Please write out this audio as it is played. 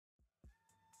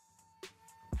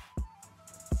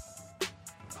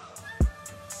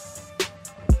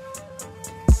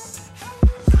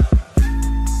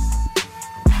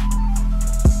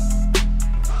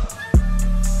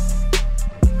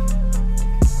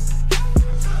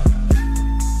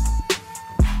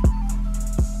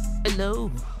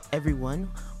everyone.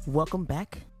 Welcome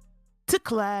back to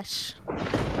Clash.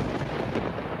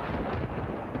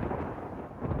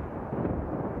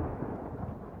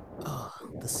 Oh,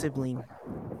 the Sibling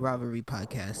Rivalry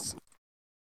Podcast.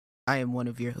 I am one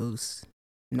of your hosts,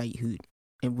 Nighthoot,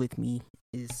 and with me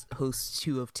is host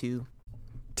 2 of 2.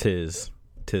 Tiz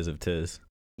of Tiz.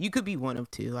 You could be 1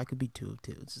 of 2. I could be 2 of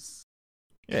 2. It's just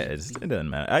it doesn't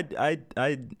matter.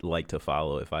 I'd like to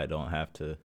follow if I don't have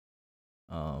to.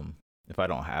 If I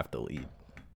don't have to lead,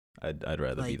 I'd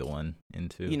rather be the one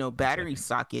into. You know, battery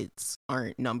sockets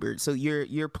aren't numbered, so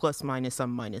you're plus minus.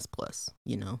 I'm minus plus.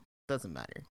 You know, doesn't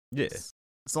matter. Yeah.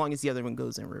 As long as the other one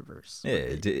goes in reverse. Yeah,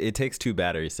 it takes 2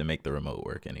 batteries to make the remote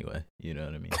work anyway. You know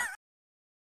what I mean?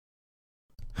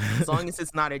 As long as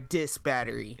it's not a disc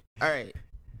battery. All right.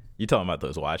 You talking about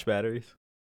those watch batteries?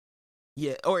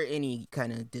 Yeah, or any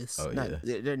kind of disc. Oh, yeah.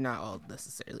 They're not all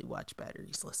necessarily watch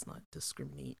batteries. Let's not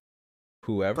discriminate.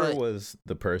 Whoever was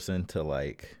the person to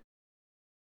like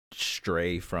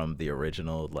stray from the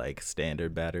original like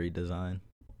standard battery design.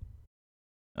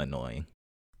 Annoying.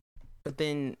 But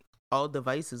then all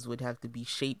devices would have to be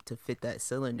shaped to fit that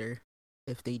cylinder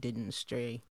if they didn't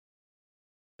stray.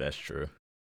 That's true.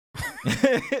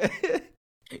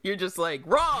 You're just like,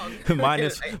 wrong!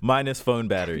 minus phone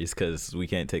batteries, because we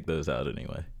can't take those out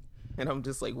anyway. And I'm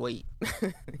just like, wait.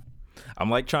 I'm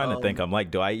like trying to think. I'm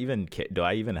like, do I even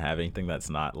have anything that's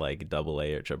not like AA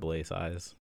or AAA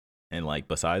size? And like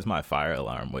besides my fire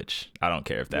alarm, which I don't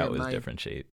care if that was different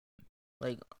shape.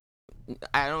 Like,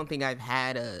 I don't think I've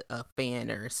had a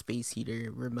fan or a space heater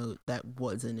remote that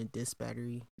wasn't a disc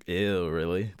battery. Ew,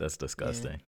 really? That's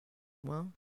disgusting. Yeah.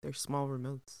 Well, they're small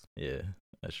remotes. Yeah,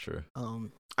 that's true.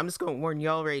 I'm just gonna warn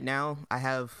y'all right now. I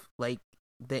have like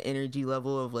the energy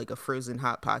level of like a frozen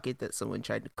hot pocket that someone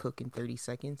tried to cook in 30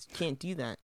 seconds. You can't do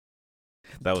that.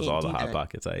 That was all the hot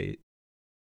pockets I ate.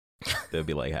 They'll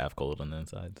be like half cold on the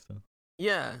inside. So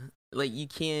yeah, like you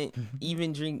can't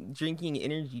even drinking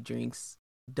energy drinks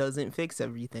doesn't fix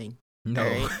everything. No.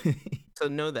 Right? So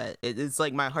know that it's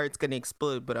like my heart's gonna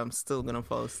explode, but I'm still gonna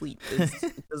fall asleep.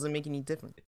 It doesn't make any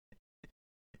difference.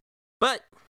 But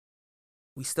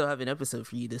we still have an episode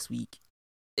for you this week.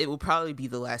 It will probably be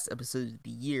the last episode of the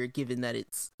year, given that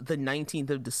it's the 19th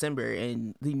of December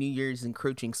and the New Year's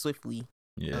encroaching swiftly.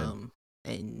 Yeah.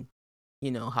 And,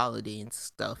 you know, holiday and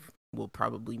stuff will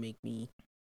probably make me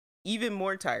even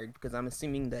more tired, because I'm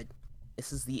assuming that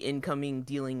this is the incoming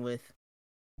dealing with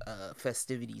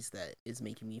festivities that is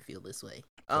making me feel this way.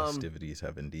 Festivities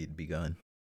have indeed begun.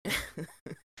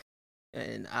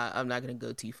 And I'm not going to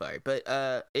go too far. But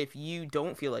if you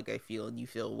don't feel like I feel and you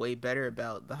feel way better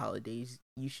about the holidays,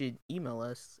 you should email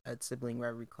us at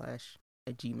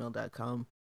siblingrivalryclash@gmail.com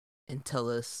and tell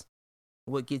us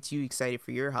what gets you excited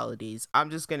for your holidays. I'm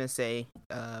just going to say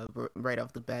right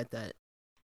off the bat that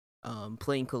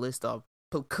playing Callisto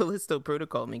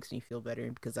Protocol makes me feel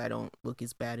better because I don't look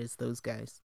as bad as those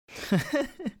guys. The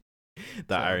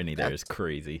irony there is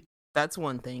crazy. That's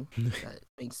one thing that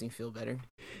makes me feel better.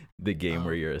 The game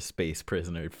where you're a space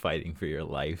prisoner fighting for your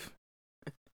life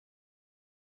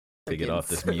to get off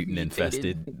this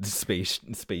mutant-infested space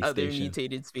station. Other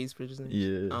mutated space prisoners.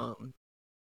 Yeah.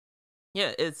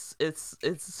 Yeah. It's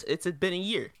been a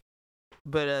year,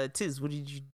 but Tiz, what did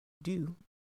you do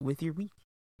with your week?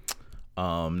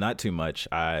 Not too much.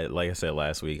 Like I said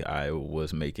last week, I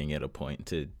was making it a point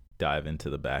to dive into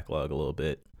the backlog a little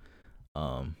bit.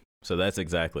 So that's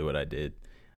exactly what I did.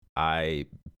 I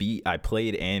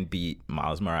played and beat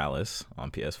Miles Morales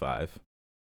on PS5.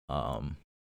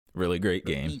 Really great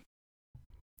game.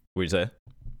 What'd you say?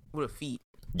 What a feat.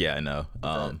 Yeah, I know.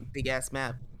 Big ass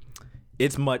map.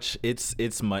 It's much.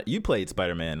 You played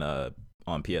Spider-Man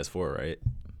on PS4, right?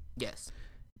 Yes.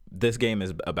 This game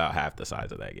is about half the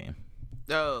size of that game.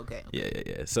 Oh, okay.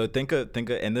 Yeah. So think of,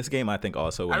 and this game I think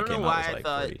also when it came out was like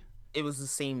free. It was the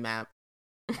same map.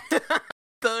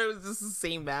 Thought it was just the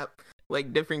same map,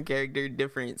 like different character,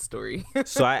 different story.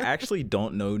 So I actually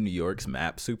don't know New York's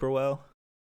map super well.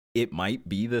 It might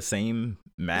be the same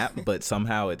map, but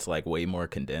somehow it's like way more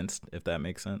condensed, if that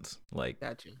makes sense. Like,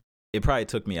 gotcha. It probably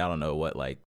took me, I don't know what,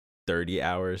 like 30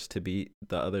 hours to beat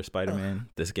the other Spider-Man.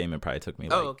 This game, it probably took me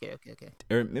like... Oh, okay.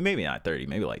 Or maybe not 30,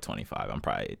 maybe like 25. I'm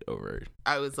probably over...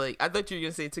 I was like, I thought you were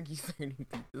going to say it took you 30 to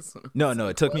beat this one. No,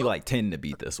 it took me like 10 to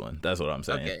beat this one. That's what I'm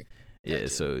saying. Okay. Yeah, gotcha.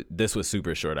 So this was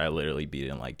super short. I literally beat it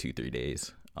in like 2-3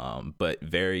 days. But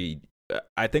very...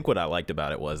 I think what I liked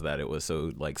about it was that it was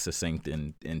so like succinct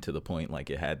and to the point. Like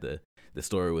it had the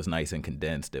story was nice and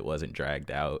condensed. It wasn't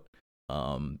dragged out.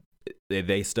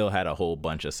 They still had a whole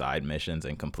bunch of side missions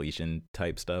and completion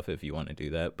type stuff if you want to do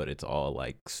that, but it's all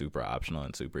like super optional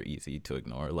and super easy to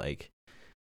ignore. Like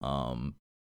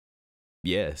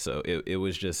yeah, so it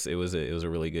was just it was a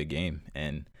really good game,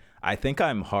 and I think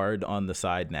I'm hard on the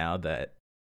side now that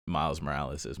Miles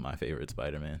Morales is my favorite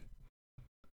Spider-Man.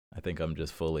 I think I'm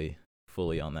just fully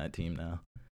on that team now.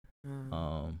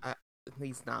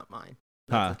 He's not mine.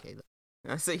 That's okay though.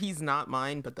 I say he's not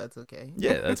mine, but that's okay.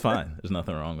 Yeah, that's fine. There's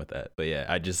nothing wrong with that. But yeah,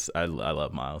 I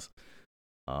love Miles.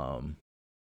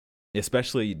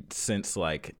 Especially since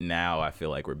like now I feel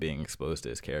like we're being exposed to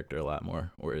his character a lot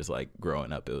more, whereas like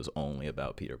growing up it was only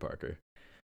about Peter Parker.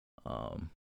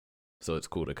 So it's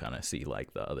cool to kind of see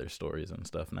like the other stories and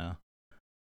stuff now.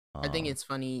 I think it's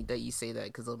funny that you say that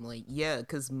because I'm like, yeah,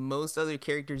 because most other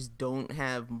characters don't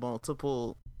have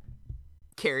multiple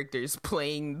characters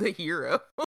playing the hero.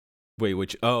 Wait,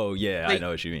 which? Oh, yeah, like, I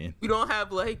know what you mean. We don't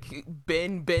have like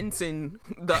Ben Benson,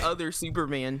 the other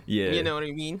Superman. Yeah, you know what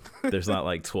I mean. There's not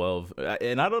like 12,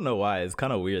 and I don't know why. It's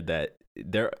kind of weird that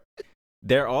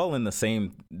they're all in the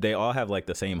same. They all have like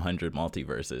the same 100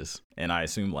 multiverses, and I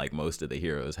assume like most of the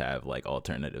heroes have like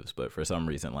alternatives, but for some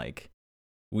reason like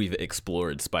we've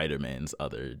explored Spider-Man's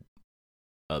other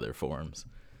forms.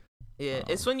 Yeah,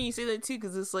 it's funny you say that too,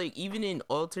 because it's like even in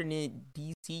alternate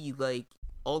DC, like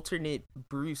alternate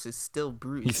Bruce is still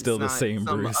Bruce. He's still the same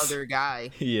some Bruce. Other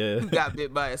guy, yeah, who got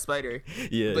bit by a spider.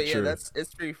 Yeah, but true. Yeah,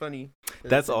 it's pretty funny.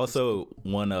 That's also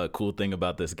one cool thing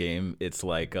about this game. It's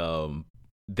like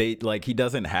they like he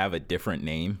doesn't have a different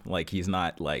name. Like he's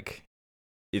not like.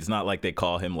 It's not like they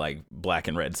call him like Black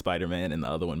and Red Spider-Man and the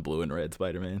other one Blue and Red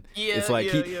Spider-Man. Yeah, it's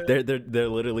like they're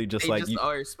literally just they like just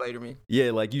are Spider-Man.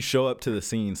 Yeah, like you show up to the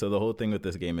scene. So the whole thing with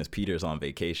this game is Peter's on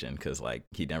vacation because like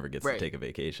he never gets to take a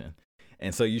vacation,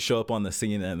 and so you show up on the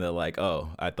scene and they're like,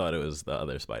 "Oh, I thought it was the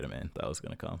other Spider-Man that was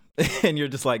gonna come," and you're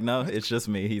just like, "No, it's just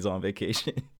me. He's on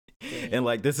vacation," and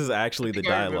like this is actually the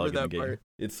dialogue in the game. Part.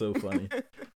 It's so funny.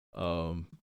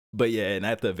 But yeah, and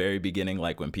at the very beginning,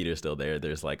 like when Peter's still there,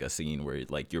 there's like a scene where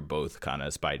like you're both kind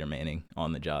of Spider-Manning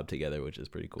on the job together, which is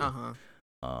pretty cool.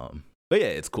 But yeah,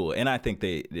 it's cool, and I think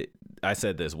I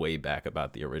said this way back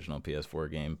about the original PS4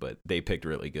 game, but they picked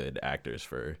really good actors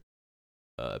for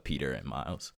Peter and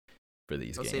Miles for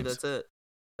these games. Say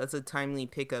that's a timely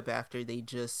pickup after they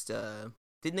just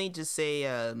didn't they just say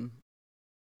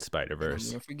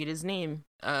Spider-Verse? I forget his name.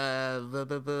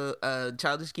 Childish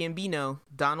Gambino,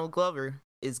 Donald Glover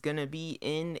is gonna be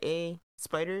in a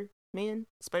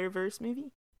Spider-Verse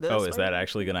movie. Is that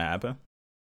actually gonna happen?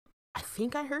 I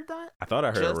think I heard that. I thought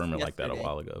I heard a rumor like that a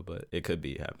while ago, but it could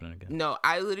be happening again. No,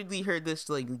 I literally heard this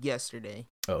like yesterday.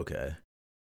 Okay.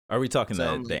 Are we talking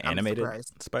the animated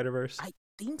Spider-Verse? I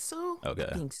think so. Okay.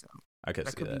 I think so. I could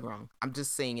be wrong. I'm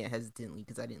just saying it hesitantly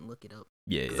because I didn't look it up.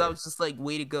 Yeah. Because I was just like,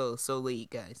 way to go, so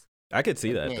late, guys. I could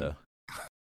see that though.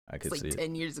 I could see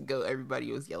 10 years ago,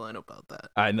 everybody was yelling about that.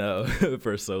 I know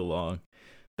for so long.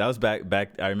 That was back.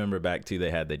 I remember back too. They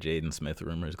had the Jaden Smith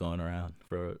rumors going around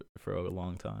for a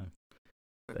long time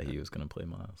that he was gonna play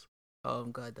Miles. Oh,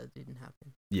 I'm glad that didn't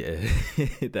happen. Yeah,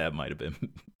 that might have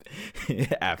been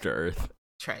After Earth.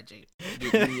 Tragic.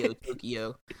 Neo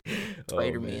Tokyo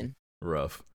Spider-Man.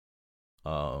 Rough.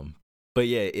 But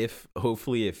yeah,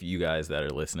 hopefully if you guys that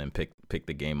are listening pick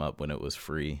the game up when it was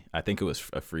free. I think it was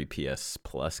a free PS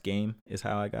Plus game is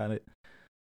how I got it.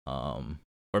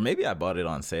 Or maybe I bought it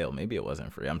on sale. Maybe it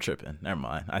wasn't free. I'm tripping. Never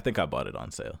mind. I think I bought it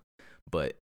on sale.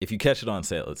 But if you catch it on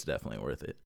sale, it's definitely worth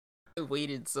it. I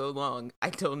waited so long.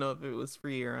 I don't know if it was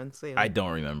free or on sale. I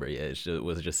don't remember yet. It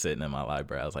was just sitting in my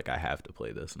library. I was like, I have to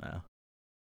play this now.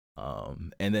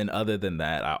 And then other than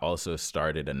that, I also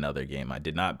started another game. I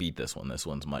did not beat this one. This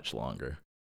one's much longer.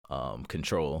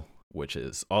 Control, which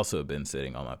has also been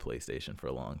sitting on my PlayStation for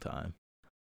a long time.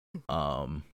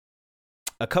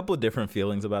 A couple of different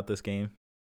feelings about this game.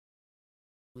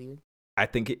 Weird. I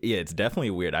think it's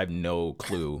definitely weird. I have no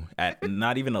clue,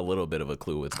 not even a little bit of a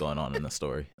clue what's going on in the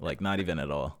story. Like not even at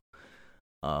all.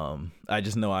 I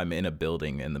just know I'm in a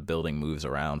building and the building moves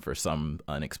around for some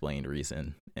unexplained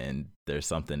reason, and there's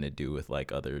something to do with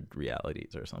like other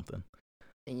realities or something.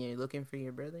 And you're looking for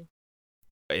your brother?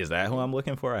 Is that who I'm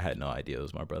looking for? I had no idea it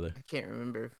was my brother. I can't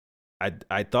remember.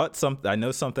 I thought I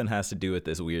know something has to do with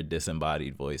this weird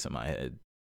disembodied voice in my head.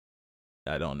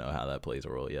 I don't know how that plays a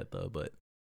role yet though, but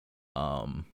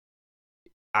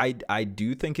I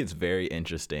do think it's very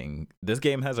interesting. This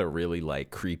game has a really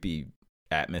like creepy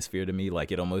atmosphere to me.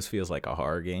 Like it almost feels like a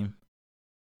horror game,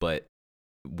 but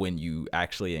when you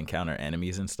actually encounter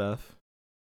enemies and stuff,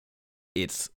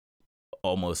 it's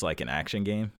almost like an action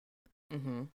game.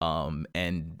 Mm-hmm.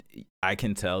 And I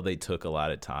can tell they took a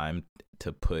lot of time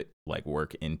to put like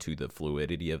work into the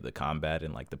fluidity of the combat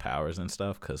and like the powers and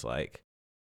stuff, because like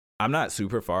I'm not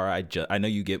super far. I know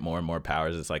you get more and more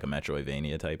powers. It's like a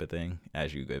Metroidvania type of thing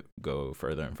as you go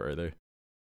further and further.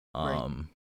 Um,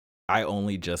 I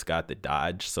only just got the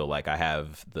dodge, so like I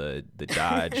have the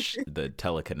dodge, the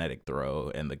telekinetic throw,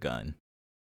 and the gun.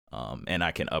 And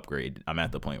I can upgrade. I'm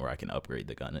at the point where I can upgrade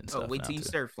the gun and stuff. Oh, wait till you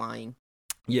start flying.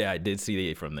 Yeah, I did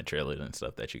see from the trailers and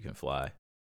stuff that you can fly.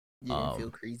 You didn't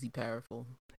feel crazy powerful.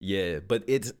 Yeah, but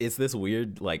it's this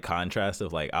weird like contrast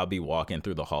of like I'll be walking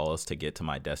through the halls to get to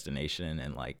my destination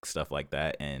and like stuff like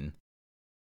that, and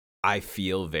I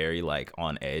feel very like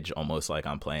on edge, almost like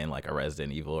I'm playing like a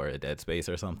Resident Evil or a Dead Space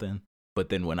or something. But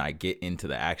then when I get into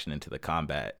the action, into the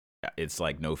combat, it's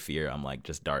like no fear. I'm like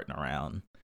just darting around,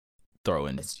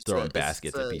 throwing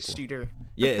baskets at people. Shooter.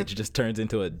 Yeah, it just turns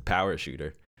into a power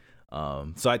shooter.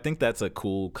 So I think that's a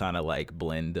cool kind of like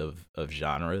blend of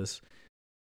genres.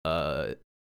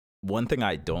 One thing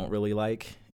I don't really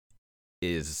like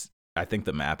is I think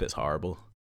the map is horrible.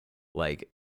 Like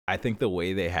I think the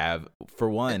way they have, for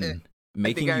one,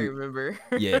 making I remember.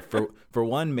 Yeah, for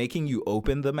one, making you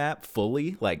open the map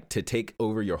fully, like to take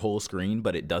over your whole screen,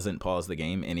 but it doesn't pause the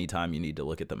game anytime you need to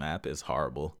look at the map is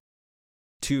horrible.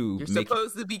 Two, you're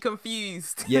supposed to be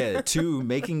confused. Yeah, two,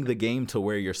 making the game to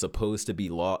where you're supposed to be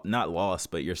not lost,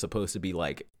 but you're supposed to be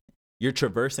like you're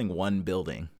traversing one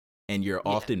building and you're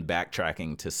often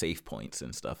backtracking to safe points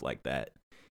and stuff like that.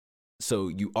 So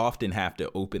you often have to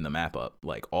open the map up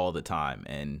like all the time,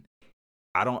 and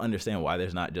I don't understand why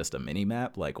there's not just a mini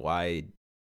map. Like, why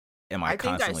am I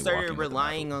constantly walking? I think I started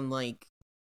relying on like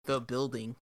the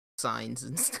building signs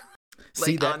and stuff.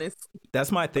 See,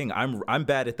 that's my thing. I'm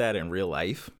bad at that in real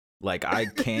life. Like I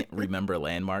can't remember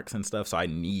landmarks and stuff, so I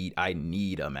need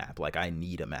a map. Like I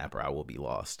need a map or I will be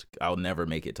lost. I'll never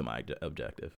make it to my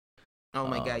objective. Oh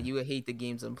my god, you would hate the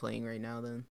games I'm playing right now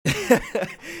then.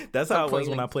 That's how it was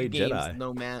when I played Jedi.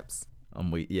 No maps.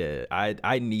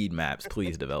 I need maps,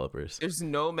 please, developers. There's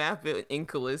no map in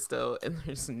Callisto, and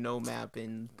there's no map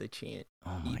in the Chant.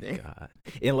 Oh my god!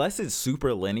 Unless it's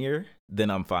super linear, then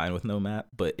I'm fine with no map.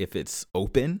 But if it's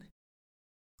open,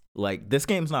 like this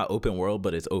game's not open world,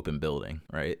 but it's open building,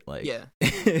 right? Like, yeah,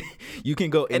 you can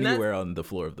go anywhere on the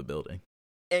floor of the building.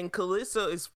 And Callisto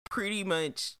is pretty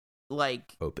much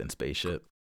like open spaceship.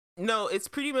 No, it's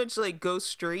pretty much like go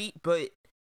straight, but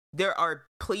there are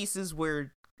places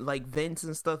where like vents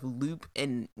and stuff loop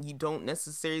and you don't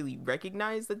necessarily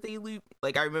recognize that they loop.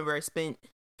 Like I remember I spent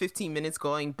 15 minutes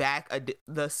going back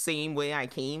the same way I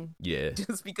came. Yeah.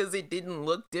 Just because it didn't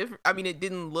look different. I mean, it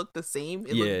didn't look the same.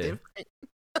 It looked different.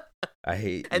 I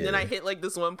hate. And then I hit like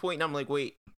this one point and I'm like,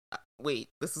 wait,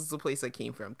 this is the place I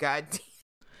came from. God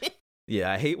damn.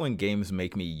 Yeah, I hate when games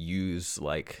make me use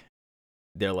like,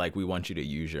 they're like, we want you to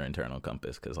use your internal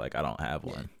compass because like I don't have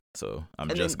one. So I'm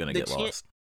just going to get lost.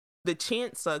 The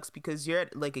Chant sucks because you're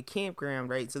at like a campground,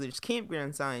 right? So there's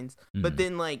campground signs, but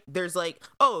then like there's like,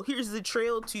 oh, here's the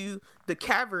trail to the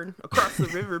cavern across the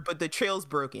river, but the trail's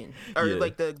broken or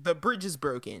like the bridge is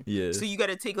broken. Yeah. So you got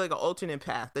to take like an alternate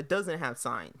path that doesn't have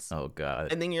signs. Oh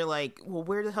god. And then you're like, well,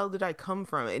 where the hell did I come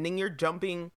from? And then you're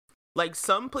jumping. Like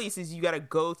some places you gotta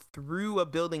go through a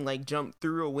building, like jump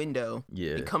through a window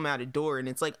and come out a door, and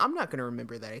it's like I'm not gonna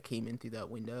remember that I came in through that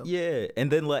window. Yeah,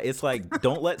 and then it's like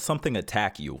don't let something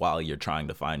attack you while you're trying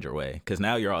to find your way, because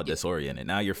now you're all disoriented.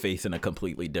 Now you're facing a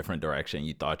completely different direction.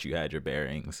 You thought you had your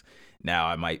bearings.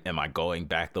 Now am I going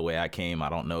back the way I came? I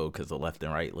don't know because the left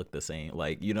and right look the same.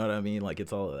 Like, you know what I mean? Like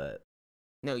it's all of that.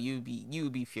 No, you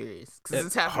would be furious because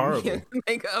it's happened to me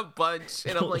like a bunch,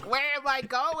 and I'm like, where am I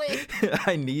going?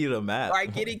 I need a map. Or I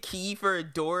get a key for a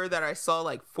door that I saw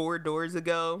like 4 doors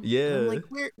ago. Yeah, and I'm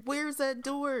like, where's that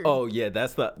door? Oh yeah,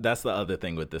 that's the other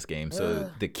thing with this game. So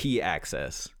the key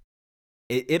access,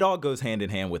 it all goes hand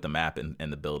in hand with the map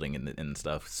and the building and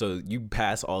stuff. So you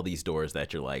pass all these doors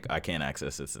that you're like, I can't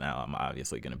access this now. I'm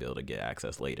obviously gonna be able to get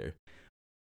access later.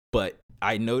 But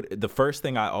I know the first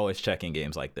thing I always check in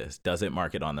games like this, does it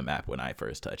mark it on the map when I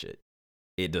first touch it?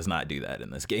 It does not do that in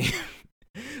this game.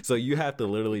 So you have to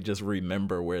literally just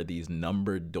remember where these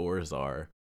numbered doors are.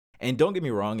 And don't get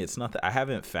me wrong, it's not that I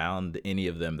haven't found any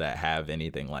of them that have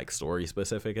anything like story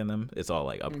specific in them. It's all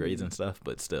like upgrades and stuff,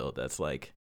 but still that's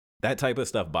like that type of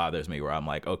stuff bothers me where I'm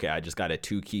like, okay, I just got a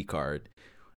 2 key card.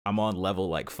 I'm on level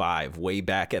like 5 way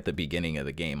back at the beginning of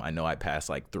the game. I know I passed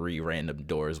like 3 random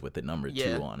doors with the number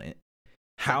 2 on it.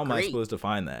 How am I supposed to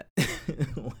find that?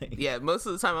 Yeah, most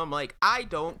of the time I'm like, I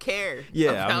don't care.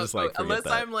 Yeah, I'm just like, unless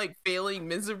I'm like failing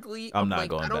miserably, I'm not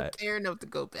going back. I don't back. care enough to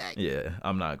go back. Yeah,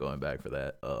 I'm not going back for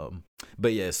that.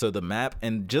 But yeah, so the map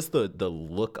and just the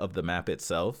look of the map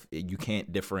itself, you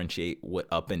can't differentiate what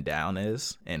up and down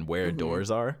is and where doors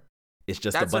are. It's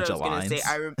just a bunch of lines.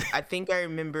 I think I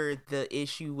remember the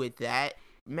issue with that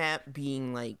map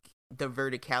being like the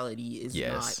verticality is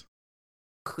not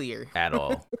clear at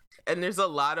all. and there's a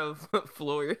lot of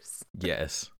floors.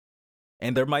 Yes.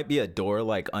 And there might be a door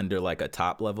like under like a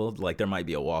top level, like there might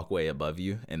be a walkway above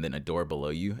you and then a door below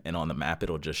you, and on the map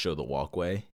it'll just show the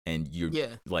walkway, and you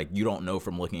like you don't know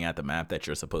from looking at the map that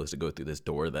you're supposed to go through this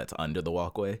door that's under the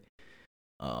walkway.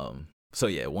 So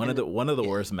yeah, one of the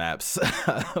worst maps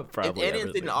probably.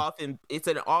 And it's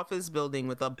an office building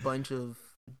with a bunch of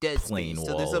dead plain space.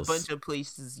 walls. So there's a bunch of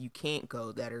places you can't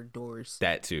go that are doors.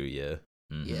 That too, yeah.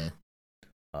 Mm-hmm. Yeah.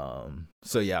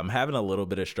 So yeah, I'm having a little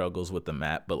bit of struggles with the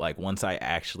map, but like once I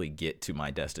actually get to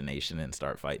my destination and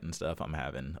start fighting stuff, I'm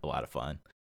having a lot of fun.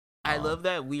 I love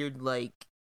that weird like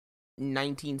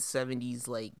 1970s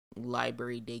like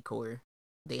library decor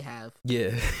they have.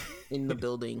 Yeah. In the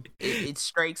building. It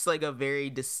strikes like a very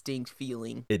distinct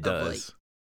feeling. It does. Like,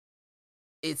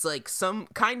 it's like some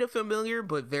kind of familiar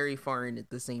but very foreign at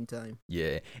the same time.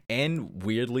 Yeah. And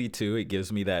weirdly too, it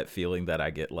gives me that feeling that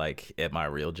I get like at my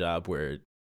real job where,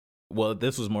 well,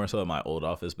 this was more so in my old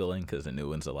office building because the new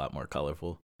one's a lot more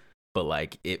colorful. But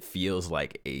like it feels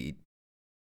like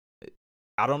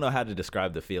I don't know how to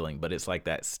describe the feeling, but it's like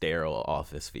that sterile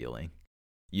office feeling.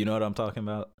 You know what I'm talking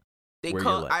about?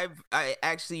 I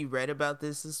actually read about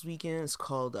this weekend. It's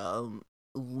called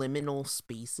liminal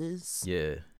spaces.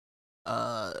 Yeah.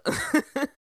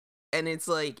 And it's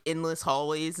like endless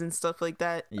hallways and stuff like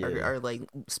that are like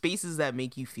spaces that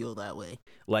make you feel that way.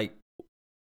 Like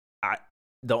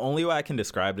the only way I can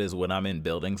describe it is when I'm in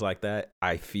buildings like that,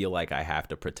 I feel like I have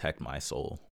to protect my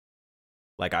soul.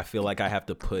 Like I feel like I have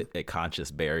to put a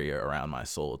conscious barrier around my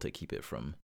soul to keep it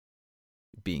from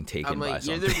being taken by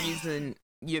something. You're the reason.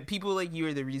 Yeah, people like you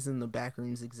are the reason the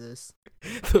backrooms exist.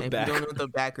 If you don't know what the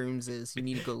backrooms is, you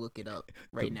need to go look it up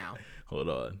right now. Hold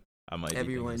on, I might be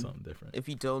thinking something different. If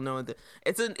you don't know what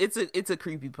it's a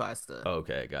creepypasta.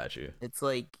 Okay, got you.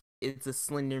 It's a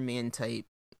Slender Man type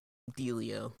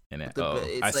dealio. And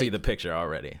I see the picture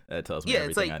already. That tells me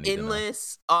everything I need to know. It's like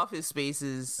endless office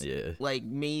spaces. Yeah, like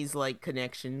maze-like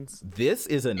connections. This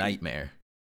is a nightmare.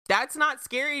 That's not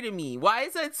scary to me. Why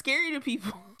is that scary to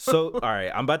people? So, all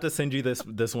right, I'm about to send you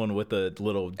this one with a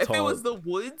little tall... If it was the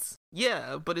woods,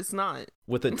 yeah, but it's not.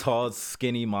 With a tall,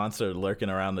 skinny monster lurking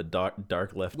around the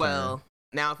dark left turn.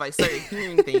 Now if I started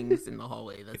hearing things in the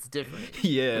hallway, that's different.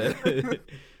 Yeah.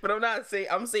 But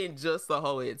I'm saying just the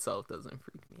hallway itself doesn't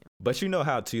freak me out. But you know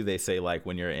how, too, they say, like,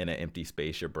 when you're in an empty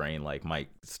space, your brain, like, might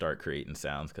start creating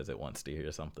sounds because it wants to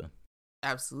hear something.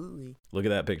 Absolutely. Look at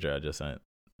that picture I just sent.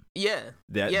 Yeah.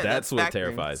 That's what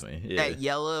terrifies me. Yeah. That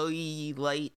yellowy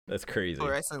light. That's crazy.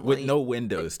 Fluorescent with light. no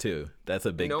windows too. That's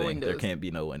a big thing. Windows. There can't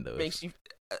be no windows. Makes you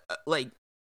like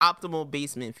optimal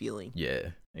basement feeling. Yeah,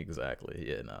 exactly.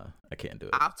 Yeah, nah, I can't do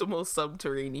it. Optimal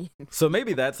subterranean. So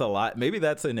maybe that's a lot. Maybe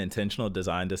that's an intentional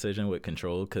design decision with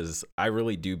Control, because I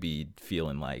really do be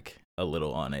feeling like a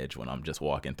little on edge when I'm just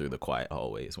walking through the quiet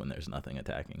hallways when there's nothing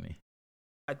attacking me.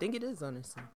 I think it is,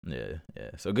 honestly. Yeah.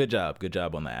 So good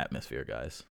job on the atmosphere,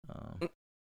 guys.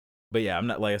 But yeah, I'm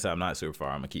not super far.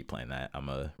 I'm gonna keep playing that. I'm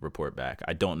gonna report back.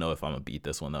 I don't know if I'm gonna beat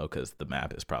this one though, because the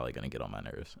map is probably gonna get on my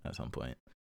nerves at some point.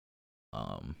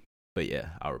 But yeah,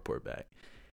 I'll report back.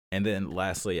 And then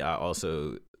lastly, I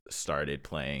also started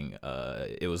playing.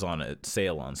 It was on a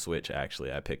sale on Switch.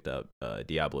 Actually, I picked up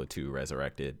Diablo 2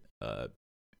 Resurrected.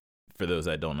 For those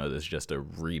that don't know, this is just a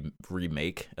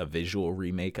remake, a visual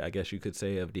remake, I guess you could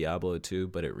say, of Diablo 2,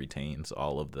 but it retains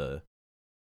all of the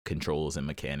controls and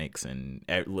mechanics and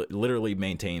literally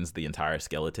maintains the entire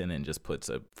skeleton and just puts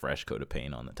a fresh coat of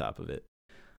paint on the top of it.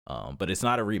 But it's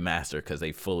not a remaster because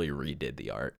they fully redid the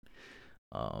art.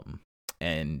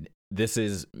 And this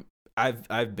is,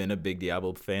 I've been a big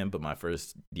Diablo fan, but my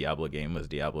first Diablo game was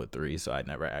Diablo 3, so I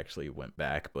never actually went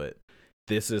back. But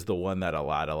this is the one that a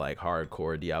lot of like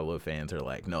hardcore Diablo fans are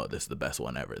like, no, this is the best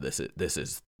one ever. This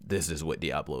is what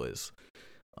Diablo is.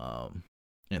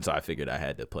 And so I figured I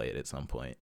had to play it at some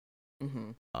point.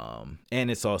 Mm-hmm.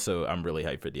 And it's also, I'm really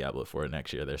hyped for Diablo 4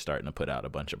 next year. They're starting to put out a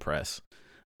bunch of press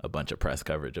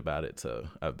coverage about it. So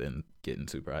I've been getting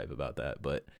super hyped about that.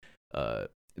 But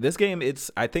this game,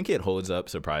 I think it holds up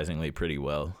surprisingly pretty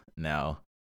well. Now,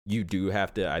 you do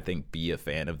have to, I think, be a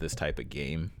fan of this type of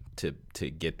game to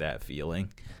get that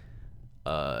feeling.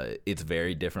 It's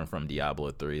very different from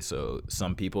Diablo 3. So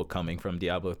some people coming from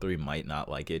Diablo 3 might not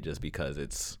like it just because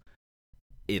it's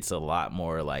a lot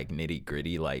more like nitty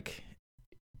gritty. Like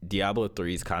Diablo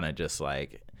 3 is kind of just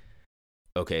like,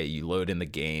 okay, you load in the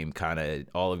game, kind of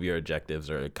all of your objectives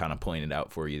are kind of pointed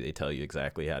out for you. They tell you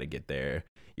exactly how to get there.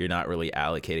 You're not really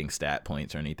allocating stat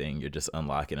points or anything. You're just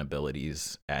unlocking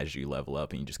abilities as you level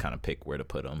up, and you just kind of pick where to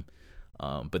put them.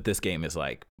 But this game is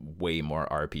like way more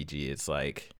RPG. It's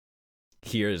like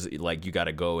here's like you got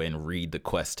to go and read the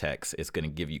quest text. It's going to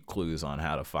give you clues on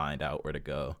how to find out where to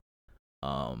go.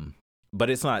 But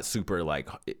it's not super like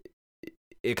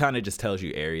it kind of just tells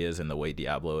you areas, and the way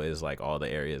Diablo is, like, all the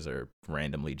areas are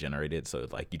randomly generated. So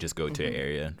like you just go to an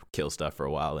area, kill stuff for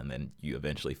a while, and then you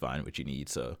eventually find what you need.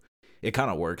 So it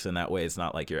kind of works in that way. It's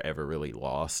not like you're ever really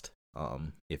lost.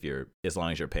 As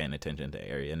long as you're paying attention to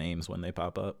area names when they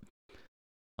pop up.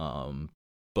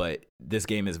 But this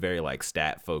game is very like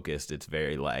stat focused. It's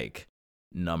very like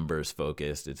numbers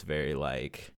focused. It's very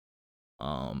like,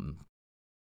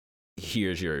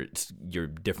 here's your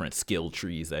different skill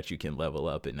trees that you can level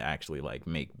up and actually like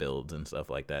make builds and stuff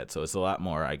like that. So it's a lot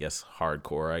more, I guess,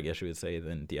 hardcore, I guess you would say,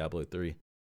 than Diablo 3.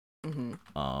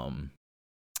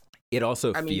 It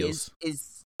also feels.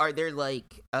 Are there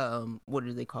like what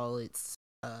do they call it?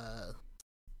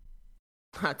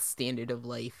 Not standard of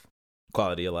life.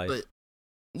 Quality of life. But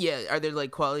yeah, are there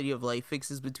like quality of life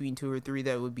fixes between 2 or 3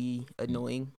 that would be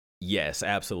annoying? Yes,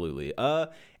 absolutely.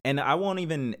 And I won't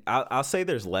even. I'll say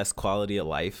there's less quality of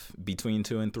life between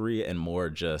 2 and 3, and more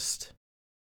just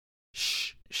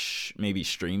maybe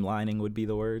streamlining would be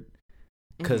the word.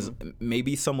 Because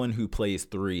maybe someone who plays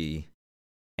 3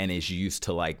 and is used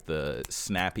to like the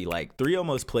snappy, like 3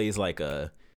 almost plays like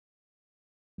a.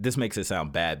 This makes it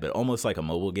sound bad, but almost like a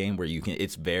mobile game where you can.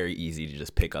 It's very easy to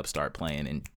just pick up, start playing,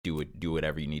 and do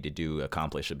whatever you need to do,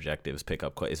 accomplish objectives, pick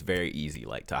up. It's very easy,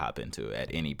 like, to hop into at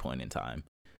any point in time.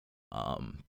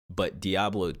 But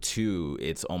Diablo 2,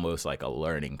 it's almost like a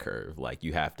learning curve. Like,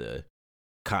 you have to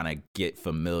kind of get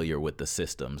familiar with the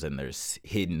systems, and there's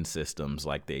hidden systems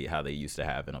like how they used to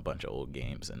have in a bunch of old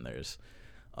games, and there's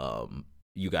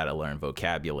you got to learn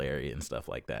vocabulary and stuff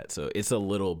like that. So it's a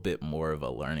little bit more of a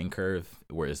learning curve,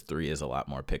 whereas 3 is a lot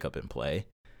more pick up and play.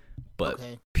 But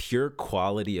pure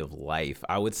quality of life,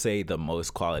 I would say the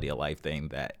most quality of life thing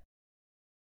that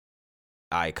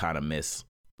I kind of miss,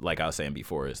 like I was saying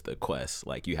before, is the quest.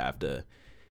 Like, you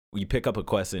pick up a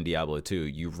quest in Diablo 2,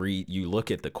 you look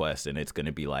at the quest, and it's going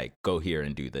to be like, go here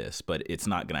and do this, but it's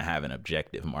not going to have an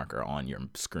objective marker on your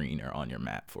screen or on your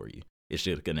map for you. It's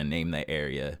just going to name the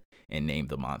area and name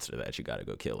the monster that you got to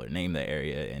go kill, or name the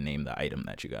area and name the item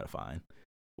that you got to find.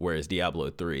 Whereas Diablo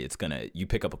 3, you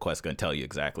pick up a quest, going to tell you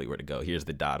exactly where to go. Here's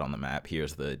the dot on the map.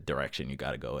 Here's the direction you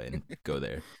got to go in. Go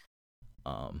there.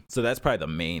 So that's probably the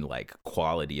main, like,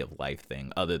 quality of life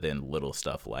thing, other than little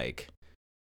stuff like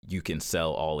you can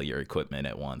sell all of your equipment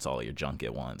at once, all of your junk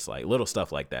at once, like little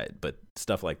stuff like that. But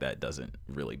stuff like that doesn't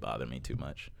really bother me too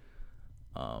much.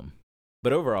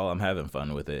 But overall, I'm having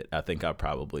fun with it. I think I'll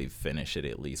probably finish it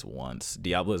at least once.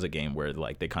 Diablo is a game where,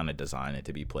 like, they kind of design it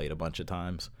to be played a bunch of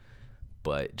times.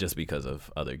 But just because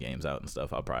of other games out and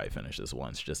stuff, I'll probably finish this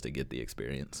once just to get the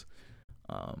experience.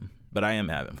 But I am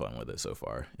having fun with it so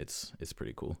far. It's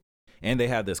pretty cool. And they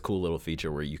have this cool little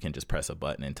feature where you can just press a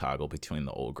button and toggle between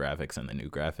the old graphics and the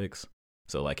new graphics.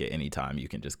 So, like, at any time, you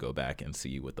can just go back and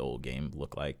see what the old game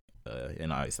looked like.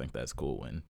 And I always think that's cool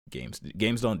when games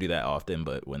don't do that often,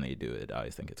 but when they do it, I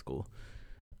always think it's cool.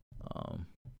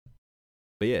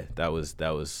 But yeah, that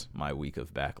was my week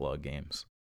of backlog games.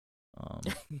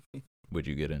 What'd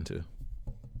you get into?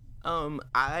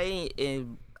 I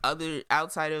am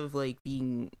outside of like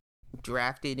being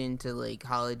drafted into like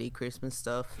holiday Christmas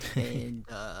stuff and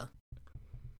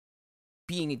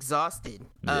being exhausted.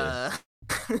 Yeah.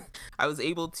 I was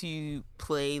able to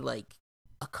play like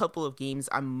a couple of games.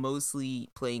 I'm mostly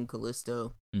playing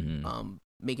Callisto.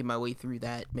 Making my way through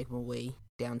that, making my way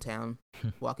downtown,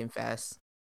 walking fast.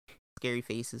 Scary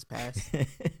faces pass.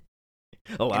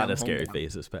 A lot of scary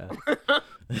faces pass.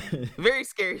 Very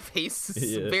scary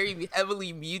faces. Yeah. Very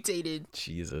heavily mutated.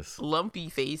 Jesus. Lumpy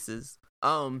faces.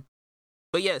 But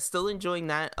yeah, still enjoying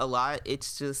that a lot.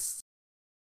 It's just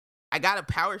I got a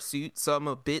power suit, so I'm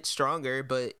a bit stronger,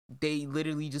 but they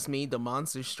literally just made the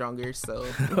monsters stronger, so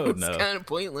it's kind of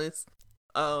pointless.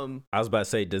 I was about to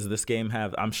say, does this game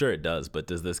have, I'm sure it does, but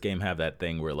does this game have that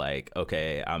thing where, like,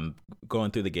 okay, I'm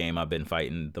going through the game, I've been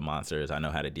fighting the monsters, I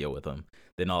know how to deal with them,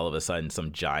 then all of a sudden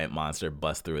some giant monster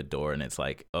busts through a door and it's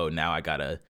like, oh, now I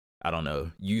gotta, I don't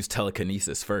know, use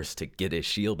telekinesis first to get his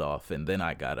shield off, and then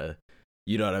I gotta,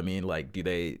 you know what I mean? Like, do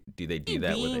they do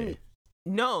that where they...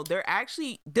 No,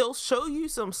 they'll show you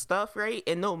some stuff, right?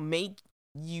 And they'll make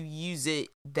you use it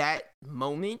that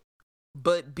moment.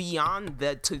 But beyond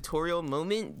that tutorial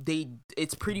moment,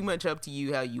 it's pretty much up to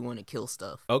you how you want to kill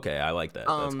stuff. Okay, I like that.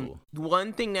 That's cool.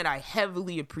 One thing that I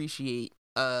heavily appreciate,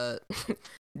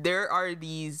 there are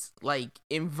these like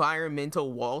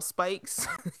environmental wall spikes.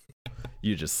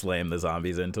 You just slam the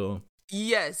zombies into them?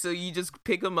 Yeah, so you just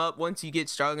pick them up. Once you get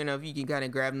strong enough, you can kind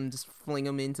of grab them, just fling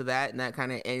them into that, and that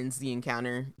kind of ends the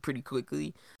encounter pretty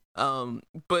quickly.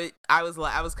 But I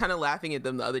was kind of laughing at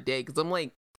them the other day because I'm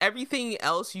like, everything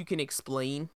else you can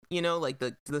explain, like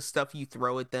the stuff you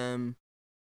throw at them,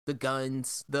 the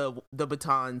guns, the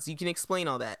batons, you can explain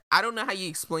all that. I don't know how you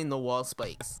explain the wall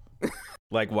spikes.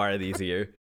 Like, why are these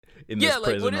here in this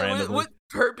prison randomly? What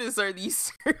purpose are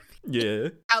these serving? Yeah.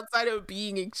 Outside of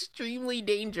being extremely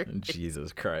dangerous.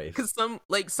 Jesus Christ. Because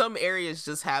some areas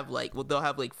just have they'll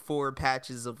have 4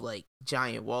 patches of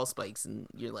giant wall spikes, and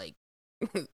you're like,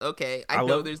 okay, I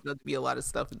know there's going to be a lot of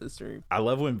stuff in this room. I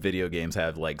love when video games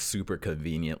have super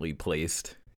conveniently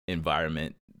placed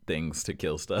environment things to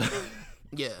kill stuff.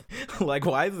 Yeah. Like,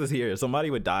 why is this here? Somebody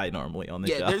would die normally on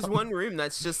this job. There's one room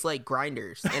that's just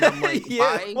grinders, and I'm like,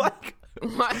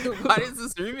 why does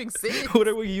this room exist? What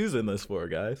are we using this for,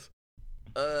 guys?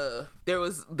 There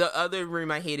was the other room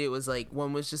I hated was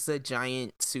one was just a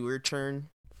giant sewer churn.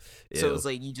 Ew. So it was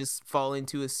you just fall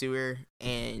into a sewer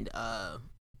and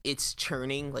it's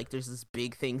churning, there's this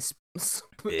big thing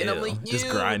and I'm like, just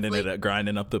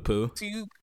grinding up the poo.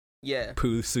 Yeah.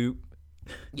 Poo soup.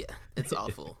 Yeah, it's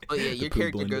awful. But yeah, your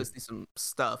character goes through some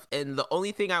stuff. And the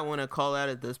only thing I want to call out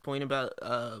at this point about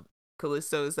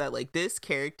Callisto is that this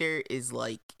character is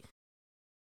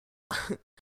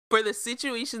for the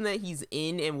situation that he's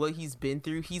in and what he's been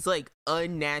through, he's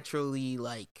unnaturally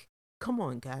come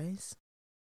on, guys.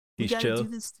 We gotta chill. do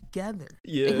this together.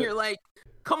 Yeah. And you're like,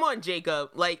 come on, Jacob.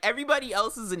 Everybody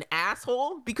else is an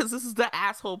asshole because this is the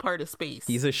asshole part of space.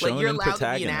 He's a shonen you're allowed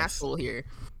protagonist. to be an asshole here.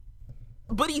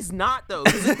 But he's not, though,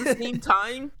 because at the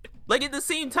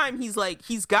same time,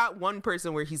 he's got one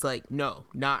person where he's like, no,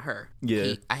 not her.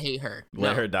 Yeah. I hate her.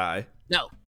 Let her die. No.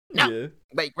 Yeah.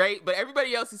 Right? But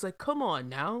everybody else is like, come on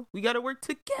now. We got to work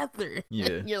together. Yeah.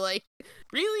 And you're like,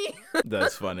 really?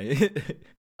 That's funny.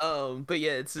 But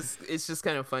yeah, it's just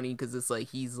kind of funny because it's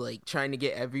he's trying to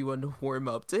get everyone to warm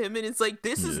up to him, and it's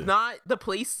this is not the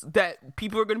place that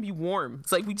people are going to be warm.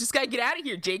 It's we just got to get out of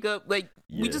here, Jacob.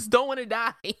 We just don't want to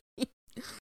die.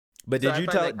 But did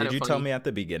you tell me at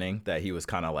the beginning that he was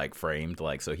kind of framed,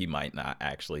 so he might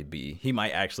actually be a good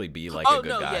guy? Oh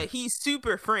no, yeah, he's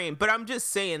super framed, but I'm just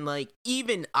saying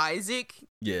even Isaac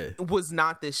was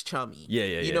not this chummy. Yeah,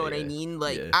 you know what I mean?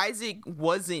 Isaac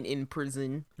wasn't in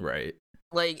prison. Right.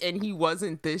 And he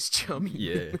wasn't this chummy.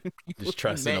 Yeah, just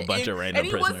trusting a bunch of random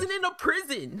prisoners. And he wasn't in a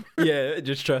prison. Yeah,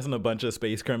 just trusting a bunch of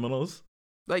space criminals.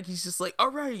 He's just all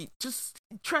right, just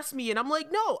trust me. And I'm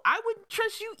like, no, I wouldn't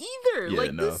trust you either.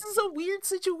 Yeah, this is a weird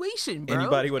situation, bro.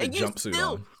 Anybody with a jumpsuit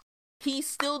on. He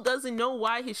still doesn't know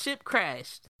why his ship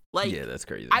crashed. Yeah, that's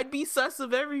crazy. I'd be sus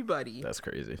of everybody. That's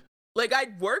crazy.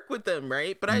 I'd work with them,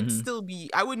 right? But I'd still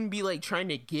I wouldn't be trying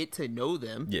to get to know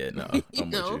them. Yeah, no, I'm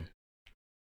with you.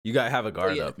 You gotta have a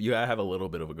guard up. You gotta have a little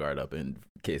bit of a guard up in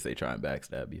case they try and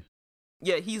backstab you.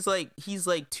 Yeah, he's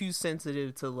too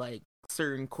sensitive to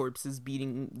certain corpses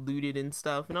being looted and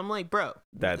stuff, and I'm like, bro,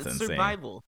 that's insane.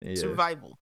 Survival. Yeah.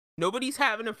 Survival. Nobody's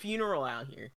having a funeral out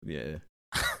here. Yeah,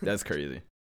 that's crazy.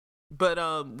 But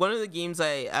one of the games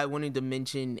I wanted to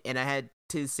mention, and I had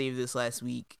to save this last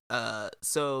week.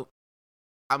 So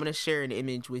I'm gonna share an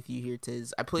image with you here,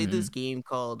 Tiz. I played this game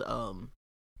called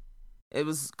it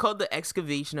was called The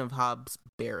Excavation of Hobbs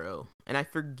Barrow, and I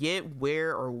forget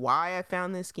where or why I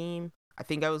found this game. I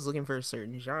think I was looking for a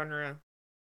certain genre,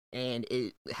 and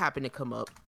it happened to come up.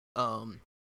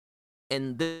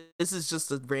 And this is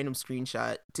just a random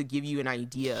screenshot to give you an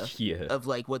idea of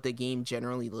what the game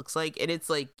generally looks like. And it's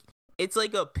a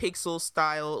pixel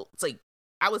style. It's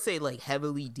I would say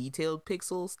heavily detailed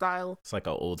pixel style. It's an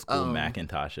old school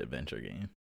Macintosh adventure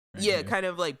game. Right here. Kind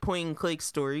of point and click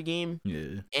story game.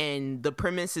 Yeah. And the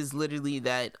premise is literally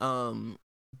that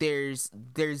there's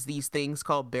these things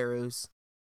called barrows,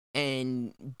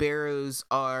 and barrows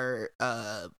are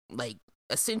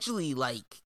essentially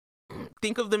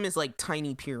think of them as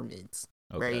tiny pyramids,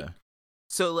 right?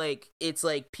 So it's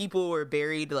people were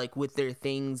buried with their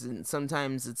things, and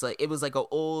sometimes it's it was an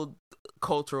old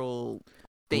cultural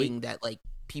thing that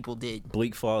people did.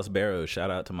 Bleak Falls Barrow.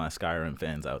 Shout out to my Skyrim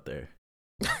fans out there.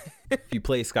 If you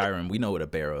play Skyrim, we know what a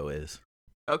barrow is.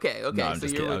 Okay. No, I'm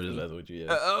just kidding. I'm just messing with you.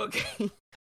 Yeah. Okay.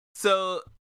 So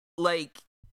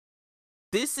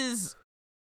this is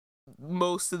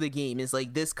most of the game is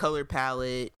this color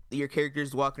palette. Your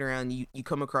character's walking around, you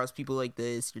come across people like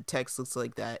this, your text looks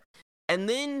like that, and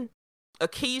then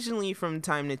occasionally from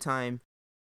time to time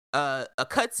a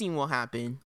cutscene will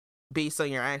happen based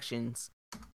on your actions,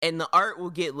 and the art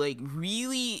will get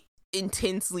really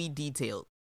intensely detailed.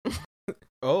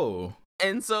 Oh.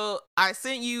 And so I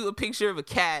sent you a picture of a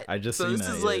cat. I just so seen this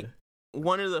that, is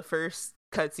one of the first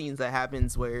cutscenes that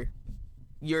happens where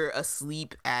you're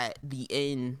asleep at the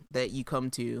inn that you come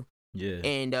to, Yeah.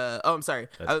 And I'm sorry.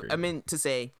 That's I crazy. meant to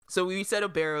say. So we set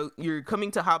up Barrow. You're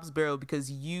coming to Hobbs Barrow because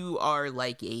you are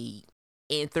like a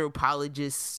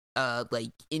anthropologist,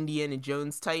 like Indiana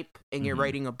Jones type, and you're Mhm.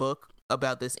 writing a book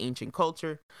about this ancient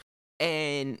culture.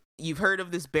 And you've heard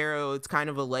of this barrow. It's kind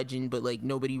of a legend, but like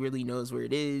nobody really knows where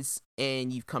it is.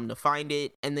 And you've come to find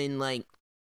it. And then like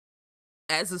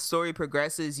as the story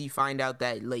progresses, you find out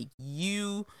that like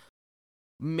you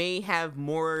may have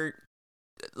more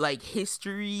like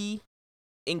history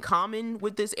in common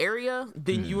with this area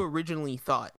than you originally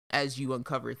thought as you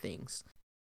uncover things.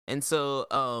 And so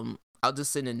I'll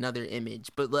just send another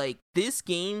image. But like this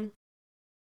game,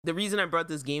 the reason I brought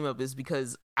this game up is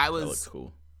because I That was looks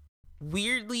cool.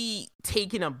 weirdly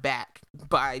taken aback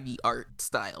by the art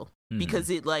style because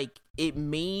it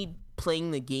made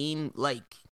playing the game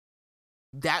like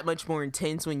that much more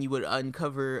intense when you would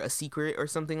uncover a secret or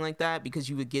something like that, because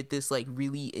you would get this like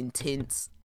really intense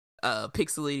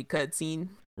pixelated cutscene.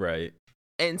 Right.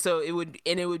 And so it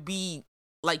would be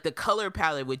like the color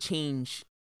palette would change.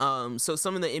 So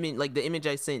some of the image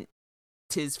I sent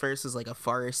Tiz first was like a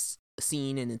forest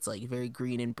scene, and it's like very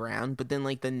green and brown, but then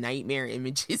like the nightmare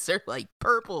images are like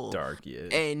purple, Dark,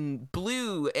 yeah. and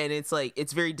blue, and it's like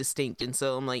it's very distinct. And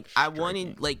so I'm like, I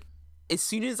wanted like as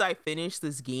soon as I finish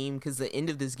this game, because the end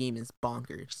of this game is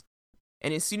bonkers,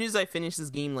 and as soon as I finish this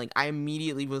game, like I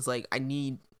immediately was like, I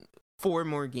need 4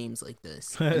 more games like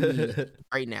this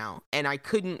right now, and I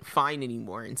couldn't find any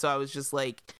more. And so I was just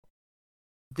like,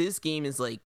 this game is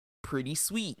like pretty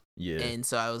sweet. Yeah. And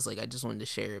so I was like, I just wanted to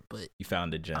share it. But You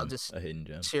found a gem, I'll just a hidden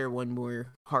gem. share one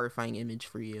more horrifying image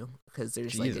for you, because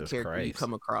there's like a Jesus character you Christ.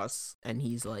 come across, and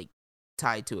he's like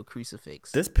tied to a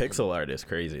crucifix. This pixel art is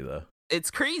crazy though. It's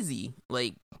crazy,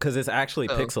 like, Because it's actually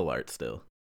Oh. pixel art still.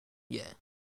 yeah.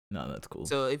 No, that's cool.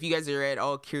 So if you guys are at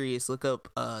all curious, look up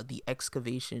The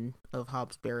Excavation of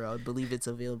Hobbs Barrow. I believe it's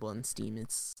available on Steam.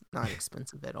 It's not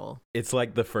expensive at all. It's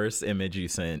like the first image you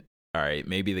sent. All right,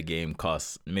 maybe the game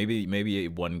costs. Maybe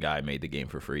one guy made the game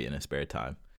for free in his spare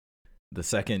time. The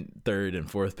second, third, and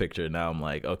fourth picture. Now I'm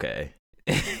like, okay.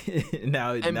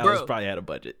 now it's probably had a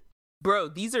budget. Bro,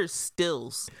 these are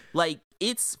stills. Like,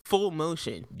 it's full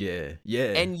motion. Yeah,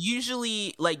 yeah. And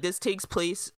usually, like, this takes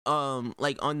place,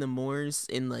 like, on the moors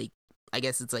in, like, I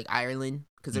guess it's, like, Ireland,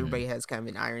 because everybody has kind of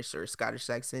an Irish or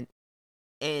Scottish accent.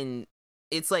 And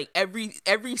it's, like,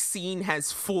 every scene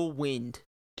has full wind.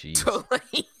 Jeez. So,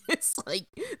 like, it's, like,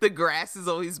 the grass is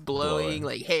always blowing,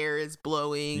 like, hair is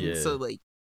blowing. Yeah. So, like,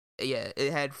 yeah,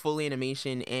 it had full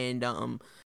animation. And,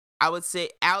 I would say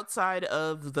outside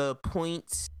of the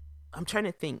point... I'm trying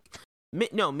to think.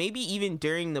 No, maybe even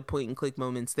during the point and click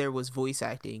moments, there was voice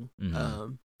acting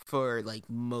for like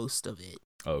most of it.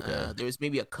 Okay. There was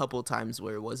maybe a couple times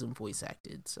where it wasn't voice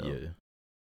acted. So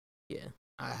yeah,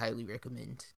 I highly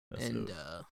recommend. That's and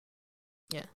dope.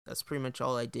 yeah, that's pretty much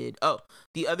all I did. Oh,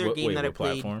 the other game that I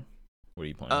played. Platform? What are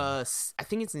you playing? I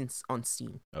think it's on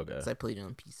Steam. Okay. Because I played it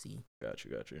on PC. Got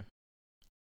you.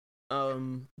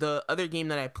 The other game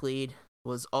that I played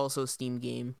was also a Steam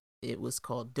game. It was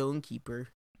called Dome Keeper.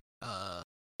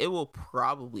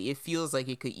 It feels like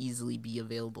it could easily be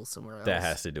available somewhere else. That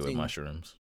has to do with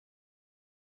mushrooms.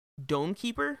 Dome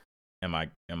Keeper? Am I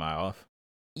off?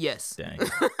 Yes. Dang.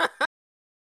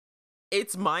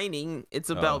 It's mining.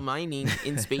 It's about mining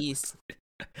in space.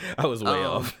 I was way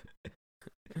off.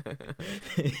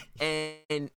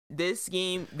 And this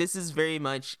game, this is very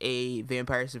much a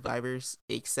Vampire Survivors,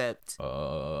 except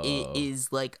it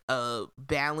is like a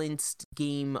balanced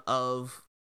game of,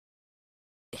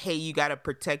 hey, you gotta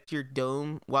protect your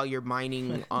dome while you're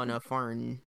mining on a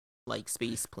foreign like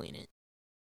space planet.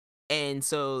 And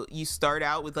so you start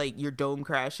out with like your dome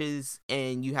crashes,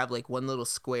 and you have like one little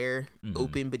square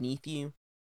open beneath you,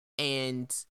 and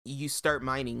you start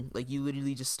mining. Like, you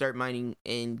literally just start mining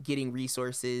and getting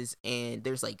resources. And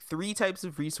there's like 3 types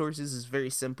of resources. It's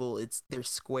very simple. There's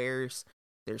squares,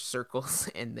 there's circles,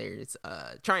 and there's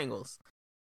triangles.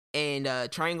 And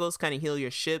triangles kind of heal your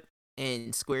ship,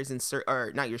 and squares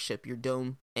or not your ship, your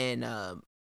dome. And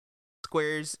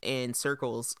squares and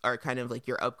circles are kind of like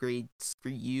your upgrades for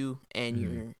you and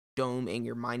your dome and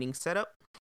your mining setup.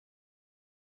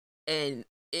 And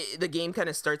the game kind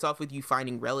of starts off with you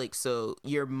finding relics, so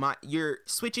you're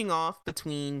switching off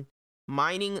between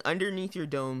mining underneath your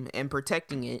dome and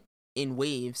protecting it in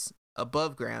waves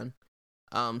above ground.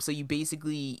 So you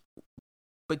basically,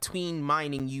 between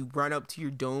mining, you run up to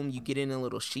your dome, you get in a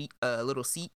little seat,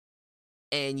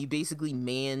 and you basically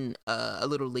man a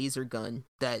little laser gun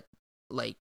that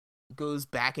like goes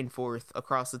back and forth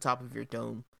across the top of your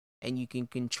dome. And you can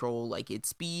control like its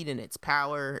speed and its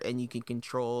power, and you can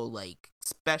control like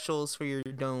specials for your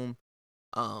dome.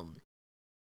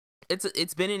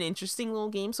 it's been an interesting little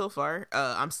game so far.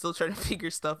 I'm still trying to figure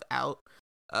stuff out.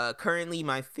 Currently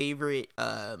my favorite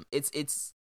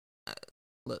it's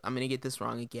look, I'm gonna get this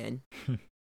wrong again.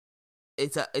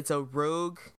 It's a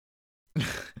rogue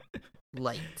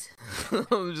light.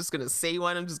 I'm just gonna say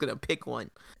one. I'm just gonna pick one.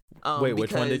 Wait,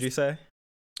 which one did you say?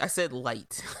 I said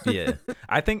light. Yeah,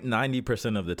 I think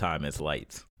 90% of the time it's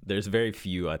lights. There's very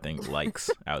few, I think, likes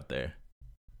out there.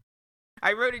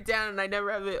 I wrote it down and I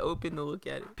never have it open to look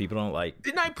at it. People don't like.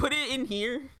 Didn't I put it in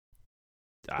here?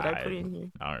 Did I put it in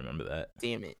here? I don't remember that.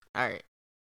 Damn it. All right.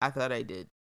 I thought I did.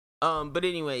 But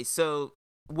anyway, so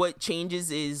what changes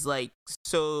is like,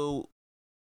 so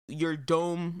your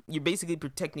dome, you're basically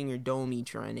protecting your dome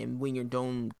each run, and when your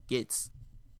dome gets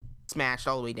smashed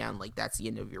all the way down, like that's the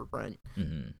end of your run.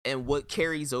 Mm-hmm. And what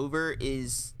carries over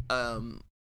is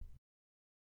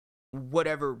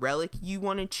whatever relic you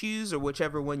want to choose, or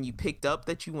whichever one you picked up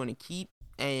that you want to keep.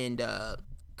 And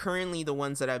currently the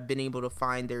ones that I've been able to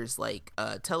find, there's like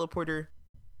a teleporter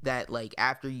that, like,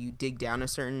 after you dig down a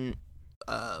certain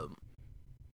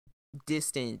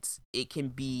distance, it can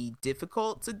be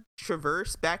difficult to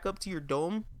traverse back up to your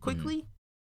dome quickly.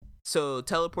 Mm-hmm. So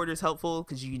teleporter is helpful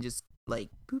because you can just like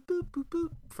boop boop boop boop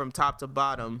from top to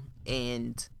bottom,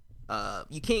 and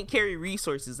you can't carry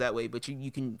resources that way, but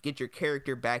you can get your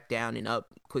character back down and up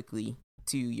quickly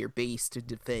to your base to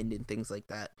defend and things like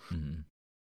that. Mm-hmm.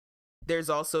 There's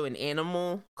also an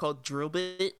animal called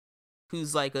Drillbit,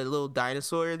 who's like a little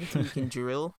dinosaur who can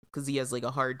drill because he has like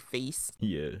a hard face.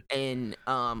 Yeah. And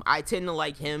I tend to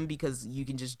like him because you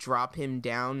can just drop him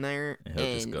down there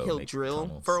and he'll drill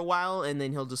tunnels for a while, and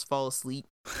then he'll just fall asleep.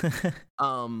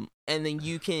 And then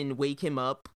you can wake him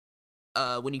up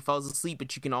when he falls asleep,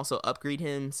 but you can also upgrade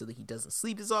him so that he doesn't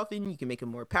sleep as often. You can make him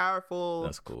more powerful.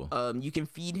 That's cool. You can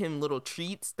feed him little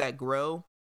treats that grow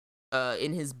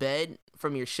in his bed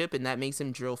from your ship, and that makes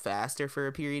him drill faster for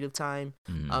a period of time.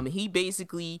 Mm-hmm. He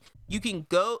basically, you can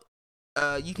go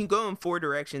in 4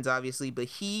 directions, obviously, but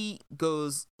he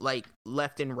goes like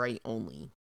left and right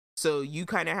only. So you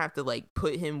kind of have to like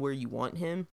put him where you want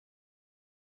him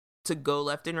to go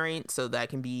left and right, so that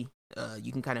can be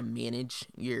you can kind of manage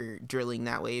your drilling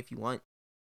that way if you want.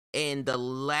 And the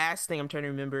last thing I'm trying to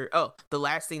remember, the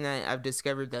last thing that I've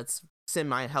discovered that's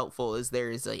semi helpful is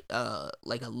there is like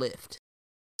a lift.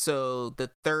 So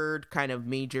the third kind of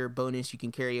major bonus you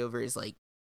can carry over is like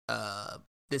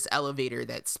this elevator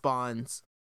that spawns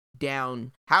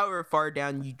down however far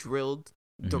down you drilled.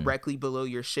 Mm-hmm. Directly below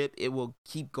your ship. It will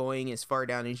keep going as far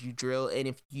down as you drill, and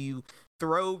if you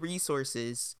throw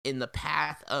resources in the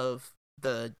path of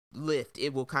the lift,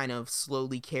 it will kind of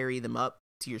slowly carry them up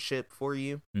to your ship for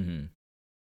you.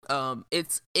 Mm-hmm.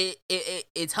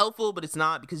 It's helpful, but it's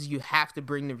not, because you have to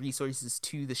bring the resources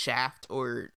to the shaft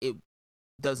or it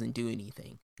doesn't do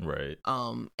anything. Right.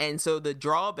 And so the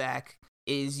drawback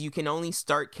is you can only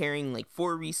start carrying like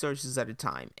 4 resources at a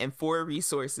time, and 4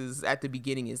 resources at the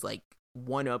beginning is like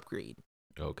 1 upgrade.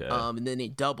 Okay. And then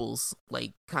it doubles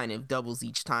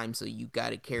each time, so you got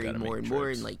to carry more and more,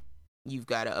 and like you've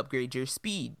got to upgrade your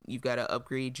speed, you've got to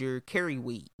upgrade your carry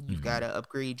weight, you've mm-hmm. got to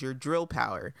upgrade your drill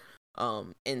power.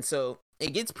 And so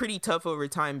it gets pretty tough over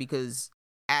time, because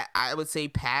I would say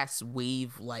past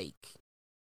wave like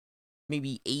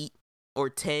maybe 8 or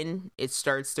 10, it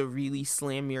starts to really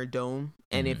slam your dome,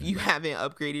 and if you haven't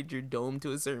upgraded your dome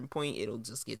to a certain point, it'll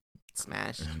just get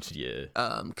smashed. Yeah.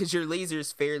 Because your laser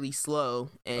is fairly slow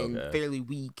and fairly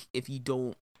weak if you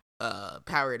don't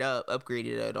power it up, upgrade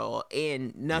it at all,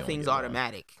 and nothing's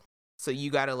automatic. So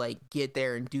you gotta like get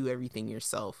there and do everything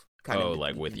yourself.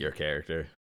 Like with your character.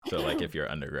 So like if you're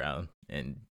underground,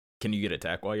 and can you get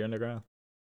attacked while you're underground?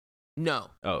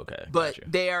 No. Oh, okay. But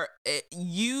they are.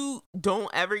 You don't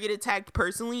ever get attacked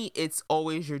personally. It's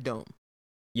always your dome.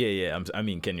 Yeah. I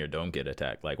mean, can your dome get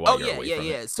attacked? Like while you're away from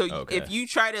it? So if you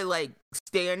try to like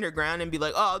stay underground and be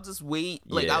like, I'll just wait,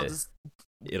 like I'll just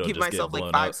give myself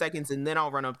like 5 seconds and then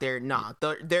I'll run up there. Nah,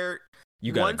 they're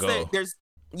you gotta go.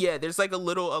 There's like a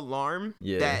little alarm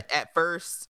that at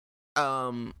first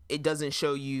it doesn't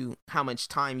show you how much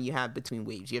time you have between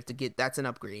waves. You have to get, that's an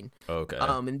upgrade. Okay.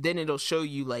 And then it'll show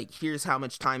you like, here's how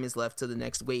much time is left to the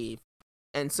next wave.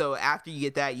 And so after you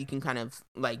get that, you can kind of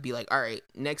like be like, all right,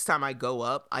 next time I go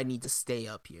up, I need to stay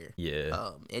up here.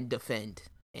 Yeah. And defend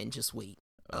and just wait.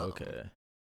 Okay.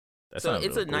 So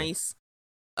it's a nice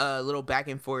little back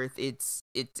and forth. It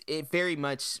very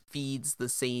much feeds the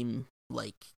same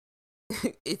like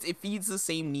it feeds the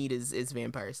same need as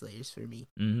Vampire Slayers for me.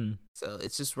 Mm-hmm. So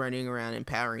it's just running around and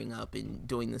powering up and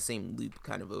doing the same loop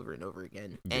kind of over and over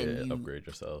again. Yeah, and you upgrade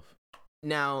yourself.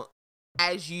 Now,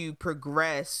 as you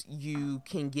progress, you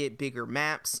can get bigger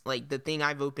maps. Like the thing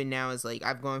I've opened now is like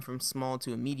I've gone from small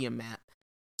to a medium map,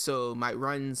 so my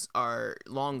runs are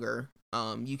longer.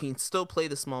 You can still play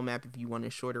the small map if you want a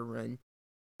shorter run.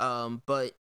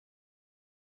 But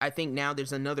I think now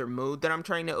there's another mode that I'm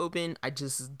trying to open. I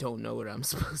just don't know what I'm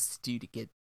supposed to do to get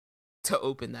to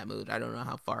open that mode. I don't know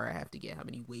how far I have to get, how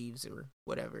many waves or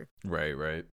whatever.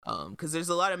 Right. Because there's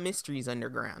a lot of mysteries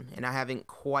underground, and I haven't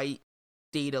quite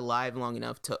stayed alive long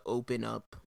enough to open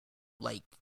up like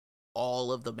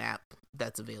all of the map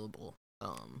that's available.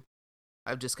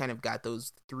 I've just kind of got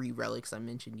those 3 relics I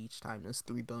mentioned each time, those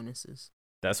 3 bonuses.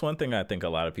 That's one thing I think a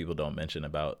lot of people don't mention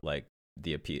about like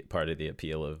the part of the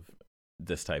appeal of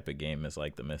this type of game is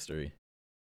like the mystery.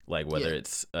 Like whether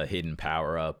it's a hidden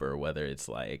power up or whether it's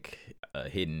like a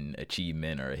hidden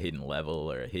achievement or a hidden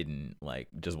level or a hidden like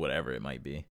just whatever it might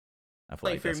be. I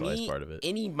feel like that's always part of it.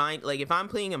 Like if I'm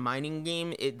playing a mining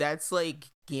game, that's like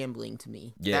gambling to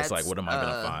me. Yeah, that's, it's like what am I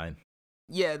gonna find?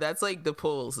 Yeah, that's like the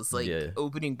pulls. It's like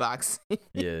opening box.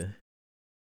 Yeah.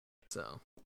 So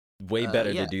way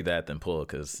better to do that than pull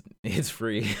because it's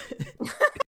free.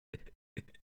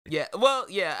 Yeah, well,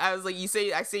 yeah, I was like, I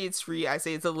say it's free, I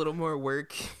say it's a little more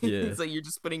work. Yeah. It's like you're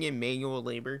just putting in manual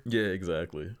labor. Yeah,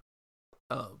 exactly.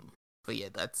 But yeah,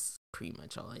 that's pretty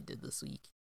much all I did this week.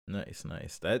 Nice.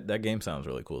 That game sounds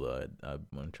really cool though. I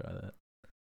want to try that.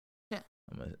 Yeah.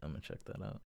 I'm gonna check that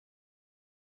out.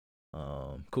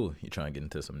 Cool. You trying to get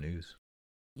into some news?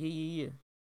 Yeah.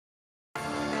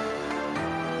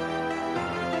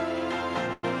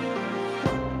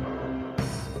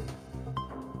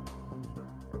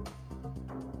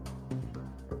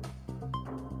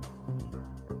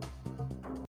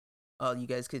 You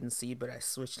guys couldn't see, but I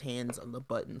switched hands on the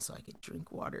button so I could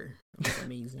drink water. It was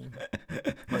amazing.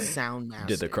 I'm a sound master.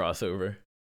 Did the crossover?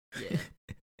 Yeah.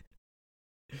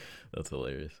 That's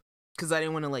hilarious. Because I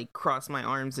didn't want to like cross my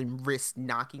arms and risk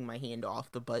knocking my hand off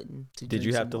the button. Did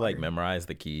you have to like memorize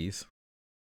the keys?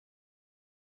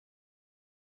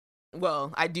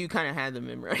 Well, I do kind of have them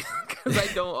memorized because I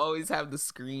don't always have the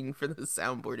screen for the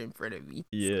soundboard in front of me.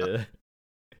 Yeah.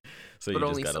 So you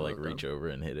just gotta like reach over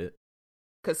and hit it.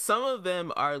 Because some of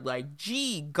them are like,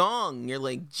 G, gong. You're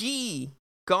like, G,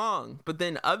 gong. But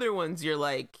then other ones, you're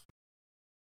like,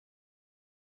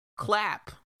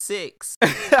 clap, 6.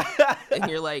 And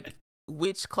you're like,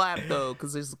 which clap, though?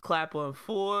 Because there's a clap on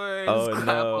 4, there's a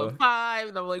clap on 5.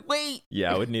 And I'm like, wait.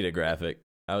 Yeah, I would need a graphic.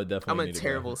 I would definitely need a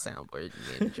terrible soundboard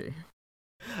manager.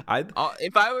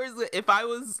 If I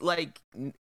was like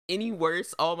any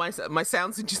worse, all my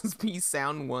sounds would just be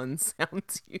sound 1, sound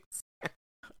 2.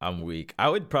 I'm weak. I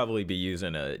would probably be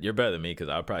using you're better than me because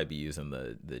I'll probably be using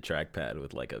the trackpad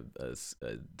with like a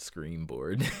screen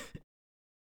board.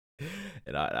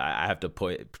 And I have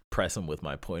to press them with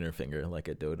my pointer finger like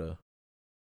a dodo.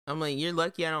 I'm like, you're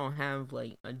lucky I don't have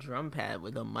like a drum pad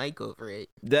with a mic over it.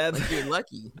 That's like, you're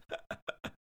lucky.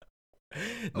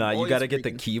 Nah, you gotta get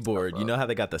the keyboard. You know how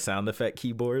they got the sound effect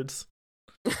keyboards?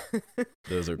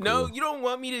 Those are cool. No, you don't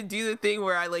want me to do the thing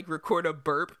where I like record a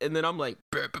burp and then I'm like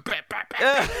burp, burp, burp,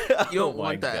 burp. You don't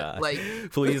want that. God. Like,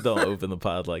 please don't open the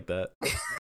pod like that.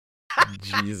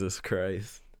 Jesus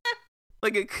Christ.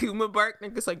 Like a Kuma bark,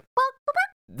 and it's like bark,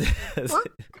 bark,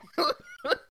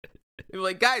 bark. You're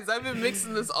like, guys, I've been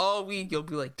mixing this all week. You'll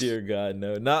be like, dear God,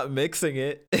 no, not mixing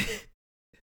it.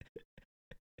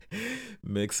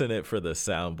 Mixing it for the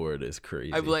soundboard is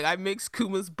crazy. I'd be like, I mixed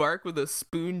Kuma's bark with a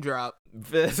spoon drop.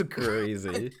 That's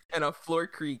crazy. And a floor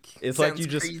creak. It's like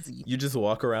you just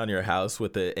walk around your house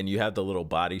with it, and you have the little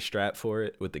body strap for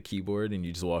it with the keyboard, and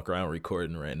you just walk around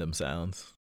recording random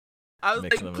sounds. I was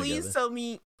like, please tell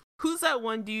me, who's that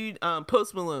one dude?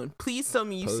 Post Malone. Please tell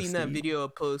me you've seen that video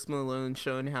of Post Malone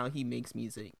showing how he makes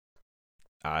music.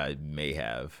 I may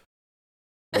have.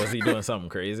 Was he doing something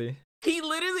crazy? He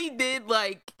literally did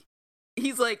like,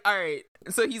 he's like, all right.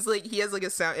 So he's like, he has like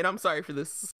a sound, and I'm sorry for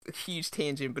this huge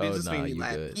tangent, but it just made me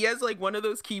laugh. Good. He has like one of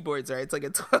those keyboards, right? It's like a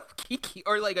 12 key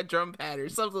or like a drum pad or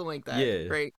something like that. Yeah.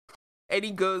 Right. And he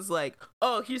goes like,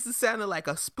 oh, here's the sound of like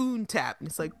a spoon tap. And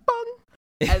it's like, bong.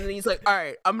 And then he's like, all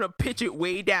right, I'm going to pitch it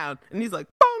way down. And he's like,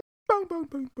 bong, bong, bong,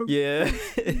 bong, bong. Yeah.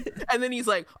 And then he's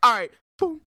like, all right,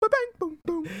 boom. Boom, boom,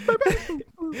 boom, boom,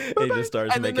 boom, he just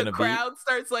starts and making then the crowd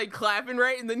starts like clapping,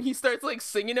 right? And then he starts like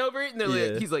singing over it, and they're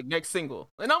like, he's like, next single,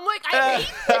 and I'm like, I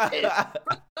hate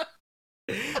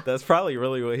it. That's probably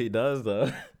really what he does,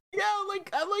 though. Yeah, I'm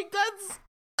like that's.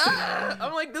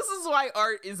 I'm like, this is why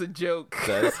art is a joke.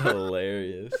 That's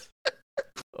hilarious.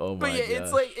 Oh my god! But yeah,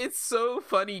 it's like, it's so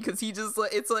funny because he just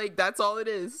like, it's like that's all it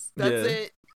is. That's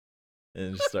it.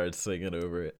 and starts singing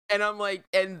over it. And I'm like,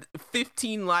 and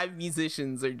 15 live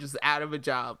musicians are just out of a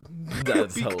job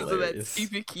That's because hilarious. of that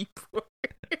stupid keyboard.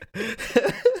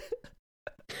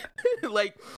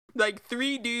 like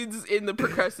 3 dudes in the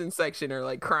percussion section are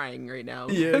like crying right now.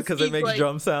 Yeah, because it makes like,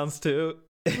 drum sounds too.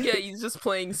 Yeah, he's just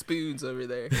playing spoons over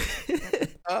there.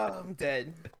 Oh, I'm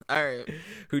dead. All right.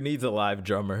 Who needs a live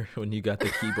drummer when you got the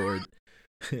keyboard?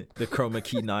 The Chroma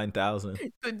Key 9000.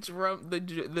 The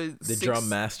Drum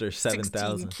Master 7000.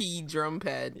 7000 key drum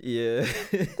pad. Yeah.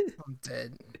 I'm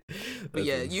dead. But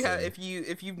yeah, you have if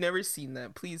you've never seen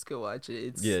that, please go watch it.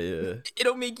 It's yeah.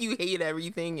 It'll make you hate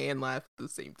everything and laugh at the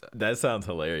same time. That sounds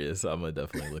hilarious. I'm gonna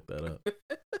definitely look that up.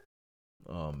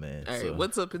 Oh man. All right,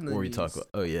 what's up in the news? We talk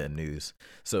about news.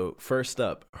 So first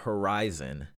up,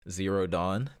 Horizon Zero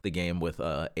Dawn, the game with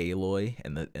Aloy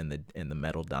and the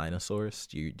metal dinosaurs.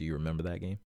 Do you remember that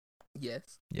game?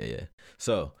 Yes. Yeah.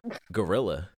 So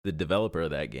Guerrilla, the developer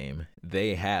of that game,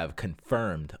 they have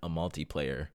confirmed a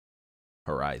multiplayer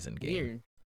Horizon game. Weird.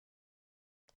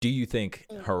 Do you think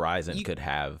Horizon could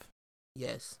have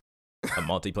Yes. a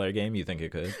multiplayer game? You think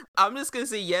it could? I'm just gonna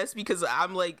say yes because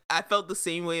I'm like I felt the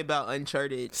same way about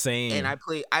Uncharted. Same. And I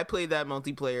played that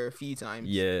multiplayer a few times.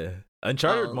 Yeah.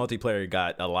 Uncharted multiplayer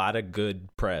got a lot of good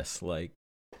press. Like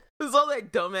it was all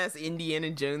that dumbass Indiana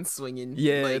Jones swinging.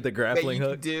 Yeah, like, the grappling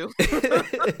hook. Do.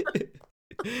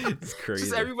 It's crazy.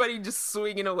 Just everybody just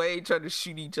swinging away, trying to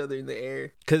shoot each other in the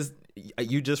air. Because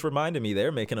you just reminded me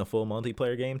they're making a full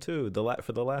multiplayer game too.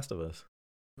 For The Last of Us.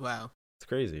 Wow. It's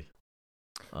crazy.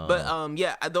 But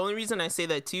yeah, the only reason I say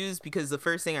that too is because the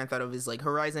first thing I thought of is like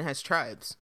Horizon has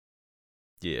tribes.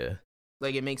 Yeah.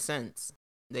 Like it makes sense.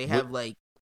 They have like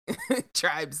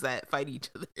tribes that fight each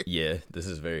other. Yeah, this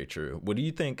is very true. What do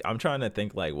you think? I'm trying to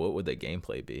think like what would the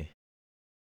gameplay be?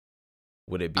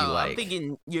 Would it be like? I'm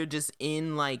thinking you're just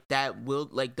in like that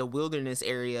like the wilderness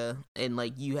area, and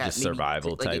like you have just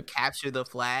survival like type. Capture the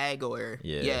flag, or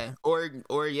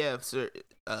or yeah. So,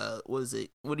 what is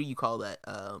it? What do you call that?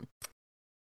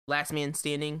 Last man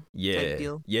standing. Type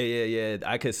deal? Yeah.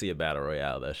 I could see a battle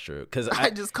royale. That's true. Because I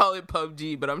just call it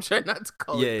PUBG, but I'm trying not to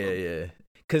call it. Yeah.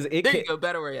 Because there you go,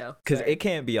 battle royale. Because it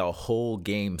can't be a whole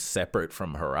game separate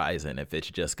from Horizon if it's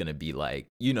just gonna be like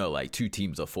like 2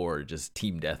 teams of 4, just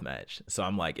team deathmatch. So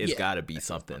I'm like, it's got to be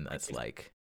something that's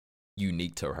like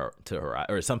unique to Horizon,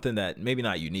 or something that maybe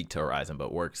not unique to Horizon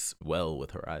but works well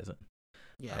with Horizon.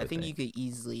 Yeah, I think you could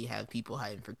easily have people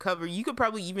hiding for cover. You could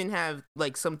probably even have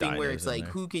like something where it's like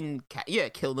who can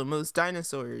kill the most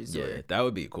dinosaurs. Yeah, that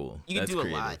would be cool. You could do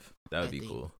creative. A lot. That would be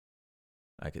cool.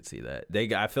 I could see that.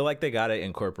 I feel like they gotta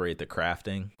incorporate the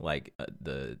crafting, like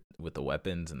with the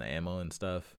weapons and the ammo and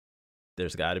stuff.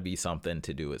 There's got to be something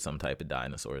to do with some type of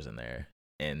dinosaurs in there,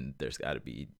 and there's got to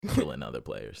be killing other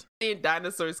players.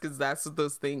 Dinosaurs, because that's what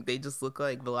those things. They just look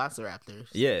like velociraptors.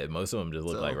 Yeah, most of them just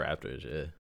look like raptors.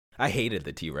 Yeah, I hated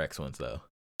the T-Rex ones though.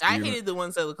 I hated the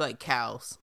ones that look like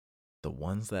cows. The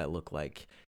ones that look like.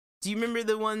 Do you remember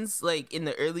the ones like in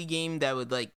the early game that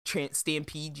would like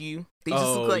stampede you? They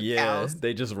just look like cows.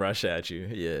 They just rush at you.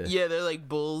 Yeah. Yeah, they're like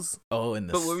bulls. Oh, and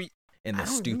the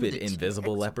stupid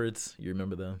invisible leopards. You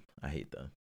remember them? I hate them.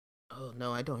 Oh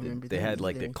no, I don't remember. They had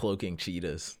like the cloaking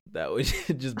cheetahs that would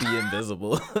just be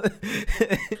invisible.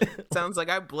 Sounds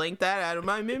like I blanked that out of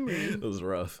my memory. It was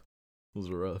rough. Was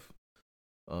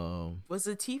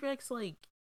the T-Rex like?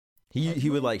 He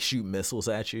would like shoot missiles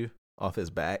at you off his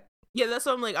back. Yeah, that's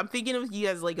what I'm like. I'm thinking of he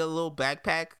has like a little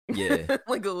backpack. Yeah.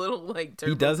 Like a little like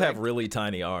turbo he does backpack. have really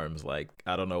tiny arms. Like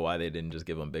I don't know why they didn't just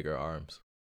give him bigger arms.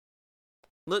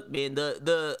 Look, man,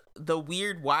 the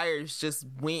weird wires just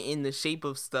went in the shape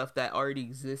of stuff that already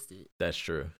existed. That's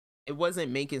true. It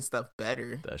wasn't making stuff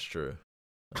better. That's true.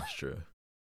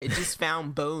 It just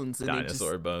found bones and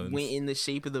dinosaur bones went in the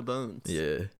shape of the bones.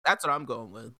 Yeah. That's what I'm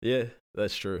going with. Yeah,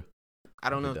 that's true. I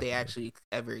don't know if they actually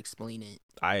ever explain it.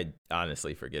 I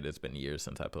honestly forget. It's been years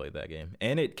since I played that game.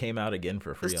 And it came out again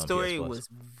for free on PS Plus. The story was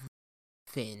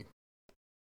thin.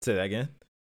 Say that again?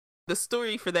 The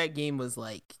story for that game was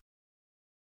like,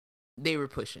 they were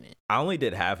pushing it. I only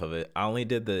did half of it. I only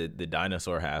did the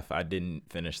dinosaur half. I didn't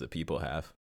finish the people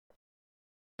half.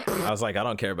 I was like, I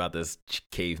don't care about this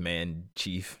caveman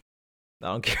chief. I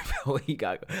don't care about what he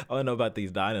got. I don't know about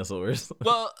these dinosaurs.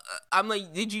 Well, I'm like,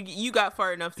 you got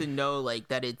far enough to know like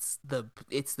that it's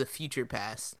the future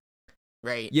past,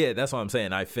 right? Yeah, that's what I'm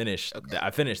saying. I finished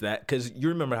that because you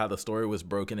remember how the story was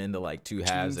broken into like 2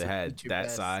 halves. It had that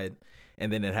past side,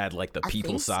 and then it had like the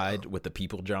people side with the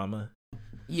people drama.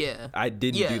 Yeah, I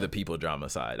didn't do the people drama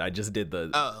side. I just did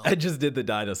the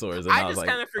dinosaurs. And I was like,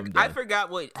 I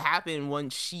forgot what happened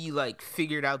once she like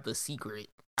figured out the secret.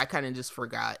 I kind of just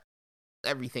forgot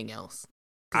everything else.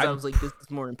 Because I was like, this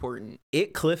is more important.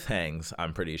 It cliffhangs,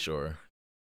 I'm pretty sure.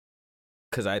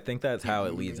 Because I think that's how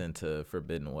it leads into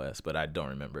Forbidden West, but I don't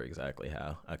remember exactly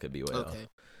how. I could be way off.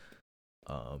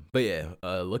 But yeah,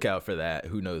 look out for that.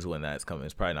 Who knows when that's coming?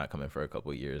 It's probably not coming for a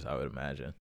couple of years, I would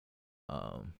imagine.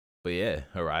 But yeah,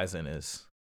 Horizon has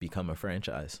become a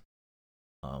franchise.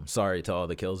 Sorry to all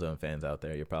the Killzone fans out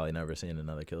there. You're probably never seeing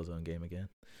another Killzone game again.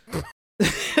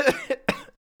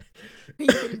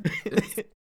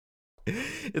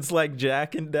 It's like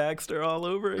Jak and Daxter all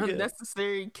over again.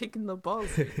 Unnecessary kicking the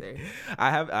balls right there.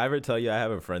 I ever tell you I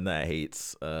have a friend that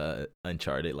hates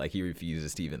Uncharted. Like, he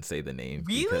refuses to even say the name.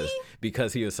 Really?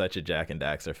 Because he was such a Jak and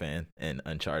Daxter fan, and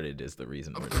Uncharted is the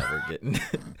reason we're never getting.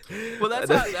 Well, that's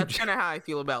kind of how I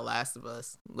feel about Last of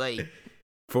Us. Like,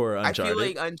 for Uncharted, I feel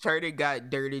like Uncharted got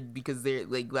dirted because they're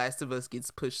like Last of Us gets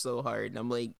pushed so hard, and I'm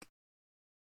like,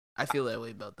 I feel that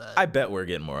way about that. I bet we're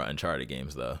getting more Uncharted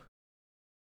games though.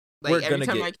 Like,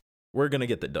 we're gonna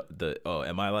get the oh,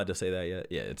 am I allowed to say that yet?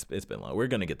 Yeah, it's been long. We're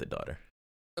gonna get the daughter.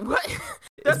 What?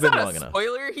 That's been not long a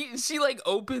spoiler. She like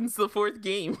opens the fourth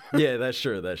game. Yeah, that's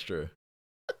true.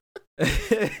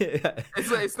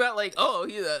 It's not like, oh,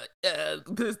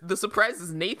 the surprise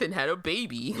is Nathan had a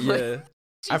baby. Yeah. Like,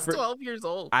 she's 12 years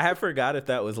old. I have forgot if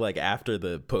that was like after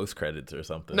the post credits or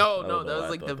something. No, that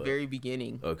was like the very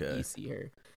beginning. Okay. You see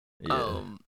her. Yeah.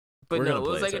 But no, what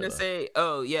was I gonna say?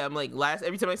 Oh yeah, I'm like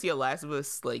every time I see a Last of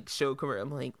Us like show cover,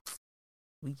 I'm like,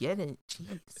 we get it.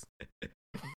 Jeez.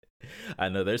 I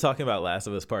know they're talking about Last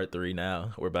of Us Part 3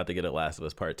 now. We're about to get a Last of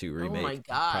Us Part 2 remake. Oh my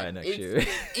god, probably next year.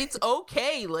 It's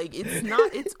okay. Like it's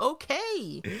not. It's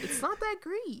okay. It's not that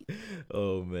great.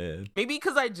 Oh man. Maybe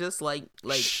because I just like.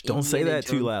 Shh, don't say that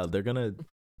too loud. They're gonna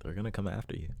come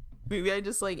after you. Maybe I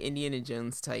just like Indiana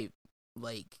Jones type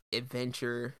like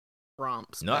adventure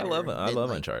romps. No, I love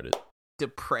Uncharted.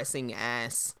 Depressing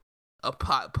ass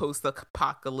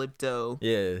post-apocalypto.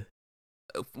 Yeah.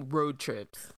 Road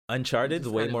trips. Uncharted's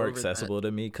way more accessible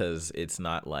to me because it's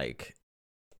not like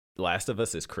Last of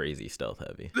Us is crazy stealth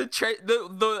heavy.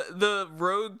 The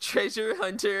rogue treasure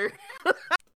hunter,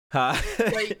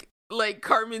 like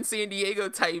Carmen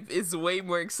Sandiego type is way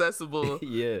more accessible.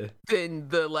 Yeah. Than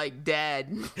the like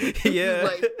dad. Yeah.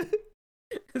 Like,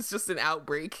 it's just an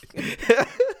outbreak.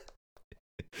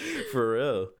 For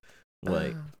real.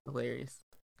 Like hilarious.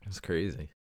 It's crazy.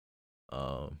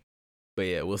 But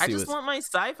yeah, we'll see. I just want my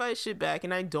sci-fi shit back,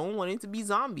 and I don't want it to be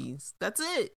zombies. That's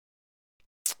it.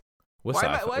 What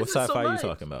sci-fi are you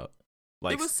talking about?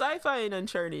 Like, it was sci-fi in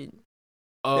Uncharted.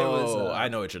 Oh, I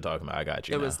know what you're talking about. I got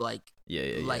you. There was like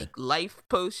like life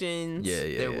potions.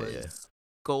 Yeah. There was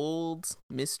gold,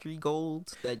 mystery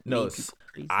gold. That no, made people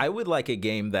crazy. I would like a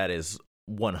game that is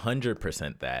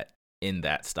 100% that in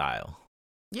that style.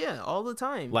 Yeah, all the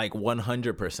time. Like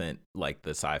 100% like the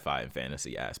sci-fi and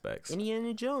fantasy aspects.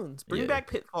 Indiana Jones. Bring back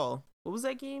Pitfall. What was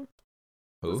that game?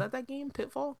 Who? Was that game?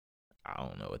 Pitfall? I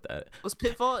don't know what that was.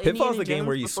 Pitfall? Pitfall's the game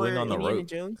where you swing on the rope.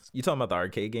 Jones? You talking about the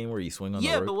arcade game where you swing on the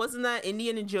rope? Yeah, but wasn't that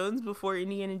Indiana Jones before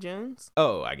Indiana Jones?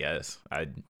 Oh, I guess.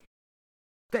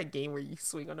 That game where you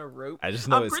swing on a rope. I just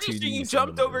know I'm it's pretty 2D sure you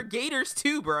jumped over gators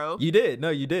too, bro. You did. No,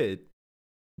 you did.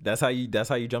 That's how you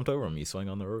jumped over them. You swing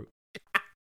on the rope.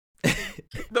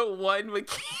 The one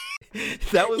mechanic.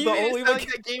 That was the only mechanic.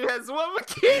 Like that game has one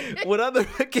mechanic. What other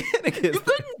mechanic is? You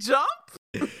couldn't jump.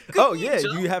 Oh yeah,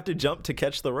 you have to jump to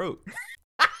catch the rope.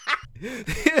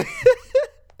 It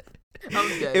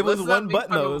was one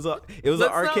button though. It was an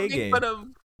arcade game. Fun of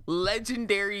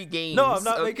legendary games. No, I'm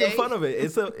not making fun of it.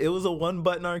 It was a one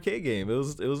button arcade game. It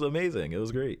was amazing. It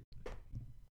was great.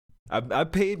 I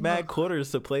paid mad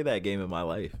quarters to play that game in my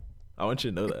life. I want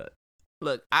you to know that.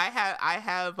 Look, I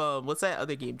have what's that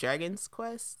other game? Dragon's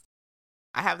Quest?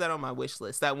 I have that on my wish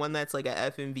list. That one that's like a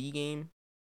FMV game,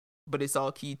 but it's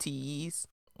all QTEs.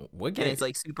 What game? And it's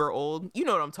like super old. You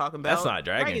know what I'm talking about. That's not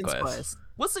Dragon's Quest.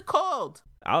 What's it called?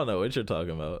 I don't know what you're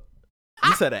talking about.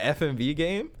 You said an FMV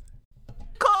game?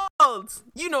 Called.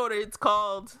 You know what it's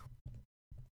called.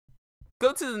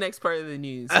 Go to the next part of the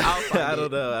news. I'll find I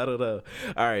don't know.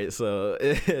 All right, so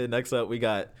next up we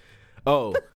got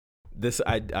this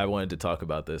I wanted to talk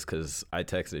about this because I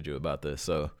texted you about this.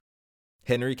 So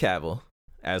Henry Cavill,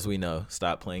 as we know,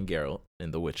 stopped playing Geralt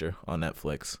in The Witcher on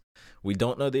Netflix. We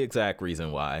don't know the exact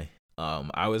reason why.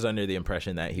 I was under the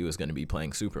impression that he was going to be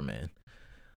playing Superman.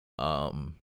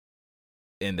 And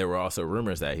there were also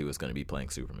rumors that he was going to be playing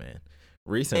Superman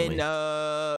recently.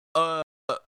 And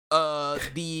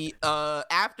the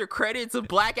after credits of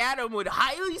Black Adam would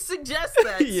highly suggest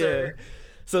that. Yeah. Sir.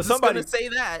 So somebody say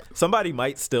that. Somebody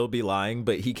might still be lying,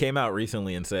 but he came out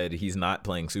recently and said he's not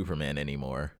playing Superman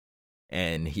anymore,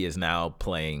 and he is now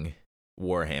playing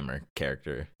Warhammer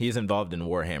character. He's involved in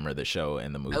Warhammer, the show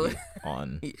and the movie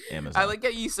on Amazon. I like how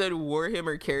you said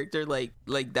Warhammer character, like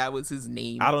that was his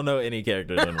name. I don't know any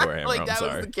characters in Warhammer. Like that I'm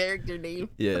sorry. was the character name.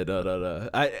 Yeah, no.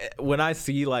 When I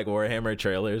see like Warhammer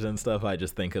trailers and stuff, I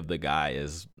just think of the guy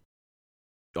as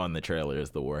on the trailer as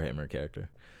the Warhammer character.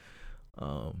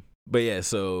 But yeah,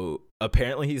 so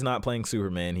apparently he's not playing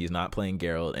Superman, he's not playing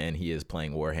Geralt, and he is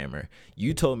playing Warhammer.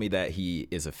 You told me that he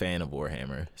is a fan of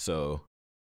Warhammer, so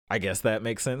I guess that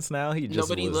makes sense now. He just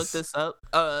Nobody looked this up.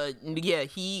 Yeah,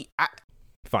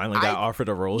 finally got offered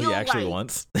a role he actually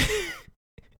wants.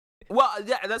 Well,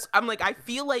 yeah, I'm like, I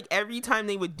feel like every time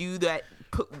they would do that,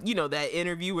 that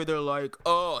interview where they're like,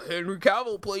 "Oh, Henry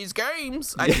Cavill plays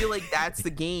games," I feel like that's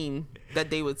the game that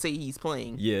they would say he's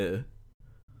playing. Yeah.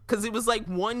 Because it was like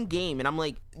one game, and I'm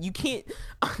like, you can't.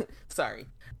 Sorry,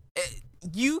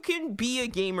 you can be a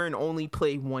gamer and only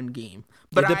play one game.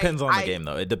 But it depends on the game,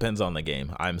 though. It depends on the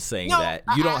game. I'm saying that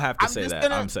you don't have to say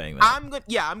that. I'm saying that.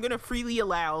 I'm gonna freely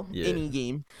allow any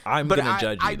game. I'm gonna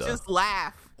judge you. I just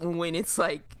laugh when it's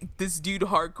like this dude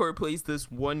hardcore plays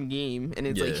this one game, and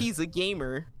it's like he's a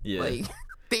gamer. Yeah, like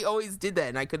they always did that,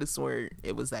 and I could have sworn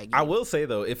it was that game. I will say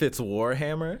though, if it's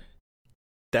Warhammer,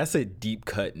 that's a deep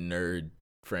cut nerd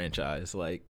franchise.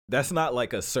 Like that's not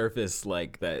like a surface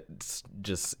like that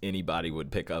just anybody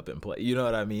would pick up and play. You know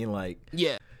what I mean? Like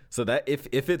yeah. So that if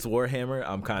it's Warhammer,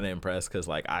 I'm kind of impressed because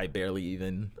like I barely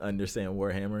even understand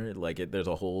Warhammer. Like there's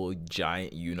a whole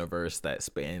giant universe that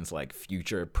spans like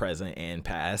future, present, and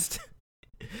past.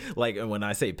 Like, and when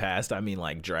I say past, I mean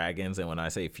like dragons, and when I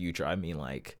say future, I mean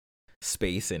like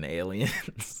space and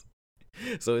aliens.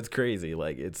 So it's crazy.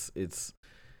 Like it's.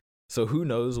 So who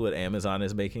knows what Amazon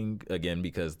is making, again,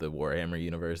 because the Warhammer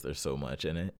universe, there's so much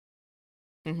in it.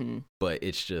 Mm-hmm. But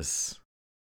it's just,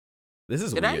 this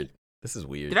is weird. This is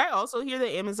weird. Did I also hear that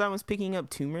Amazon was picking up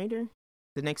Tomb Raider?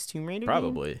 The next Tomb Raider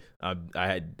Probably. I'm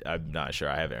not sure.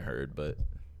 I haven't heard, but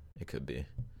it could be.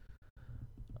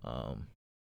 But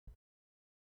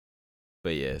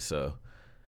yeah, so.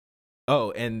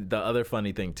 Oh, and the other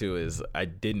funny thing, too, is I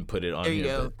didn't put it on here. There you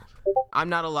go. I'm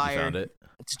not a liar. You found it?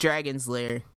 It's Dragon's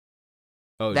Lair.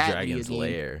 Oh, that Dragon's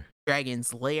Lair.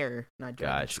 Dragon's Lair, not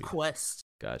Dragon's Quest.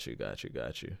 Got you.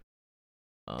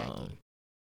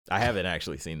 I haven't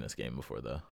actually seen this game before,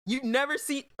 though. You've never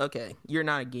seen? Okay, you're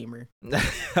not a gamer.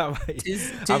 I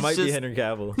might be Henry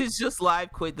Cavill. He's just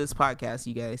live quit this podcast,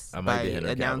 you guys, by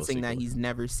announcing that he's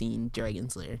never seen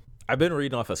Dragon's Lair. I've been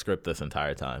reading off a script this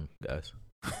entire time, guys.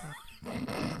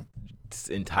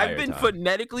 I've been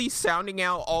phonetically sounding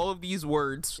out all of these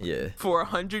words for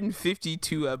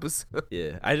 152 episodes.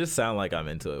 Yeah, I just sound like I'm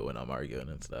into it when I'm arguing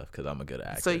and stuff because I'm a good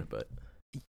actor. But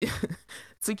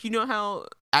it's like, you know how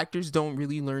actors don't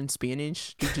really learn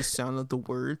Spanish? They just sound out the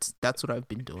words. That's what I've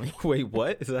been doing. Wait,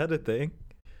 what? Is that a thing?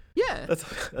 Yeah.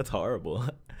 That's horrible.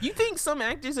 You think some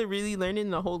actors are really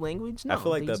learning the whole language? No, I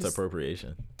feel like that's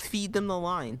appropriation. Feed them the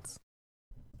lines.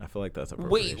 I feel like that's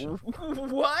appropriation. Wait,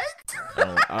 what?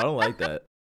 I don't like that.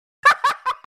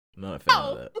 I'm not a fan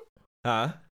of that.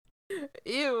 Huh?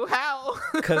 Ew, how?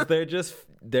 Because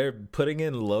they're putting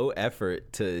in low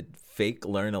effort to fake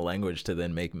learn a language to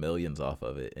then make millions off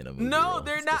of it in a movie. No,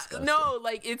 they're not. Disgusting. No,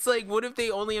 like it's like, what if they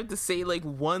only have to say like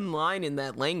one line in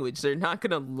that language? They're not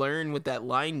gonna learn what that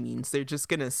line means. They're just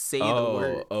gonna say the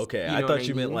words. Okay. I thought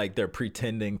you meant like they're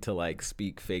pretending to like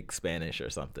speak fake Spanish or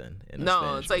something.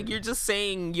 No, it's like you're just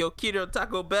saying "Yo quiero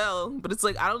Taco Bell," but it's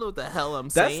like I don't know what the hell I'm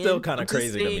saying. That's still kind of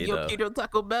crazy to me, Yo quiero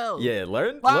Taco Bell. Yeah,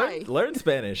 learn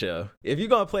Spanish, yo. If you're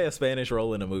gonna play a Spanish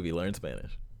role in a movie, learn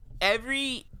Spanish.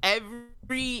 Every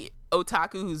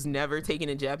otaku who's never taken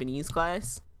a Japanese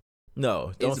class.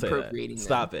 No, don't say that. Them.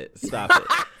 Stop it.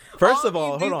 First of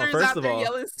all, hold on. First of all,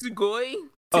 yelling Sugoi.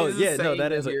 Oh yeah, no,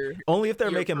 that is only if they're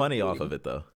making money off of it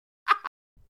though.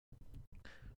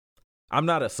 I'm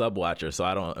not a sub watcher, so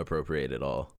I don't appropriate at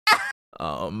all.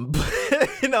 No, I'm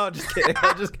just kidding.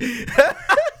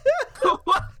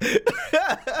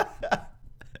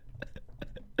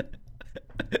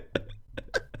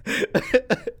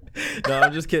 No,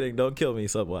 I'm just kidding. Don't kill me,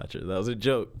 sub watcher. That was a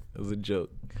joke.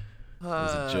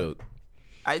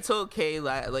 I told Kay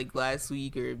last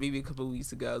week or maybe a couple of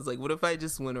weeks ago, I was like, what if I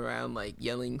just went around like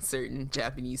yelling certain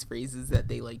Japanese phrases that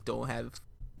they like don't have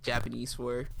Japanese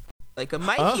for? Like a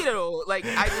my hero, like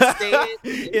I just say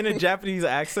it in a Japanese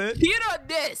accent. Hero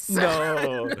this.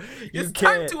 No, you it's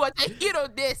can't. Time to watch a hero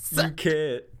this. You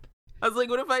can't. I was like,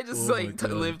 what if I just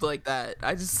lived like that?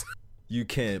 You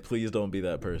can't. Please don't be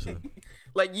that person.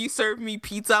 Like you serve me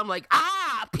pizza, I'm like,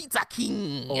 Pizza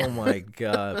King. Oh my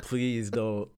god, please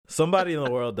don't. Somebody in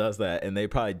the world does that, and they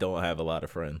probably don't have a lot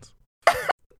of friends.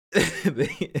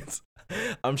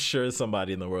 I'm sure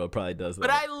somebody in the world probably does that.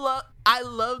 But I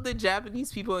love the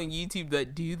Japanese people on YouTube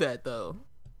that do that though.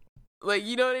 Like,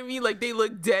 you know what I mean? Like, they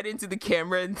look dead into the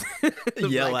camera and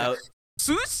yell like, out,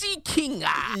 "Sushi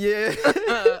Kinga."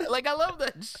 yeah. Like, I love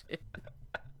that shit.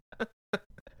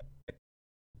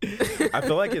 I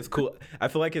feel like it's cool. I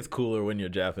feel like it's cooler when you're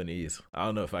Japanese. I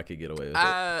don't know if I could get away with it.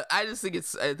 I just think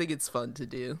it's fun to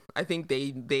do. I think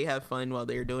they have fun while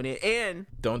they're doing it. And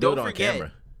Don't do it on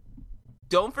camera.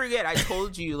 Don't forget, I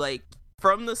told you, like,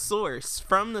 from the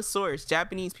source,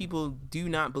 Japanese people do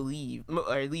not believe,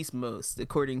 or at least most,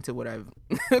 according to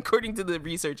the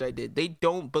research I did, they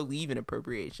don't believe in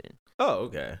appropriation. Oh,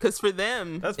 okay. Because for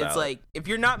them, That's it's valid. like, if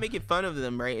you're not making fun of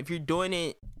them, right? If you're doing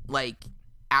it, like,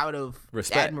 out of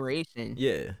Respect. admiration,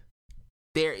 Yeah.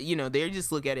 they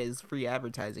just look at it as free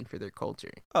advertising for their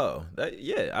culture. Oh,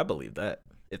 yeah, I believe that.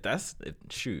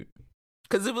 Shoot.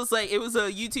 Because it was a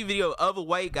YouTube video of a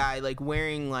white guy, like,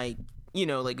 wearing, like,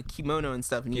 like a kimono and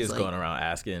stuff, and He he's was like, going around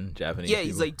asking Japanese yeah, people.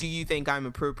 he's like, "Do you think I'm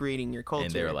appropriating your culture?"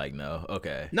 And they were like, no.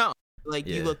 Okay. "No, like,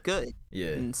 Yeah. you look good,"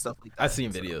 Yeah. and stuff like that. I've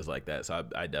seen videos like that, so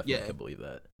I definitely Yeah. can believe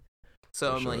that. So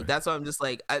for I'm sure. like, that's why I'm just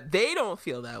like, they don't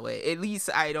feel that way. At least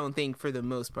I don't think for the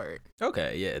most part.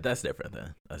 Okay, yeah, that's different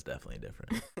then. That's definitely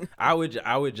different. I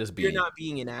would just be. You're not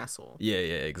being an asshole. Yeah,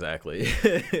 exactly.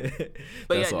 But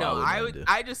That's yeah, all no, I would do.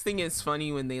 I just think it's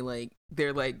funny when they're like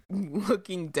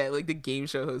looking dead, like the game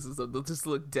show hosts and stuff. They'll just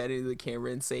look dead into the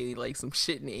camera and say like some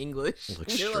shit in English. Look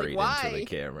And you're straight like, into the why?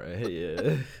 camera.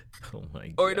 Yeah. Oh my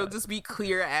god. Or it'll just be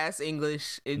clear ass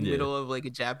English in Yeah. middle of like a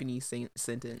Japanese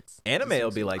sentence. Anime Just will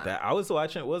makes be me like laugh. that. I was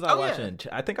watching. What was I Oh, yeah. watching?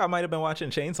 I think I might have been watching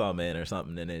Chainsaw Man or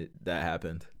something, and that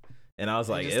happened. And I was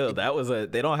like, just ew, think- that was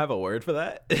they don't have a word for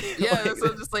that. Yeah, Like, that's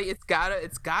what I'm just like, it's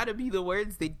gotta be the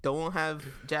words they don't have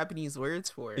Japanese words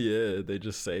for. yeah, they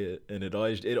just say it, and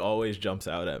it always jumps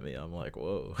out at me. I'm like,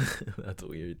 whoa, that's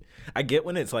weird. I get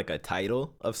when it's like a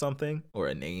title of something or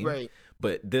a name, Right.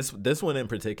 but this one in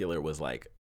particular was like,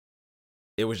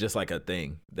 it was just like a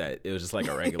thing that it was just like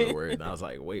a regular word, and I was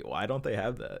like, wait, why don't they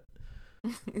have that?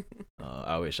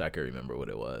 I wish I could remember what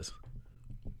it was,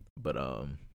 but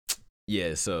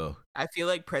yeah. So I feel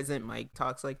like President Mike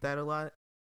talks like that a lot.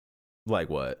 like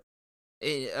what?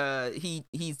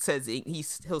 He says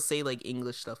he'll say like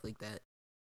English stuff like that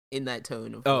in that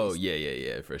tone of Oh voice.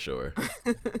 yeah, for sure.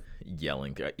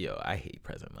 Yelling, yo, I hate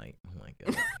President Mike. Oh my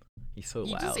god, he's so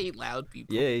You loud. just hate loud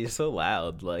people. Yeah, he's so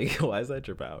loud. Like, why is that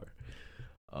your power?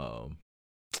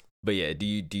 But yeah, do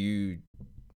you?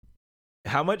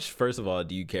 How much, first of all,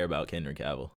 do you care about Henry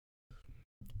Cavill?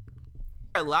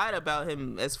 A lot about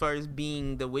him as far as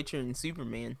being The Witcher and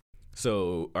Superman.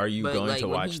 So, are you But going like, to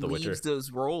when watch he The Witcher? leaves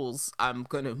those roles, I'm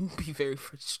gonna be very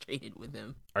frustrated with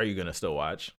him. Are you gonna still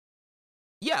watch?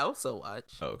 Yeah, I'll also watch.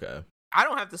 Okay. I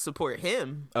don't have to support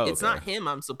him. Oh, It's okay. not him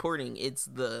I'm supporting. It's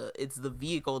the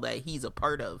vehicle that he's a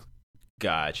part of.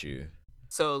 Got you.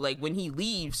 So like when he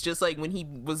leaves, just like when he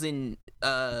was in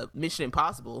Mission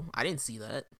Impossible, I didn't see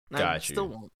that. And I Got you. still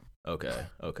won't. Okay.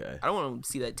 I don't want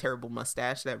to see that terrible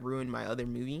mustache that ruined my other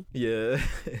movie. Yeah.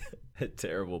 A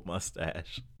terrible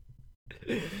mustache.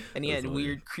 And he That's had funny.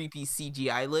 weird, creepy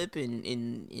CGI lip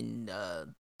in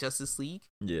Justice League.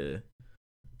 Yeah.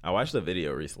 I watched a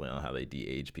video recently on how they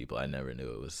de-age people. I never knew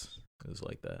it was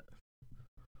like that.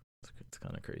 It's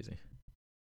kind of crazy.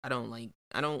 I don't like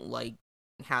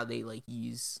how they like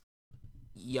use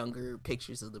younger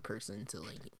pictures of the person to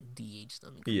like de-age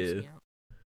them. It creeps me out.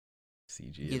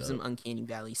 CG Gives it them up. uncanny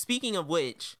valley. Speaking of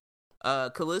which,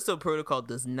 Callisto Protocol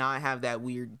does not have that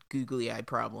weird googly eye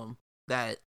problem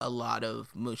that a lot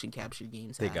of motion capture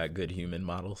games They have. got good human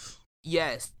models.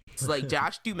 Yes, it's like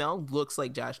Josh Duhamel looks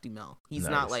like Josh Duhamel. He's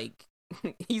not Nice. like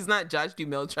he's not Josh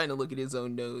Duhamel trying to look at his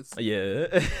own nose. Yeah.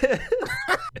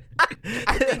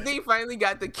 I think they finally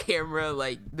got the camera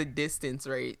like the distance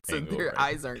right, so Angle their right.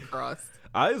 eyes aren't crossed.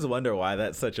 I always wonder why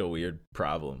that's such a weird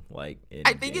problem. Like, in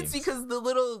I think it's games. because the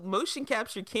little motion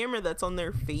capture camera that's on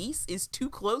their face is too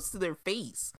close to their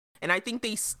face. And I think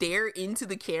they stare into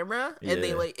the camera and they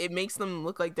Yeah. like it makes them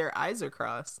look like their eyes are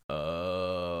crossed.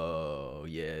 Oh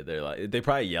yeah, they're like they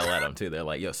probably yell at them too. They're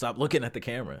like, "Yo, stop looking at the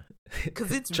camera."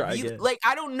 Cause it's Try really again. like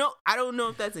I don't know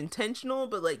if that's intentional,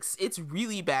 but like it's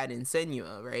really bad in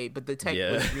Senua, right? But the tech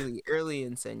Yeah. was really early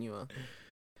in Senua.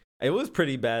 It was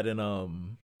pretty bad in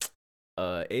Aloy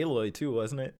too,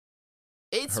 wasn't it?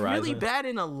 It's Horizon? really bad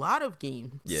in a lot of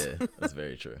games. Yeah, that's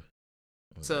very true.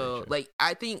 That's So very true. like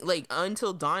I think like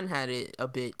Until Dawn had it a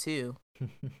bit too.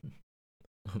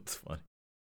 That's funny.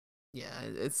 Yeah,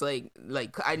 it's like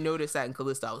I noticed that in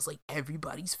Callisto. I was like,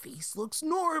 everybody's face looks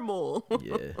normal.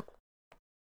 Yeah.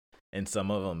 And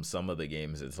some of the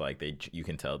games, it's like you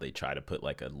can tell they try to put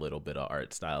like a little bit of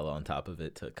art style on top of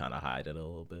it to kind of hide it a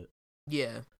little bit.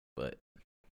 Yeah. But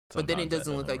then it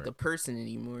doesn't look like the person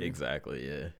anymore. Exactly,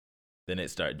 yeah. Then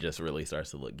it really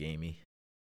starts to look gamey.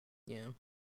 Yeah.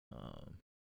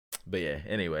 But yeah,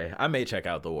 anyway, I may check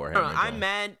out the Warhammer. I'm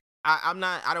mad.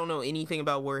 I don't know anything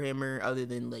about Warhammer other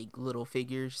than like little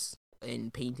figures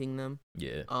and painting them.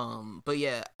 Yeah. But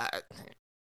yeah,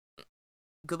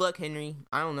 good luck, Henry.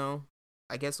 I don't know.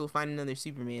 I guess we'll find another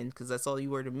Superman because that's all you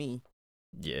were to me.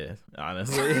 Yeah,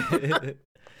 honestly.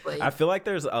 Like, I feel like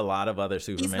there's a lot of other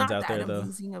Supermans out there, though.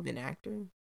 He's not that amazing of an actor.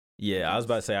 Yeah, I was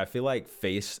about to say, I feel like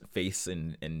face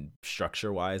and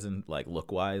structure wise and like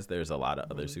look wise, there's a lot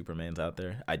of other Supermans out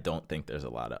there. I don't think there's a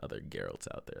lot of other Geralts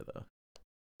out there, though.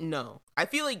 No, I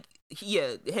feel like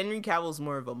Henry Cavill's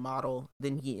more of a model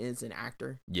than he is an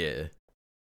actor. Yeah,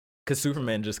 because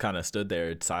Superman just kind of stood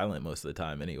there silent most of the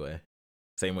time, anyway.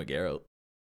 Same with Geralt.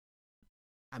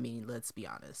 I mean, let's be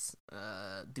honest.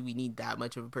 Do we need that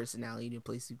much of a personality to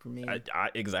play Superman?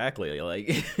 Exactly.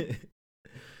 Like,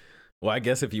 well, I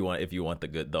guess if you want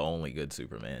the only good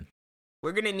Superman,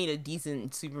 we're gonna need a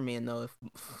decent Superman though. If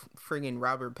friggin'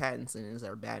 Robert Pattinson is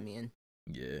our Batman.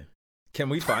 Yeah. Can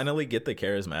we finally get the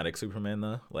charismatic Superman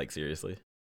though? Like, seriously.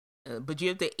 But you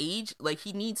have to age. Like,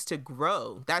 he needs to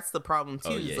grow. That's the problem too.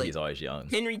 Oh yeah, like, he's always young.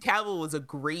 Henry Cavill was a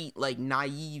great, like,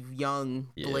 naive, young,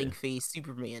 blank-faced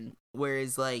Superman.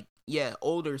 Whereas, like,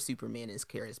 older Superman is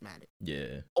charismatic.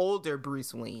 Yeah. Older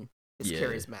Bruce Wayne is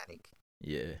charismatic.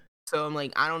 Yeah. So I'm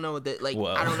like, I don't know what that. Like,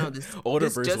 well, I don't know this. Older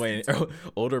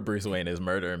Bruce Wayne is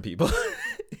murdering people.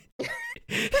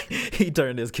 He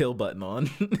turned his kill button on.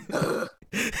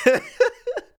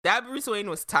 That Bruce Wayne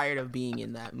was tired of being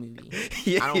in that movie.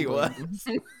 Yeah, he was.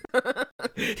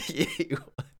 Yeah, he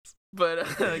was.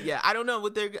 But I don't know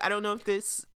what they're. I don't know if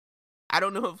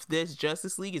this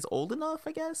Justice League is old enough.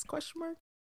 I guess ?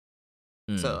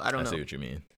 So I don't know. I see what you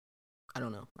mean. I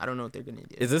don't know. I don't know what they're gonna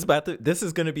do. Is this this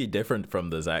is gonna be different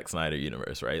from the Zack Snyder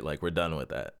universe, right? Like, we're done with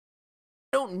that.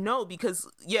 I don't know because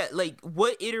like,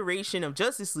 what iteration of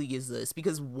Justice League is this?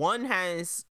 Because one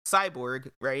has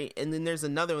Cyborg, right? And then there's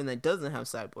another one that doesn't have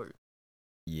Cyborg.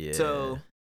 Yeah. So,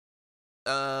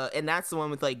 and that's the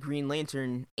one with like Green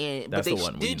Lantern, but they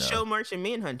did show Martian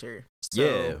Manhunter. So,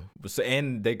 yeah.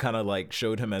 And they kind of like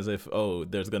showed him as if,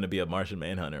 there's gonna be a Martian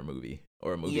Manhunter movie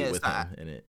or a movie with him in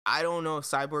it. I don't know if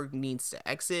Cyborg needs to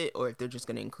exit or if they're just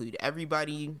gonna include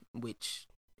everybody, which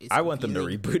is I want them to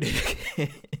reboot it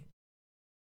again.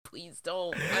 Please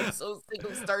don't. I'm so sick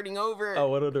of starting over. I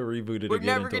want them to reboot it We're again.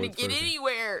 We're never going to get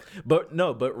anywhere. But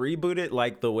reboot it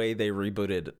like the way they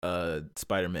rebooted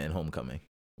Spider-Man Homecoming.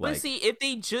 Like, but see, if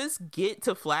they just get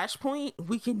to Flashpoint,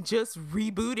 we can just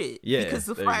reboot it. Yeah, because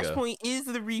the Flashpoint is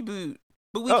the reboot.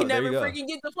 But we can never freaking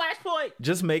get to Flashpoint.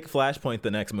 Just make Flashpoint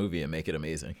the next movie and make it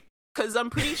amazing. Because I'm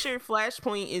pretty sure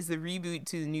Flashpoint is the reboot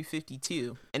to the New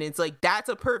 52. And it's like, that's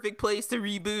a perfect place to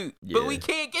reboot. Yeah. But we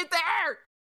can't get there.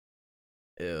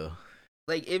 Ew.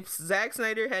 Like, if Zack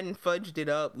Snyder hadn't fudged it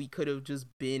up, we could have just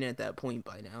been at that point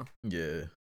by now. Yeah.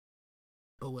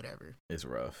 But whatever. It's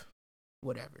rough.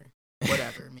 Whatever,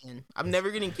 man. I'm never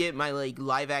gonna get my, like,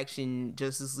 live-action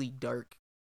Justice League Dark.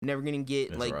 I'm never gonna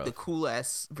get, like, rough. The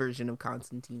cool-ass version of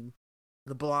Constantine.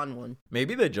 The blonde one.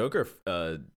 Maybe the Joker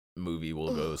movie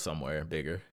will go somewhere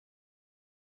bigger.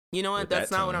 You know what?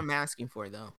 That's not what I'm asking for,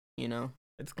 though. You know?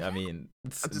 It's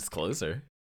closer.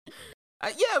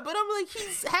 Yeah, but I'm like,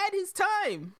 he's had his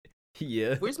time.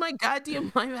 Yeah. Where's my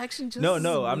goddamn live action Justice League?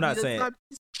 No, I'm not saying.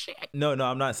 No,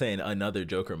 I'm not saying another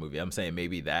Joker movie. I'm saying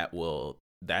maybe that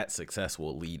success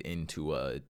will lead into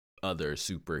other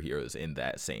superheroes in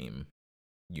that same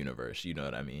universe. You know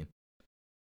what I mean?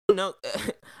 No,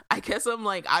 I guess I'm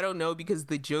like, I don't know, because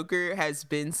the Joker has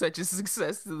been such a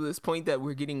success to this point that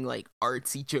we're getting like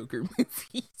artsy Joker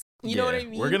movies. You know what I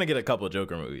mean? We're gonna get a couple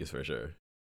Joker movies for sure.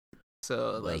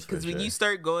 So like, because when you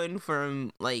start going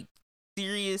from like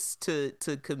serious to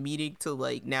comedic to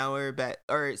like now we're back,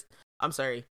 or I'm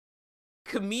sorry,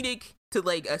 comedic to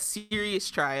like a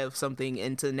serious try of something,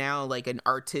 and to now like an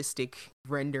artistic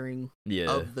rendering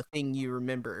of the thing you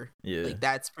remember. Yeah, like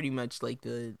that's pretty much like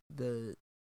the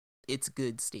it's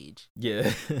good stage.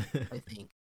 Yeah, I think.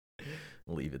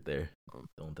 Leave it there.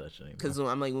 Don't touch it anymore. Because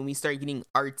I'm like, when we start getting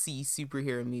artsy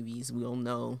superhero movies, we'll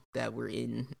know that we're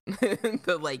in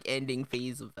the like ending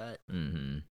phase of that.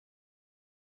 Mm-hmm.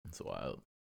 It's wild.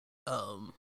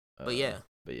 But yeah,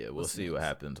 we'll see what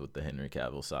happens with the Henry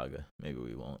Cavill saga. Maybe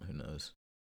we won't. Who knows?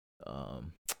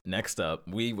 Next up,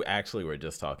 we actually were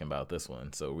just talking about this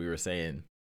one. So we were saying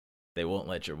they won't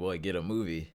let your boy get a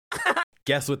movie.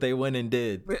 Guess what they went and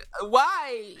did?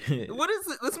 Why? What is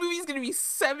it? This movie's gonna be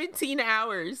 17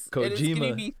 hours. And it's gonna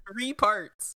Kojima. be 3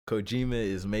 parts. Kojima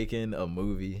is making a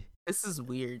movie. This is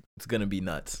weird. It's gonna be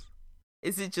nuts.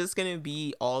 Is it just gonna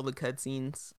be all the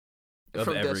cutscenes Of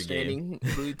from every Death Stranding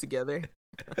glued together?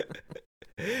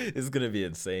 It's gonna be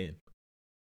insane.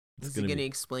 Is it gonna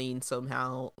explain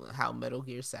somehow how Metal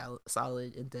Gear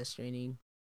Solid and Death Stranding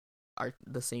are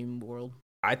the same world?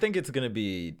 I think it's gonna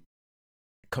be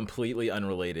completely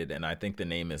unrelated, and I think the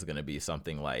name is gonna be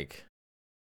something like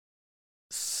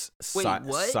Wait,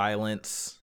 what?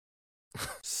 Silence.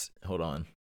 Hold on,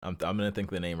 I'm gonna think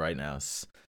the name right now.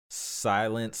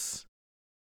 Silence.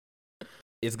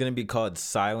 It's gonna be called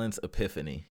Silence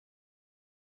Epiphany.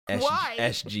 Why?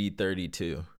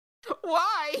 SG-32.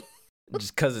 Why?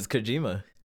 Just because it's Kojima.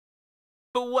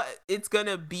 But what? It's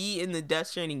gonna be in the Death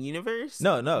Stranding universe?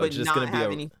 No, but it's just not gonna be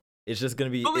have any... It's just gonna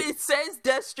be. But it says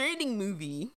Death Stranding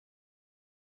movie.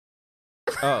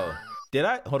 Oh, did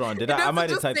I? Hold on. Did It I? I doesn't might have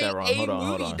just typed say that wrong. a Hold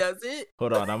movie, on. Does it?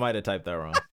 Hold on. I might have typed that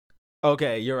wrong.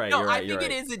 Okay, you're right. No, You're right. I You're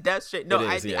think right. it is a Death Stranding. No,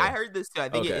 It is, I yeah. heard this too. I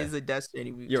think it Okay. is a Death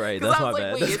Stranding movie. You're right. Because That's I was my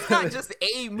like, bad. wait, it's not just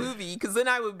a movie. Because then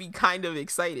I would be kind of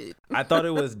excited. I thought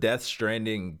it was Death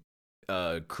Stranding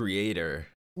creator.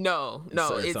 No,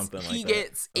 Or it's something like he that.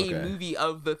 gets a Okay. movie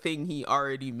of the thing he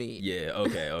already made. Yeah.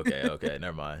 Okay.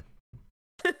 Never mind.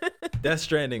 Death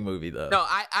Stranding movie though. No,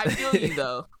 I feel you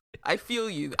though. I feel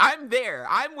you. I'm there.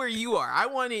 I'm where you are. I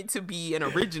want it to be an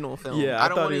original film. Yeah, I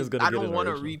don't thought want he was gonna I get don't an want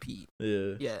a original. repeat.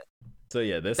 Yeah. Yeah. So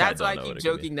yeah, this That's I why I don't know keep what it could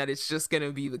be. joking that it's just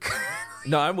gonna be the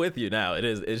No, I'm with you now. It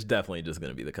is. It's definitely just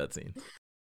gonna be the cutscene,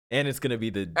 and it's gonna be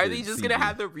the. Are the they just CG. gonna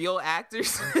have the real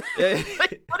actors?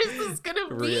 Like, what is this gonna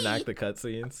be? reenact the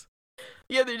cutscenes?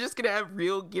 Yeah, they're just gonna have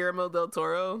real Guillermo del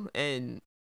Toro and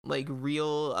like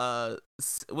real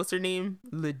what's her name?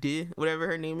 Lede, whatever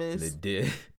her name They is.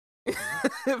 did.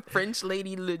 French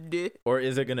lady Lede. Or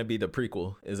is it gonna be the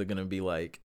prequel? Is it gonna be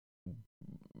like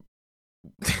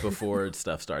before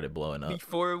stuff started blowing up?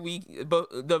 Before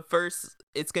the first,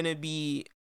 it's gonna be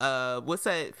what's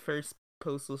that first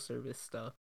postal service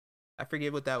stuff? I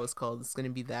forget what that was called. It's gonna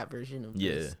be that version of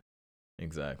Yeah, this.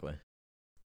 exactly.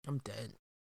 I'm dead.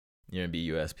 You're gonna be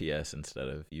USPS instead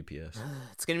of UPS.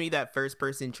 It's gonna be that first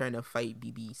person trying to fight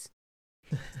BBs.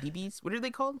 BBs? What are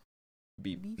they called?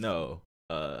 BBs? No,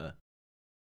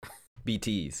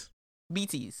 BTs.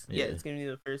 BTs. Yeah, Yeah. it's gonna be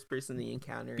the first person they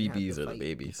encounter. and have BBs to are the fight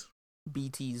babies.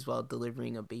 BTs while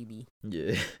delivering a baby.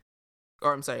 Yeah.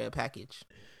 Or I'm sorry, a package.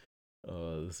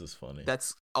 Oh, this is funny.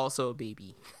 That's also a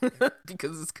baby.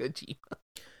 Because it's Kojima.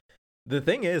 The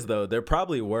thing is, though, there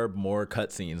probably were more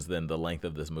cutscenes than the length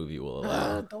of this movie will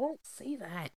allow. Don't say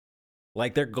that.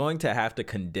 Like they're going to have to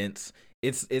condense.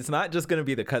 It's not just going to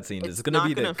be the cutscenes. It's going to not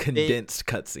be the gonna fit. condensed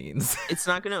cutscenes. It's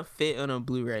not gonna fit on a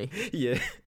Blu-ray. Yeah.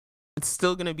 It's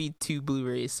still gonna be 2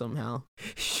 Blu-rays somehow.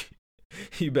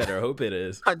 You better hope it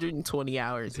is. 120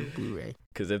 hours of Blu-ray.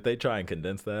 Because if they try and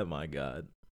condense that, my God,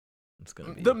 it's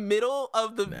gonna be The middle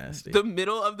of nasty. the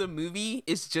middle of the movie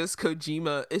is just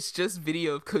Kojima. It's just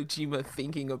video of Kojima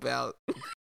thinking about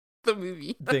the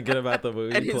movie thinking about the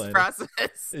movie and his planning. process.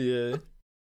 Yeah,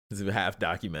 it's a half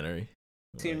documentary.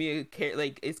 It's gonna be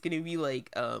it's gonna be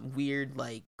like weird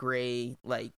like gray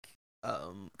like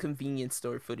convenience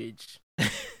store footage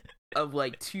of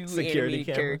like 2 Security animated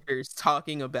camera. characters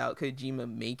talking about Kojima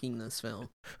making this film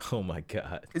Oh my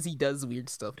God, because he does weird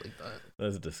stuff like that.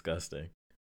 that's disgusting.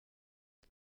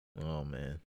 Oh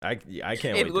man, I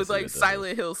can't wait. It was to see like what this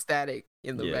Silent Hill static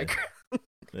in the Yeah. background.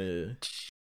 is. Yeah.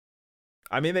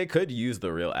 I mean, they could use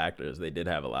the real actors. They did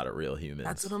have a lot of real humans.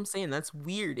 That's what I'm saying. That's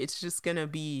weird. It's just gonna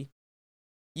be.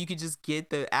 You could just get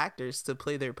the actors to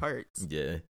play their parts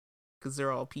Yeah. because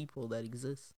they're all people that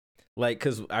exist. Like,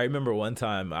 because I remember one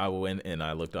time I went and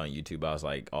I looked on YouTube. I was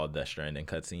like, all Death Stranding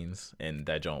cutscenes. And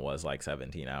that joint was like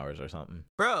 17 hours or something.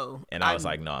 Bro. And I was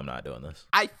like, no, I'm not doing this.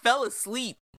 I fell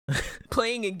asleep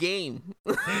playing a game.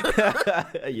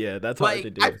 Yeah, that's hard to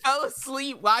Like, do. I fell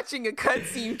asleep watching a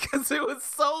cutscene because it was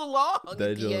so long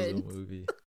That at the joint was end. a movie.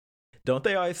 Don't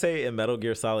they always say in Metal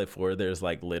Gear Solid 4 there's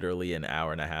like literally an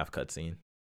hour and a half cutscene?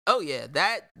 Oh, yeah.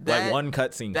 That Like one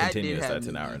cutscene that did continuous, have that's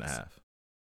an hour and a movies. half.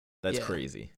 That's Yeah.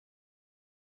 crazy.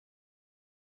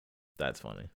 That's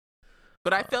funny.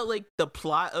 But I felt like the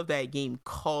plot of that game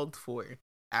called for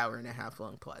hour and a half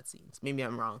long plot scenes. Maybe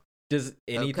I'm wrong. Does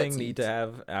anything need to cutscenes.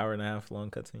 have hour and a half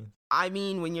long cutscenes? I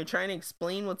mean, when you're trying to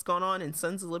explain what's going on in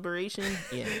Sons of Liberation,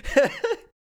 yeah,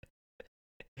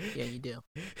 yeah, you do.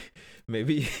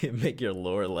 Maybe make your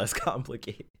lore less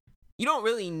complicated. You don't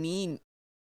really need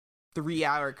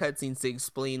 3-hour cutscenes to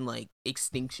explain like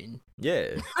extinction,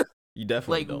 Yeah, you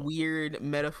definitely like don't. weird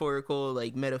metaphorical,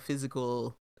 like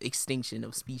metaphysical extinction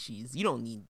of species. You don't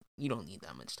need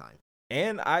that much time.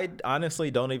 And I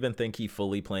honestly don't even think he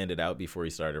fully planned it out before he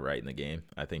started writing the game.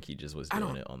 I think he just was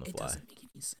doing it on the fly. Doesn't make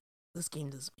any sense. This game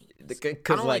doesn't make any sense.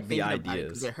 Because like the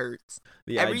ideas, it hurts.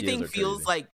 The everything ideas are feels crazy.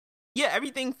 like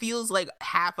everything feels like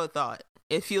half a thought.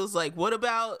 It feels like, what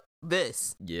about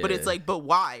this? Yeah. But it's like, but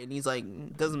why? And he's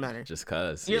like, doesn't matter. Just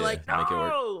cause. You're like, no. Make it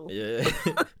work.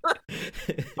 Yeah.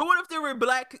 But what if there were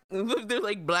they're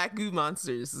like black goo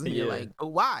monsters? And you're like, but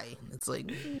why? It's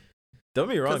like, don't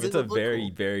be wrong, it's a very,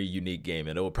 cool. very unique game,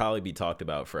 and it will probably be talked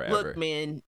about forever. Look,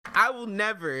 man, I will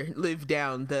never live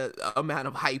down the amount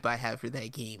of hype I have for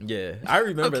that game. Yeah, I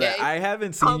remember that. I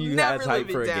haven't seen you as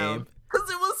hype for a game because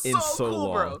it was so cool,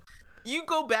 long. bro. You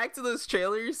go back to those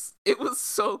trailers, it was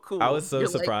so cool. I was so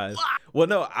surprised. Like, well,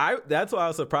 no, that's why I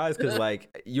was surprised, because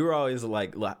like you were always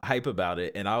like hype about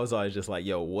it, and I was always just like,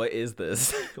 yo, what is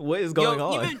this? What is going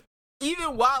on?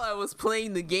 Even while I was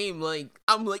playing the game, like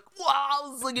I'm like,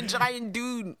 wow, it's like a giant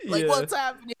dude. Like, what's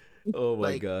happening? Oh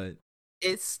my god.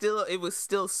 It was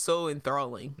still so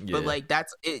enthralling. Yeah. But like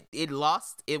that's it. It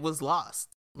was lost.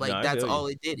 Like that's all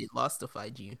it did. It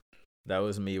lostified you. That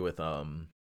was me with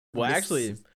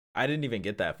actually I didn't even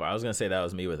get that far. I was gonna say that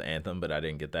was me with Anthem, but I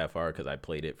didn't get that far because I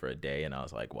played it for a day and I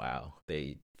was like, wow,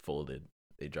 they folded.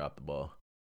 They dropped the ball.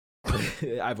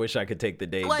 I wish I could take the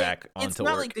day back onto work. It's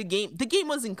not like the game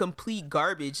wasn't complete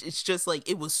garbage. It's just like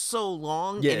it was so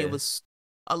long and it was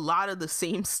a lot of the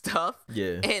same stuff.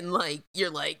 Yeah. And like you're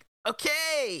like,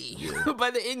 okay. Yeah. By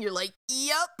the end you're like,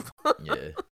 yep.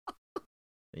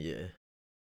 Yeah.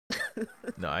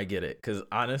 No, I get it. Because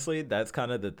honestly, that's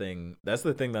kind of the thing. That's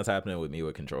the thing that's happening with me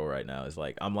with Control right now. Is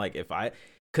like, I'm like, if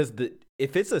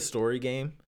it's a story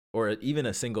game or even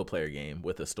a single player game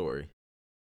with a story,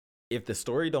 if the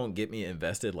story don't get me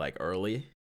invested like early,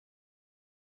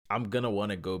 I'm going to want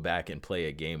to go back and play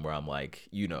a game where I'm like,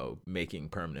 making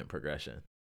permanent progression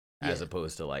as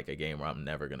opposed to like a game where I'm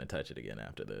never going to touch it again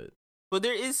after the But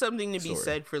there is something to be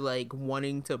said for like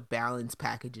wanting to balance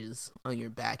packages on your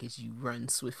back as you run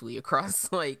swiftly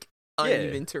across like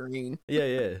uneven terrain.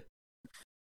 Yeah.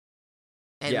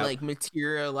 And like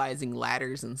materializing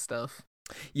ladders and stuff.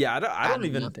 Yeah, I don't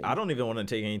even want to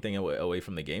take anything away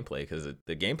from the gameplay, because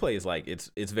the gameplay is like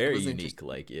it's very unique.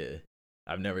 Like, yeah,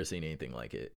 I've never seen anything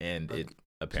like it, and it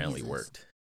apparently worked.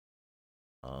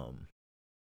 But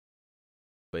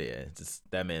yeah, it's just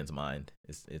that man's mind.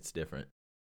 It's different.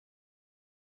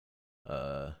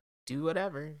 Do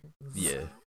whatever. Yeah.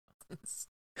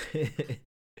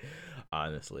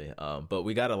 Honestly, but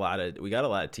we got a lot of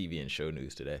TV and show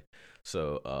news today.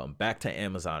 So back to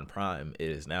Amazon Prime,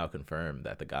 it is now confirmed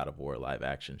that the God of War live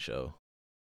action show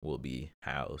will be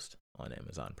housed on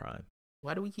Amazon Prime.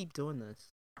 Why do we keep doing this?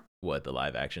 What, the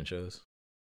live action shows?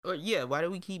 Or why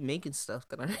do we keep making stuff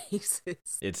that already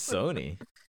exists? It's Sony.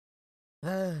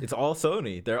 It's all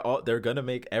Sony. They're gonna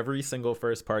make every single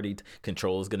first party.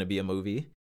 Control is gonna be a movie,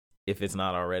 if it's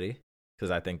not already, because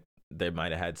I think they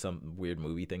might have had some weird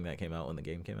movie thing that came out when the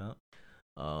game came out.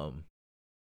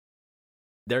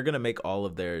 They're gonna make all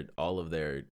of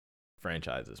their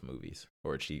franchises movies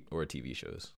or TV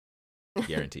shows,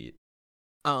 guaranteed.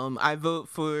 I vote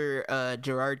for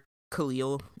Gerard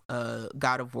Khalil,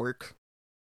 God of Work,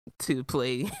 to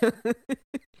play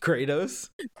Kratos.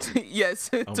 Yes,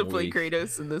 to play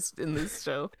Kratos in this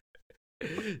show.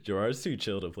 Gerard's too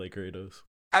chill to play Kratos.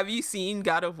 Have you seen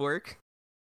God of Work?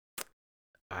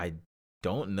 I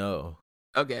don't know.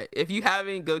 Okay, if you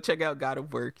haven't, go check out God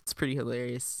of Work. It's pretty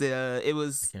hilarious. It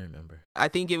was. I can't remember. I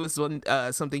think it was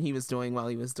something he was doing while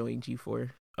he was doing G4.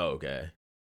 Oh, okay.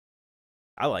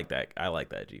 I like that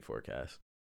G4 cast.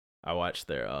 I watched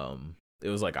their It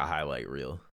was like a highlight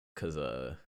reel because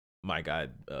my guy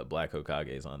Black Hokage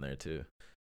is on there too.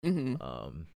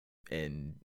 Mm-hmm.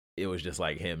 And it was just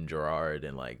like him, Gerard,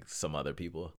 and like some other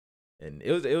people, and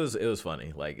it was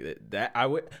funny. Like that,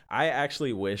 I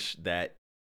actually wish that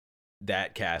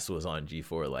cast was on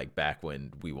G4 like back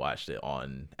when we watched it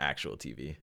on actual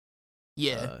TV.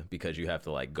 Yeah, because you have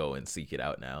to like go and seek it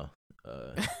out now.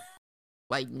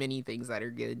 Like many things that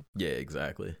are good. Yeah,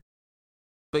 exactly.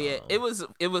 But yeah, it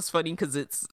was funny because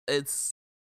it's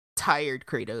tired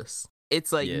Kratos.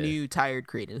 It's like new tired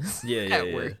Kratos. Yeah,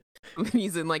 at work. When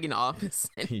he's in like an office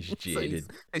and he's jaded.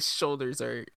 So his shoulders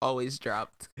are always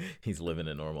dropped. He's living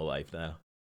a normal life now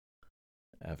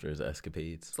after his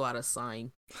escapades. It's a lot of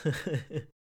sighing.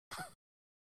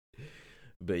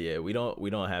 But yeah, we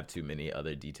don't have too many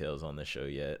other details on the show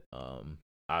yet.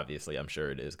 Obviously, I'm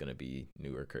sure it is going to be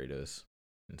newer Kratos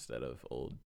instead of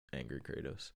old angry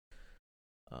Kratos.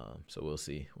 So we'll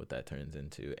see what that turns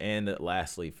into. And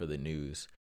lastly, for the news,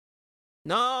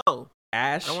 no,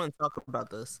 Ash. I want to talk about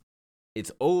this.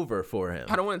 It's over for him.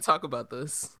 I don't want to talk about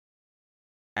this.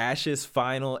 Ash's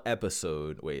final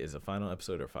episode. Wait, is it final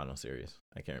episode or final series?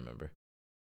 I can't remember.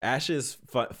 Ash's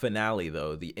finale,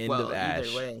 though, the end of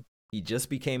Ash. Way. He just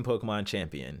became Pokemon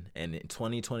champion, and in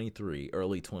 2023,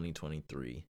 early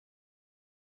 2023,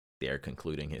 they are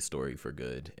concluding his story for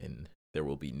good, and there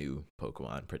will be new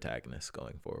Pokemon protagonists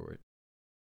going forward.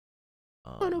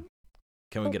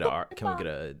 Can we get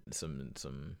some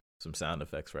sound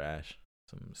effects for Ash?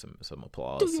 Some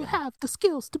applause. Do you have the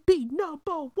skills to be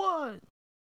number one?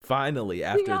 Finally,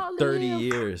 after 30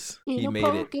 years, he made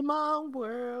it. Pokemon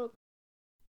world.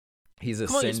 He's ascended.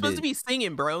 Come on, you're supposed to be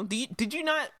singing, bro. Did you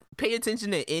not pay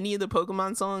attention to any of the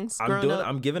Pokemon songs?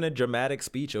 I'm giving a dramatic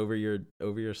speech over your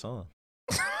song.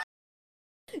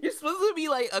 You're supposed to be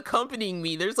like accompanying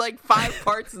me. There's like 5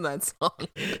 parts in that song.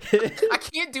 I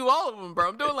can't do all of them, bro.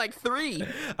 I'm doing like 3.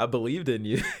 I believed in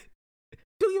you.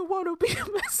 Do you want to be a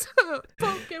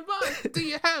Pokemon? Do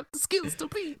you have the skills to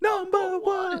be number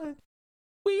one?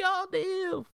 We all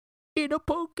live in a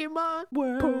Pokemon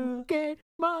world.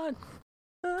 Pokemon.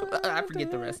 I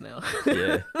forget the rest now.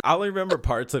 Yeah, I only remember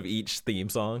parts of each theme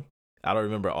song. I don't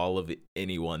remember all of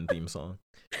any one theme song.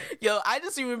 Yo, I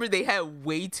just remember they had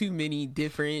way too many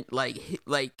different like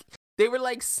they were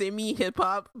like semi hip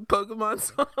hop Pokemon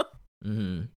songs.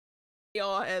 Mm-hmm. They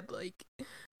all had like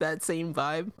that same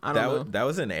vibe. I don't know. That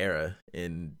was an era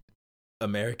in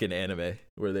American anime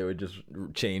where they would just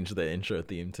change the intro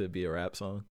theme to be a rap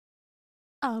song.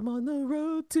 I'm on the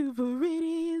road to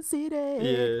Viridian City.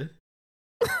 Yeah.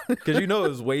 Because it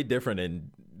was way different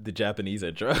in the Japanese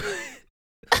intro.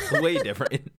 Way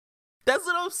different. That's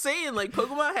what I'm saying. Like,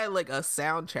 Pokemon had like a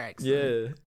soundtrack. So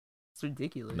yeah. It's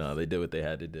ridiculous. No, they did what they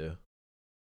had to do.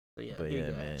 But yeah,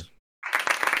 man.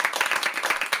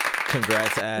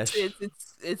 Congrats, Ash.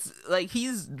 It's like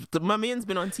my man's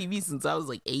been on TV since I was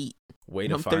like 8.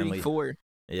 I'm 34.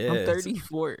 Yeah. I'm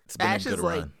 34. It's been Ash a good is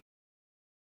run.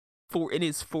 like in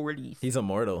his 40s. He's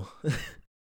immortal.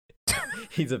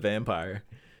 He's a vampire.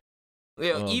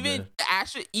 Yeah,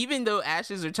 even though Ash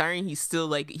is retiring, he's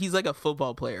like a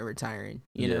football player retiring,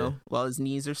 you know, while his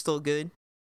knees are still good.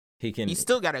 He's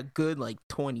still got a good like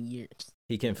 20 years.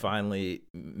 He can finally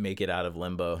make it out of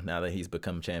limbo now that he's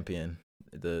become champion.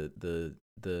 The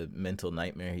mental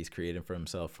nightmare he's created for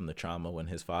himself from the trauma when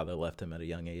his father left him at a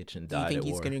young age and died at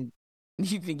war. Do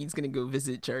you think he's gonna go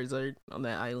visit Charizard on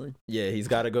that island? Yeah, he's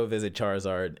got to go visit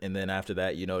Charizard, and then after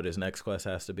that, you know what his next quest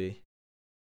has to be?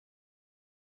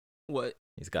 What?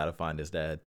 He's got to find his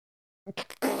dad.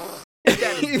 His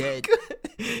dad is dead.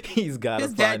 He's got to find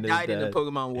his dad. His dad died in the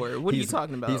Pokemon War. What are you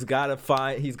talking about? He's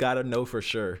got to know for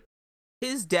sure.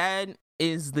 His dad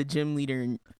is the gym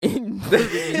leader in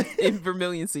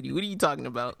Vermilion City. What are you talking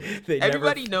about?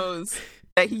 Everybody knows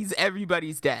that he's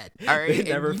everybody's dad. All right. They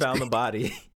never found the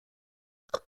body.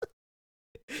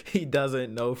 He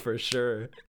doesn't know for sure.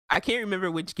 I can't remember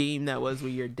which game that was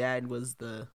where your dad was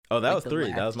the. Oh, that was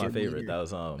 3. That was my favorite. Leader. That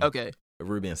was okay.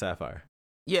 Ruby and Sapphire.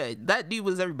 Yeah, that dude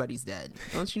was everybody's dad.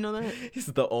 Don't you know that? He's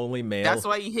the only male. That's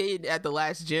why he hid at the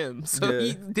last gym, so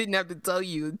he didn't have to tell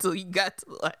you until he got to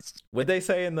the last gym. What they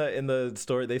say in the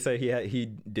story, they say he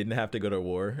didn't have to go to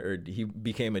war, or he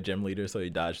became a gym leader, so he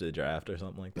dodged the draft or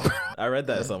something like that. I read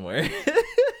that somewhere.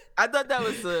 I thought that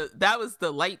was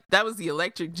the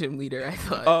electric gym leader. I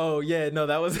thought. Oh yeah, no,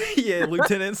 that was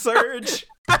Lieutenant Surge.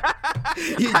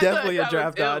 He's definitely a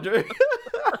draft dodger.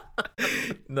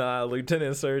 Nah,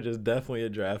 Lieutenant Surge is definitely a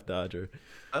draft dodger.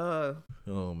 Oh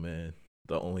man,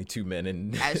 the only 2 men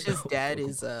in Ash's dad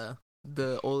is the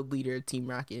old leader of Team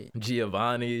Rocket,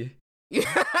 Giovanni.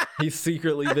 He's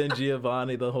secretly been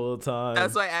Giovanni the whole time.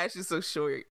 That's why Ash is so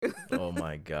short. Oh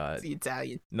my god, he's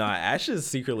Italian. Nah, Ash is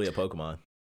secretly a Pokemon.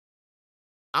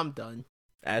 I'm done.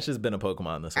 Ash has been a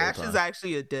Pokemon this whole time. Ash is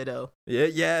actually a Ditto. Yeah,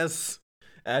 yes.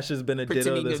 Ash has been a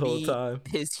Ditto this whole time.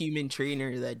 His human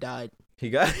trainer that died. He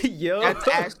got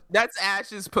That's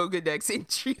Ash's Pokedex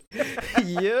entry.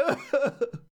 Yeah.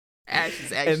 Ash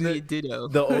is actually a Ditto.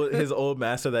 His old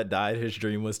master that died, his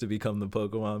dream was to become the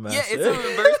Pokemon master. Yeah, it's a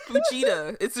reverse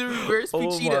Pochita. It's a reverse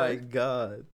Pochita. Oh my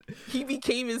god. He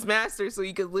became his master so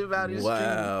he could live out his dream.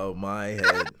 Wow,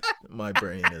 my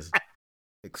brain is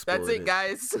exploded. That's it,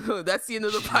 guys. So that's the end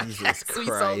of the podcast. We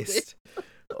solved it.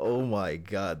 Oh my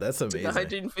god, that's amazing.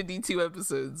 152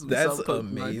 episodes. That's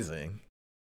amazing.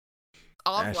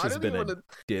 Ash has been a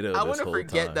Ditto. I want to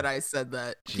forget that I said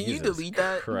that. Can you delete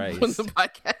that from the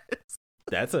podcast?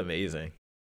 That's amazing.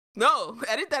 No,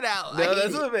 edit that out. No,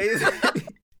 that's amazing.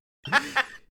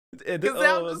 Because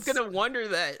now I'm just gonna wonder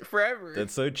that forever.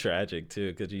 That's so tragic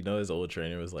too, because his old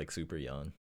trainer was like super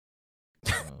young.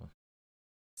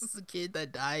 This is a kid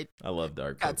that died, I love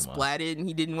dark got Pokemon. splatted, and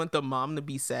he didn't want the mom to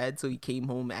be sad, so he came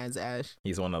home as Ash.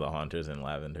 He's one of the haunters in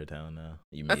Lavender Town now.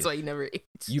 That's why he never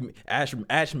aged.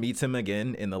 Ash meets him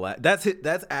again in the That's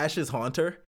Ash's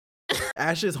haunter.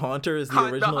 Ash's haunter is the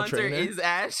original the hunter trainer. is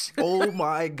Ash. Oh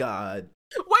my god.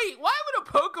 Wait, why would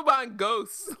a Pokemon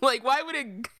ghost? Like, why would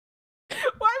it?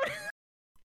 Why would?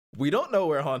 We don't know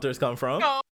where haunters come from.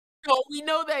 No, we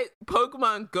know that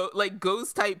Pokemon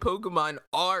ghost type Pokemon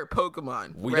are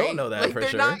Pokemon. We right? don't know that like, for they're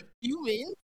sure. not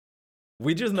human.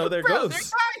 We just know they're Bro, ghosts.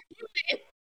 they're not human.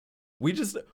 We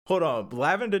just hold on.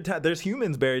 Lavender Town. There's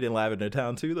humans buried in Lavender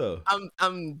Town too, though.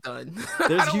 I'm done.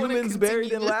 There's I don't wanna humans buried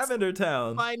continue in this Lavender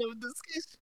Town. line of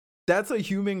discussion. That's a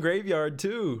human graveyard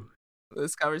too.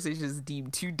 This conversation is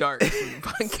deemed too dark for the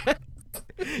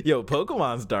podcast. Yo,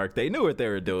 Pokemon's dark. They knew what they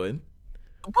were doing.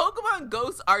 Pokemon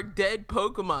ghosts are dead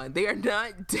Pokemon. They are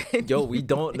not dead. Yo, we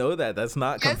don't know that. That's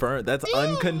not Yes, confirmed. That's do.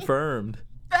 unconfirmed.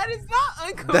 That is not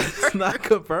unconfirmed. That's not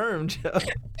confirmed, yo.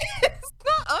 It's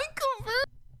not unconfirmed.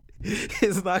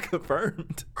 It's not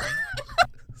confirmed.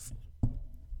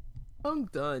 I'm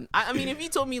done. I mean, if you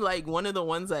told me like one of the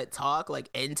ones that talk,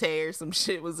 like Entei or some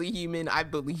shit, was a human, I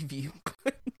believe you.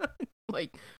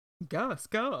 Like, Gus.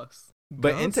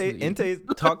 But Entei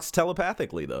talks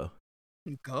telepathically though.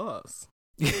 Gus.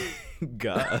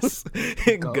 Gus.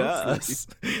 Gus.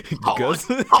 Hold Gus.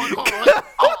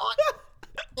 on.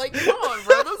 Like, come on,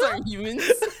 bro. Those aren't humans.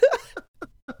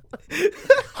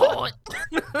 Hold on.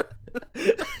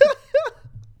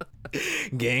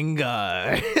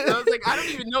 Gengar. I was like, I don't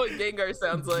even know what Gengar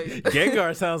sounds like.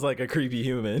 Gengar sounds like a creepy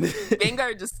human.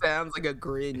 Gengar just sounds like a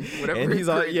grin. Whatever. And he's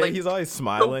grin, like, he's always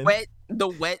smiling. the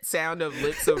wet sound of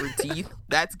lips over teeth.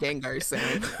 That's Gengar's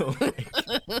sound.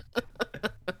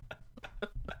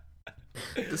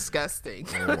 Disgusting.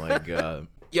 Oh my god.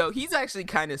 Yo, he's actually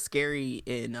kind of scary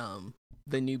in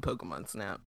the new Pokemon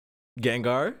Snap.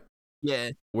 Gengar?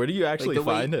 Yeah. Where do you actually the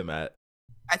way- find him at?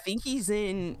 I think he's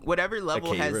in whatever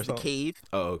level cave or has the something? cave.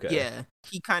 Oh, okay. Yeah.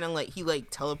 He kind of like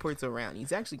teleports around.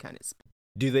 He's actually kind of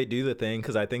Do they do the thing?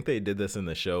 Because I think they did this in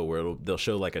the show where they'll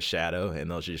show like a shadow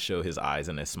and they'll just show his eyes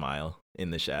and his smile in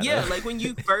the shadow. Yeah, like when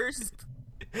you first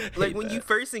Like you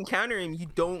first encounter him, you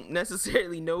don't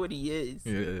necessarily know what he is.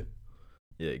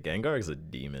 Yeah, Gengar is a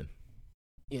demon.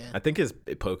 Yeah. I think his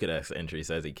Pokedex entry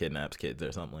says he kidnaps kids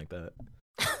or something like that.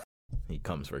 He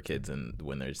comes for kids and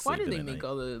when they're Why sleeping. did they at make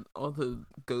night. all the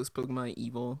ghost Pokemon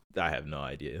evil? I have no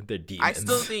idea. They're demons. I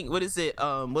still think what is it?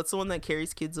 What's the one that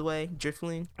carries kids away?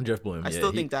 Drifloon. Drifloon. I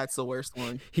still think that's the worst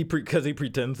one. Because he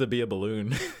pretends to be a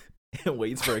balloon and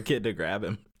waits for a kid to grab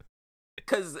him.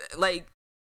 Because like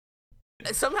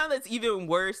somehow that's even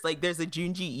worse. Like there's a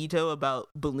Junji Ito about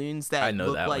balloons that I know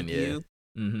look that like one, yeah. you.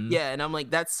 Mm-hmm. Yeah, and I'm like,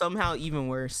 that's somehow even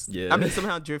worse. Yeah. I mean,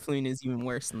 somehow Drifloon is even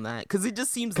worse than that because it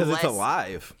just seems Because less it's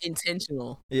alive.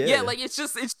 intentional. Yeah. Like it's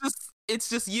just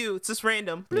you. It's just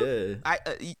random. Yeah.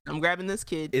 I'm grabbing this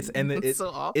kid. It's so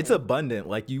awful. It's abundant.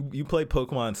 Like you play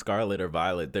Pokemon Scarlet or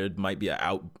Violet, there might be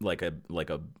a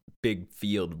big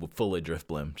field full of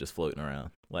Drifblim just floating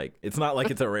around. Like it's not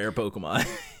like it's a rare Pokemon.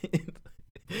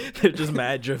 They're just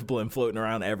mad Drifblim floating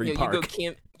around every park.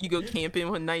 You go camping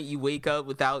one night. You wake up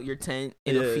without your tent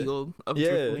in a field of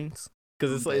Drifloons.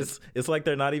 Because it's like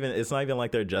they're not even. It's not even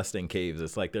like they're just in caves.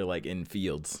 It's like they're like in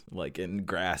fields, like in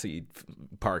grassy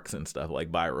parks and stuff,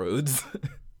 like by roads.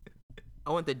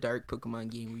 I want the dark Pokemon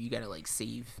game where you gotta like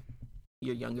save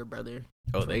your younger brother.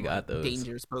 Oh, they got those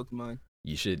dangerous Pokemon.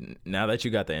 You should, now that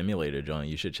you got the emulator, John,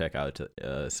 you should check out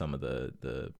some of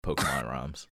the Pokemon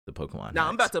ROMs, the Pokemon. Now hacks.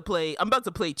 I'm about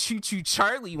to play Choo Choo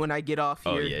Charlie when I get off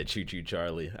here. Oh yeah, Choo Choo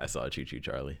Charlie. I saw Choo Choo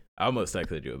Charlie. I almost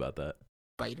texted you about that.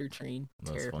 Spider Train,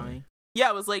 That's terrifying. funny. Yeah,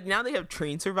 I was like, now they have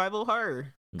train survival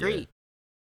horror. Great.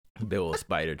 Yeah. Big old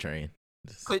Spider Train.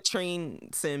 Put train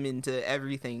sim into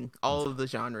everything, all of the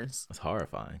genres. It's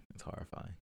horrifying.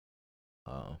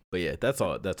 But yeah, that's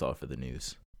all for the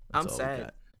news. That's I'm all we sad.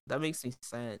 got. That makes me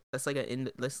sad. That's like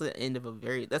that's the end of a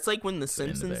very. That's like when The It's the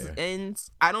end of Simpsons there.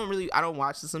 ends. I don't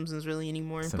watch The Simpsons really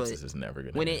anymore. Simpsons but is never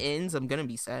gonna when end. it ends, I'm gonna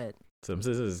be sad.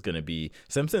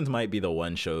 Simpsons might be the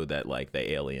one show that like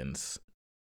the aliens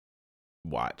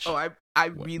watch. Oh, I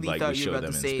really Like, thought we you show were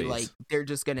about to them in say space. like they're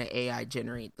just gonna AI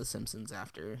generate The Simpsons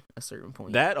after a certain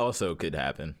point. That also could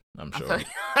happen. I'm sure.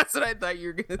 That's what I thought you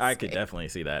were gonna say. I could definitely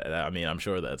see that. I mean, I'm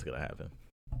sure that's gonna happen.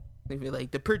 They'd be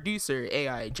like the producer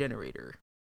AI generator.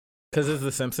 Because is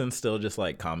The Simpsons still just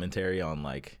like commentary on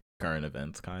like current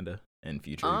events, kind of, and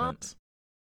future events?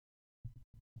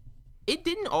 It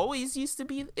didn't always used to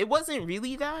be. It wasn't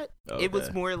really that. Okay. It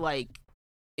was more like,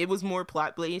 it was more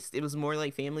plot based. It was more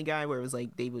like Family Guy, where it was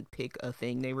like they would pick a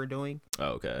thing they were doing.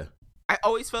 Oh, okay. I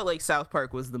always felt like South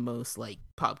Park was the most like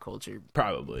pop culture.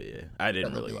 Probably, yeah. I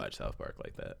didn't really relevant. watch South Park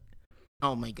like that,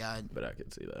 Oh my god. but I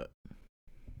could see that.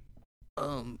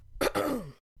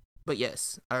 But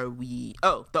yes, are we?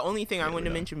 Oh, the only thing I Yeah, wanted we're to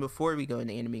done. mention before we go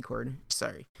into anime corner,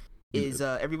 sorry, You is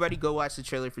everybody go watch the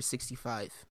trailer for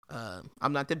 65.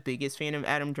 I'm not the biggest fan of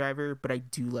Adam Driver, but I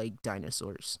do like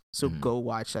dinosaurs, so Mhm. go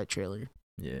watch that trailer.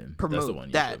 Yeah, that's the Promote one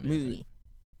you that showed me, I think. movie.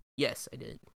 Yes, I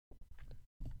did.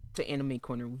 To anime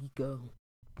corner we go.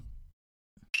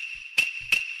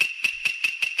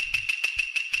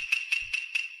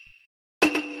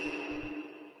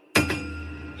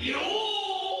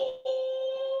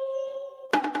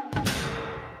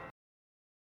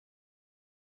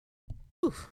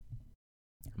 Oof.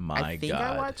 My I think God.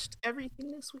 I watched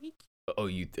everything this week. Oh,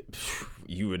 you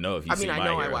would know if you I see mean, I My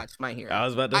know Hero. I watched My Hero. I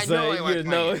was about to I know I say, watched you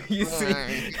My know, Hero. you see.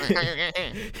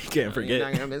 You can't forget. You're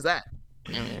not gonna miss that.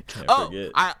 Can't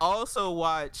forget. I also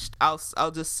watched.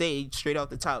 I'll just say straight off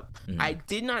the top. Mhm. I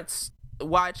did not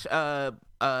watch blah,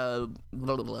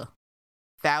 blah, blah,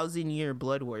 1,000-Year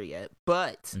Blood War yet,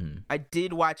 but Mhm. I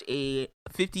did watch a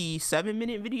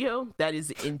 57-minute video that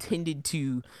is intended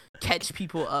to catch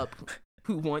people up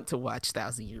who want to watch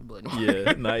 1,000-Year Blood War.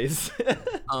 Yeah, nice.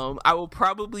 I will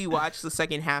probably watch the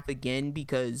second half again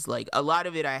because like a lot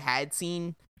of it I had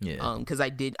seen. Yeah. Because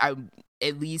I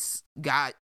at least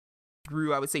got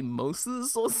through, I would say, most of the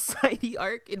Soul Society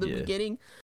arc in the Yeah. beginning.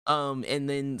 And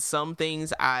then some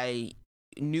things I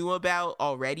knew about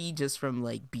already just from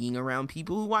like being around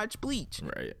people who watch Bleach.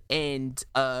 Right. And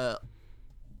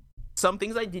some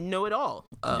things I didn't know at all.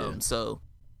 Yeah. So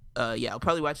yeah, I'll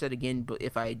probably watch that again, but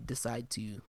if I decide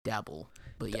to dabble.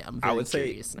 But yeah, I'm I very would say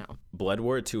curious now. Blood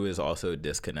War 2 is also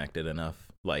disconnected enough.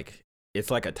 Like, it's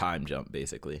like a time jump,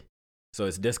 basically. So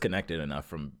it's disconnected enough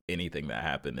from anything that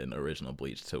happened in the original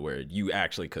Bleach to where you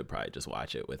actually could probably just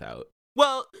watch it without.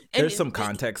 Well, and There's some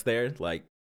context there, like,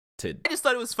 to. I just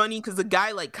thought it was funny because the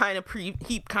guy like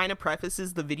he kind of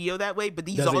prefaces the video that way, but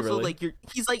he's Does he also really? like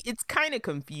he's like it's kind of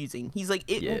confusing. He's like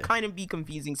it Yeah. will kind of be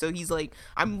confusing, so he's like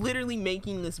I'm literally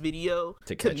making this video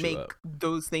To to catch you make up.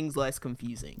 those things less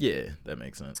confusing. Yeah, that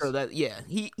makes sense. So that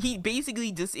he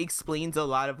basically just explains a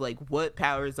lot of like what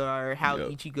powers are, how Yep.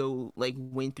 Ichigo like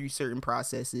went through certain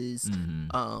processes,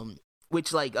 Mhm.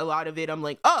 which like a lot of it I'm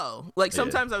like, oh, like Yeah.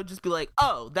 sometimes I would just be like,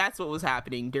 oh, that's what was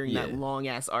happening during that Yeah. long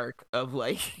ass arc of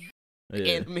like Yeah.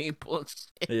 anime bullshit.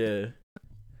 Yeah.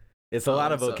 It's a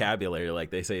lot of So- vocabulary. Like,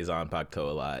 they say Zanpakuto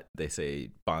a lot. They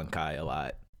say Bankai a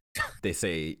lot. They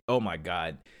say, oh my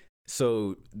God.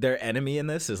 So their enemy in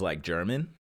this is like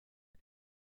German.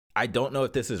 I don't know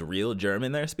if this is real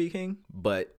German they're speaking,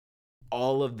 but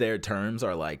all of their terms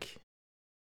are like,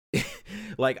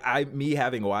 like me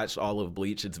having watched all of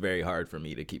Bleach, it's very hard for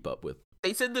me to keep up with.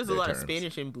 They said there's a Their lot of terms.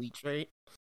 Spanish in Bleach, right?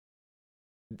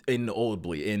 In the old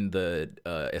Bleach, in the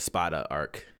Espada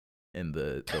arc, in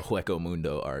the Hueco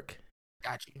Mundo arc.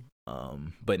 Got you.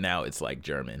 But now it's like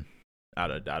German.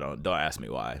 Don't ask me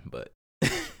why, but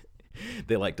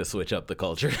they like to switch up the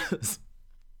cultures.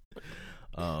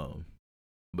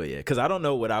 But yeah, because I don't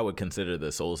know what I would consider the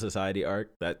Soul Society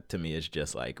arc. That to me is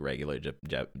just like regular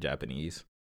Japanese.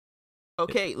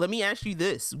 Okay, let me ask you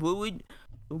this: what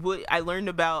I learned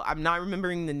about? I'm not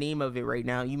remembering the name of it right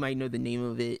now. You might know the name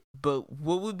of it, but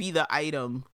what would be the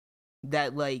item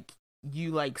that like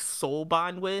you like soul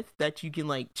bond with that you can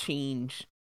like change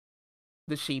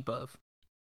the shape of?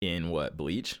 In what,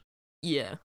 Bleach?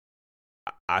 Yeah,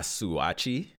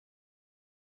 Asuachi? Is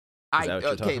that what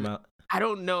you're talking about? I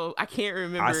don't know. I can't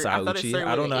remember. I thought it Asauchi? started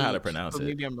I with don't an know how to H, pronounce but it.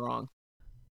 Maybe I'm wrong.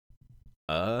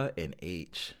 An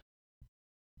H.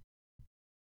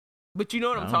 But you know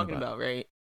what I I'm don't know talking about, right?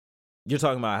 You're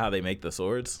talking about how they make the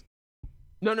swords?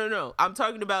 No. I'm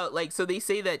talking about like so they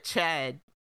say that Chad,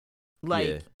 like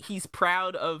Yeah. he's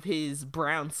proud of his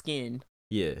brown skin,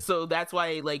 Yeah. so that's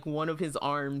why like one of his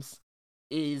arms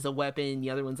is a weapon, the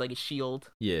other one's like a shield.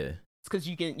 Yeah. It's because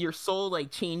your soul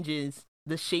like changes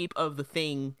the shape of the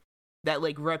thing that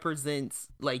like represents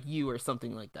like you or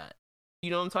something like that. You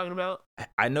know what I'm talking about?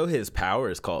 I know his power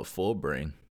is called Full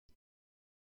Bring.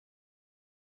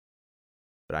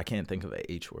 But I can't think of the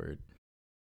H word.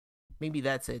 Maybe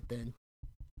that's it then.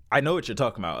 I know what you're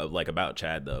talking about, like about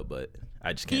Chad though, but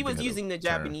I just can't. He think was of using the term.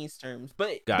 Japanese terms,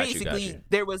 but Got you. basically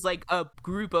there was like a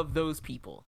group of those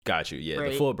people. Got you. Yeah,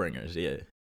 Right? the Full Bringers. Yeah.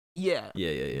 Yeah. Yeah.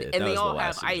 And That they was the all have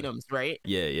last season. items, right?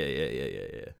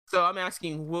 Yeah. So I'm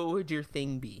asking, what would your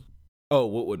thing be? Oh,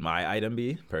 what would my item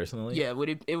be personally? Yeah, it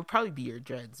would probably be your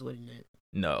dreads, wouldn't it?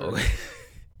 No.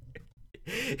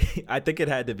 I think it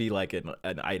had to be like an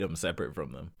item separate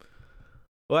from them.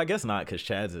 Well, I guess not, because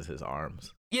Chad's is his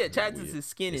arms. Yeah, Chad's is his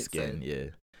skin. His skin, yeah.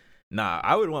 Nah,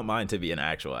 I would want mine to be an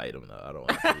actual item though. I don't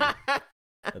want it to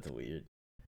be. That's weird.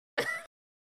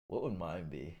 What would mine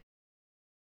be?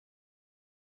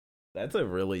 That's a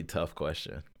really tough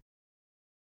question.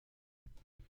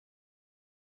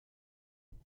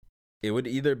 It would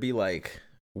either be like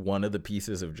one of the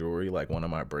pieces of jewelry, like one of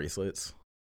my bracelets,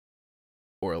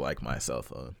 or like my cell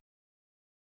phone.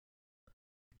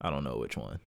 I don't know which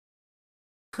one.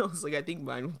 I was like, I think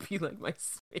mine would be like my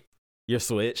Switch. Your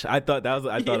Switch? I thought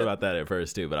Yeah. about that at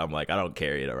first too, but I'm like, I don't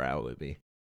carry it around with me.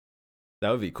 That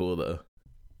would be cool though.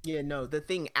 Yeah, no, the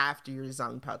thing after your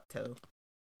Zanpakuto.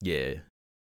 Yeah.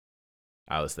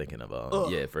 I was thinking of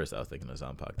Ugh. at first I was thinking of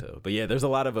Zanpakuto. But yeah, there's a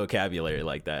lot of vocabulary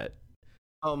like that.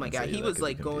 Oh my And god, so he that was could be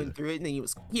like going confusing. through it, and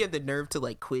then he had the nerve to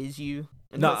like quiz you,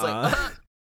 and I was Nuh-uh.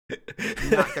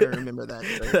 like, not gonna remember that.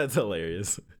 So. That's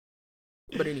hilarious.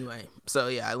 But anyway, so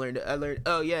yeah, I learned.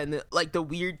 Oh yeah, and the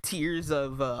weird tiers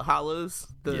of hollows.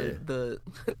 The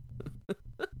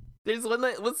there's one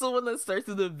that. What's the one that starts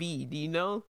with a V? Do you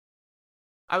know?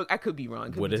 I could be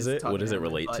wrong. What is it? What does it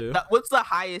relate to? What's the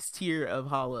highest tier of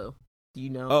hollow? Do you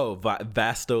know? Oh,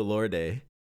 Vasto Lorde.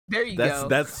 there you go.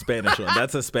 That's Spanish one.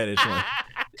 That's a Spanish one.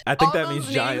 I think All that those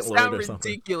means giant names lord sound or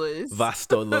something. ridiculous.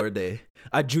 Vasto Lorde.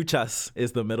 Ajuchas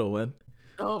is the middle one.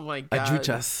 Oh my god.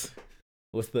 Ajuchas.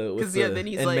 What's the then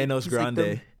he's and like, menos he's like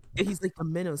grande. He's like the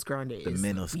menos grande. The is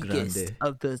menos weakest grande.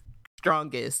 of the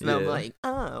strongest. And I'm Yeah. like,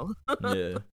 oh.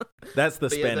 Yeah. That's the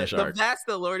But yeah, Spanish the arc. Vast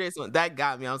the Lourdes one that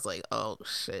got me. I was like, oh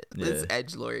shit, this is Yeah.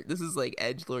 edgelord. This is like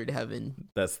edgelord heaven.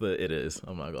 It is.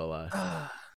 I'm not gonna lie.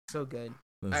 So good.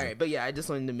 This All is- right, but yeah, I just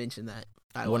wanted to mention that.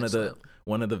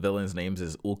 One of the villains' names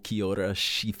is Ulquiorra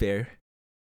Schiffer.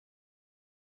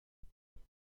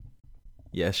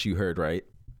 Yes, you heard right.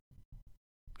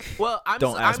 Well,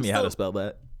 Don't ask me how to spell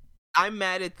that. I'm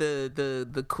mad at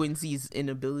the Quincy's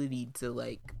inability to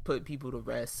like put people to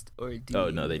rest or do. Oh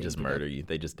no, they anything just to, murder like... you.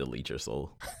 They just delete your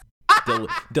soul.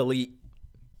 Delete.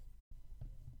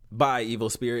 Bye, evil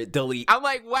spirit. Delete. I'm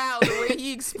like, wow, the way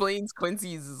he explains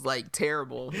Quincy's is like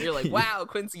terrible. You're like, wow,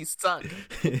 Quincy's suck.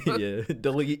 Yeah,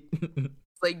 delete.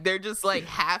 Like they're just like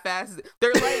half-assed.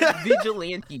 They're like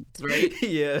vigilantes, right?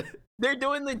 Yeah. They're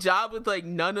doing the job with like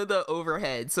none of the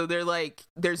overhead. So they're like,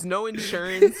 there's no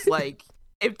insurance. Like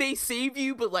if they save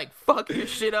you, but like fuck your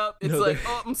shit up, it's No, like, they're-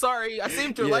 oh, I'm sorry, I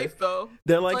saved your Yeah. life though.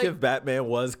 They're like, Like- if Batman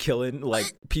was killing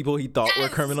like people he thought were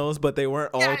Yes! criminals, but they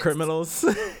weren't all Yes! criminals.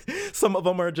 Some of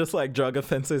them are just like drug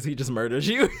offenses. He just murders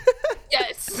you.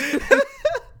 Yes.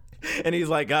 And he's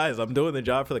like, guys, I'm doing the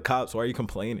job for the cops. Why are you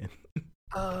complaining?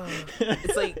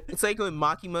 It's like when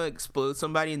Makima explodes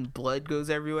somebody and blood goes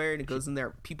everywhere and it goes in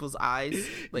their people's eyes.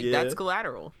 Like Yeah. that's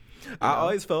collateral. I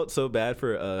always felt so bad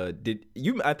for I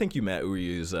think you met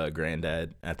Uryu's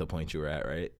granddad at the point you were at,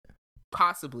 right?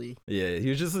 Possibly. Yeah, he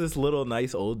was just this little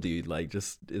nice old dude, like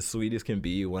just as sweet as can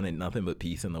be, wanted nothing but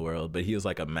peace in the world, but he was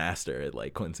like a master at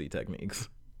like Quincy techniques.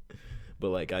 But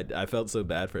like I felt so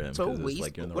bad for him So because it's wasteful.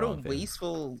 like you're in the What a wrong family.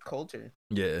 wasteful culture.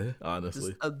 Yeah, Just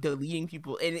honestly. deleting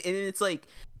people. And it's like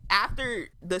after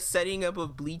the setting up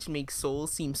of Bleach makes Soul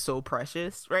seem so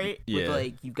precious, right? Yeah. With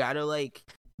like you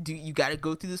gotta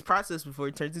go through this process before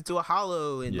it turns into a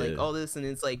hollow and like Yeah. all this, and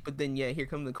it's like, but then yeah, here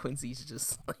come the Quincy's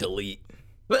just like, Delete.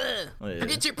 "Ugh, Yeah.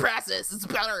 forget your process. It's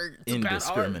better. It's about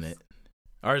Indiscriminate.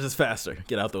 Ours is faster.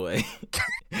 Get out the way.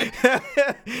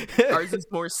 Ours is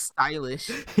more stylish.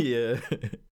 Yeah.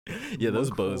 Yeah, those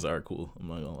More bows cool. are cool. I'm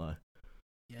not gonna lie.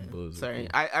 Yeah. Bows are Sorry,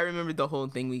 cool. I remember the whole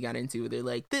thing we got into. They're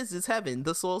like, "This is heaven,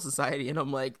 the Soul Society," and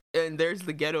I'm like, and there's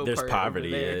the ghetto. There's part over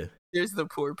poverty, there. yeah. There's the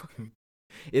poor.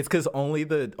 It's because only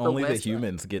the West Side.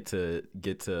 humans get to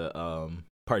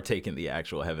partake in the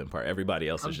actual heaven part. Everybody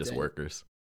else I'm is just dead. workers.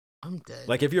 I'm dead.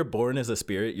 Like if you're born as a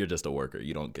spirit, you're just a worker.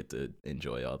 You don't get to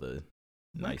enjoy all the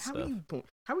Like, nice stuff.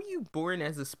 How are you born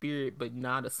as a spirit but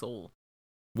not a soul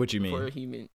What you for a mean?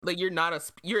 human? Like you're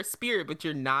a spirit, but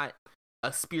you're not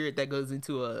a spirit that goes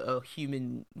into a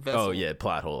human vessel. Oh yeah,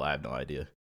 plot hole. I have no idea.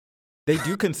 They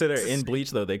do consider in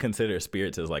Bleach though. They consider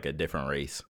spirits as like a different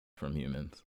race from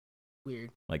humans. Weird.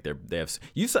 Like they have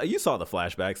you saw the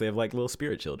flashbacks. They have like little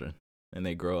spirit children, and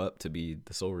they grow up to be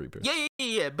the Soul Reaper.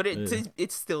 Yeah. But Yeah.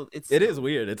 it's still It is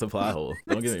weird. It's a plot hole.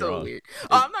 Don't it's get me still wrong. weird.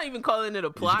 Oh, I'm not even calling it a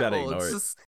plot gotta hole. ignore It's it.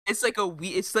 just it's like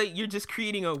it's like you're just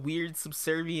creating a weird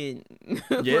subservient.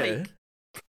 Yeah. like,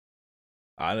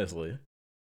 Honestly,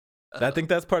 I think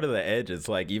that's part of the edge. It's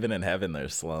like even in heaven,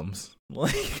 there's slums.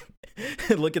 Like,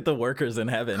 look at the workers in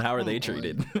heaven. How are they Come on.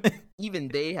 treated? even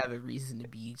they have a reason to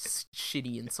be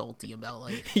shitty and salty about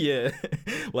life. Yeah,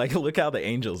 like look how the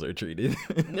angels are treated.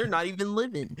 They're not even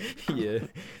living. Yeah,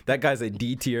 that guy's a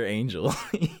D tier angel.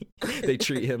 They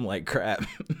treat him like crap.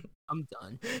 I'm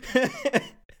done.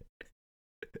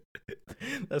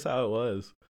 That's how it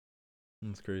was.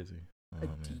 It's crazy. A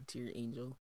D-tier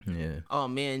angel. Yeah. Oh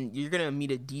man, you're gonna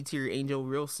meet a D-tier angel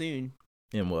real soon.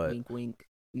 In what? Wink, wink.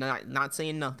 Not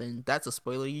saying nothing. That's a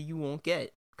spoiler you won't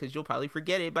get because you'll probably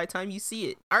forget it by the time you see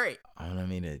it. All right. I want to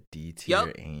meet a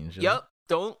D-tier angel. Yep.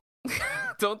 Don't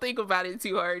don't think about it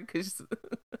too hard because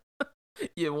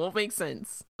it won't make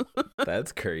sense.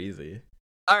 That's crazy.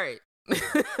 All right.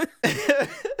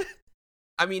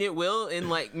 I mean, it will in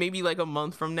like maybe like a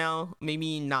month from now.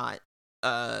 Maybe not.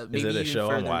 Maybe Is it a even show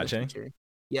further I'm in the watching? future.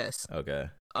 Yes. Okay.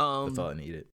 That's all I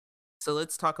needed. So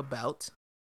let's talk about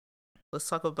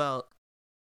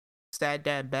Sad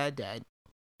Dad, Bad Dad.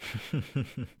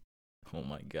 Oh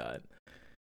my god.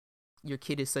 Your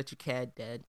kid is such a cad,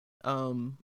 Dad.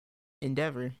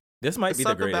 Endeavor. This might Let's be the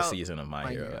talk greatest about season of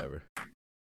My Hero ever.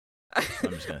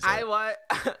 I'm just gonna say I You still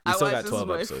watched got this 12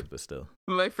 with episodes, but still.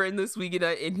 my friend this week,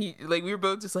 and he like we were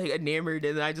both just like enamored,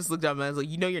 and I just looked at him and I was like,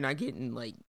 you're not getting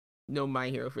like no My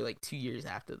Hero for like 2 years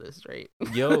after this, right?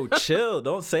 Yo, chill.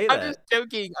 Don't say that. I'm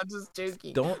just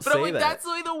joking. Don't but say I'm like, that. that's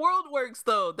the way the world works,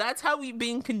 though. That's how we've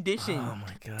been conditioned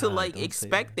to like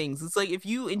expect things. It's like if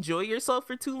you enjoy yourself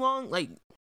for too long, like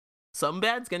something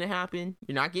bad's gonna happen.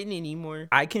 You're not getting any more.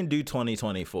 I can do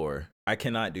 2024. I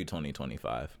cannot do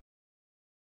 2025.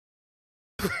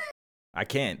 I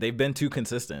can't. They've been too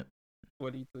consistent.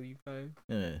 2025.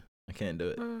 Yeah, I can't do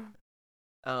it.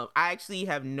 I actually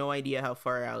have no idea how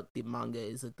far out the manga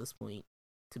is at this point,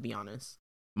 to be honest.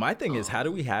 My thing is, how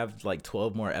do we have like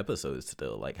 12 more episodes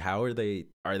still? Like, how are they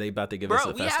about to give us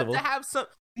a festival? We have to have some.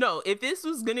 No, if this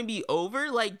was gonna be over,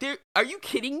 like, are you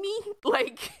kidding me?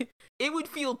 Like, it would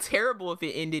feel terrible if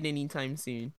it ended anytime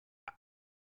soon.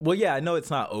 Well, yeah, I know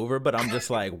it's not over, but I'm just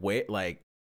like, wait, like,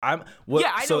 I know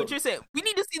what you're saying. We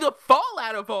need to see the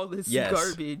fallout of all this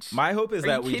garbage. My hope is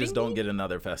that we just don't get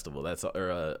another festival. That's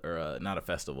or not a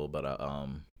festival, but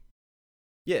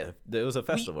yeah, it was a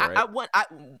festival, right?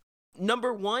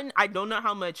 Number one, I don't know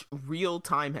how much real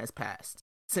time has passed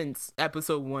since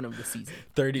episode 1 of the season.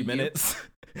 30 minutes.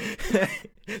 No,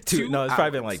 it's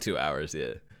probably been like 2 hours.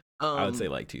 Yeah, I would say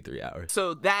like 2-3 hours.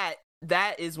 So that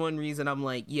is one reason I'm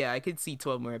like, yeah, I could see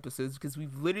 12 more episodes because we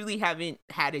literally haven't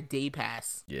had a day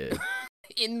pass. Yeah.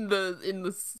 in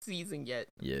the season yet.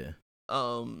 Yeah.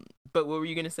 But what were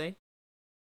you gonna say?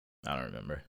 I don't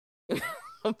remember.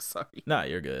 I'm sorry. Nah,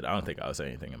 you're good. I don't think I'll say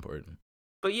anything important.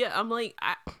 But yeah, I'm like,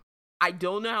 I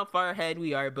don't know how far ahead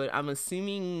we are, but I'm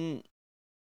assuming,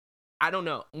 I don't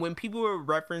know, when people were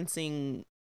referencing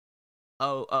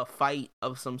a fight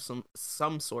of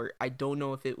some sort, I don't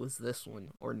know if it was this one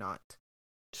or not.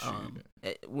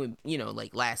 When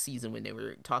like last season when they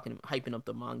were hyping up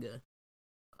the manga.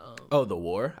 The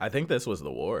war? I think this was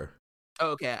the war.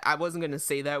 Okay, I wasn't gonna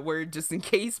say that word just in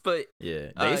case, but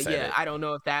yeah, they said it. I don't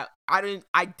know if that.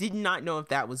 I did not know if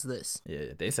that was this.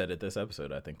 Yeah, they said it this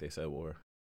episode. I think they said war.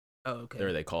 Oh, okay.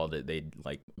 Or they called it. They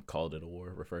called it a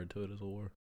war. Referred to it as a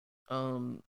war.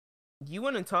 You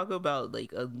want to talk about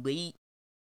like a late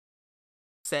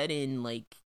setting, like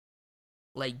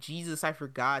Jesus? I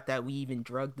forgot that we even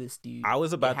drugged this dude. I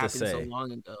was about to say so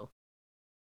long ago.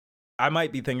 I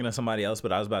might be thinking of somebody else,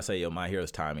 but I was about to say, My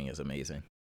Hero's timing is amazing.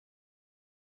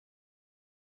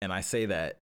 And I say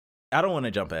that I don't want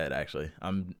to jump ahead. Actually,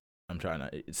 I'm trying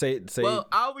to say. Well,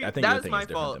 I think that's my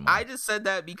fault. I just said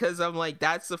that because I'm like,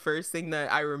 that's the first thing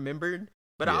that I remembered.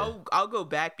 But yeah. I'll go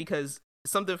back because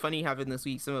something funny happened this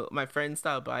week. So my friend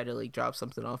stopped by to like drop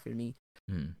something off for me,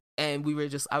 and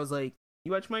I was like,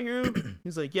 "You watch My Hero?"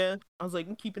 He's like, "Yeah." I was like,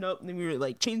 "I'm keeping up." And then we were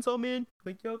like, "Chainsaw Man,"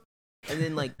 like, "Yup." And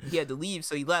then like he had to leave,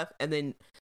 so he left, and then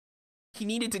he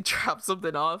needed to drop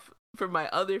something off for my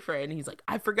other friend. And he's like,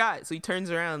 "I forgot." So he turns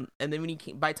around, and then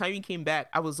by the time he came back,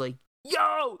 I was like, "Yo!"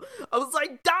 I was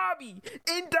like, "Dobby,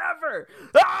 Endeavor!"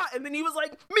 And then he was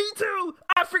like, "Me too!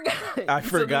 I forgot!" I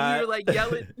forgot. We were like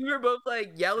yelling. We were both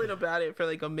like yelling about it for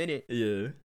like a minute. Yeah.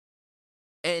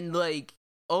 And like,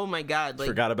 oh my god, like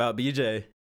forgot about BJ.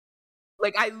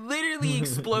 Like I literally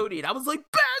exploded. I was like,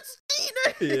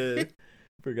 "Bastina!" Yeah.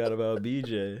 Forgot about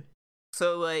BJ.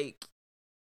 So like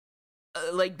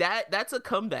that's a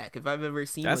comeback if I've ever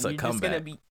seen that's one. A comeback.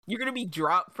 You're gonna be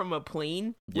dropped from a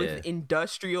plane with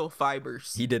industrial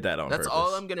fibers. He did that on purpose. That's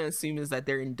all I'm gonna assume is that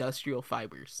they're industrial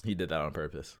fibers. He did that on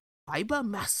purpose. Fiber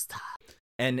master.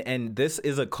 And this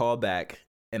is a callback,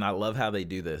 and I love how they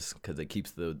do this because it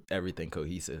keeps everything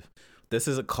cohesive. This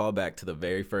is a callback to the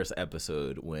very first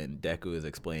episode when Deku is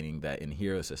explaining that in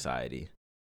Hero Society,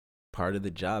 part of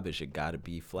the job is you gotta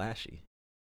be flashy.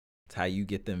 It's how you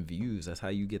get them views. That's how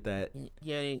you get that.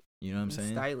 Yeah, you know what I'm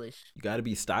saying? Stylish. You gotta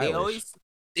be stylish.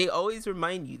 They always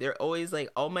remind you. They're always like,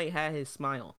 All Might had his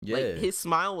smile. Yeah. Like his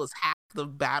smile was half the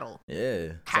battle. Yeah.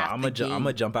 So Half I'm the gonna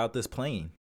game. jump out this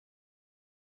plane.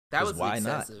 That 'Cause was why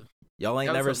not? excessive. Y'all ain't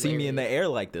That was never seen me in the hilarious. air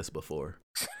like this before.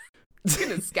 You're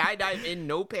gonna skydive in,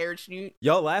 no parachute,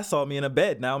 Y'all last saw me in a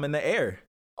bed. Now I'm in the air.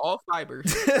 all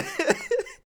fibers.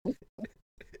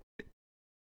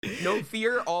 No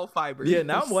fear, all fibers. Yeah,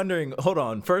 now I'm wondering. Hold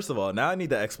on. First of all, now I need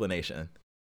the explanation.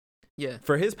 Yeah.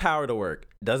 For his power to work,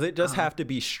 does it just Uh-huh. have to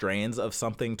be strands of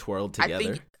something twirled I together?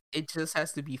 think it just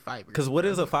has to be fibers. Because what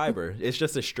bro. is a fiber? It's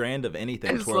just a strand of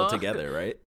anything As twirled long- together,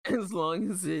 right? As long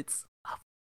as it's.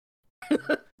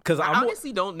 Because I I'm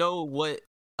honestly don't know what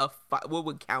what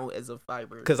would count as a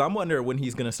fiber. because I'm wondering when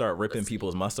he's gonna start ripping Let's see.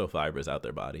 people's muscle fibers out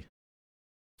their body.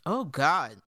 Oh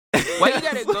God. Why you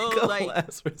gotta It's go, a like-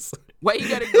 last resort. Why you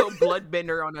gotta go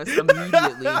bloodbender on us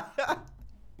immediately?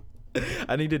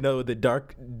 I need to know the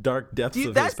dark depths Dude, of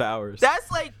his that's- powers.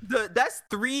 That's like that's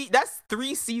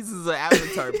three seasons of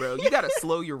Avatar, bro. You gotta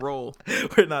slow your roll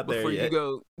We're not there before yet.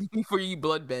 before you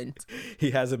bloodbend.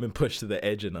 He hasn't been pushed to the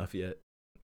edge enough yet.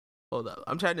 Hold up,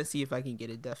 I'm trying to see if I can get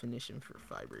a definition for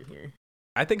fiber here.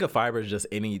 I think a fiber is just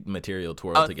any material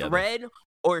twirled A together. thread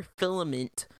or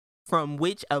filament from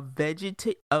which a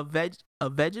vegetable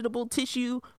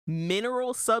tissue,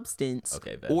 mineral substance,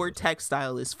 Okay, or vegetable.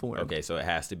 textile is formed. Okay, so it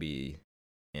has to be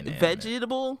inanimate.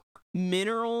 Vegetable,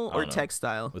 mineral, I or don't know.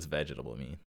 textile. What's vegetable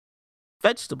mean?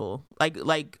 Vegetable, like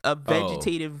a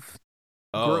vegetative.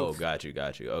 Oh, Growth. got you.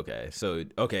 Okay, so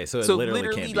it So literally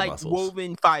literally can't be like muscles.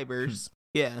 woven fibers.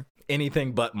 Yeah.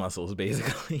 Anything but muscles,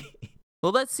 basically.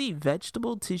 Well, let's see.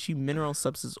 Vegetable, tissue, mineral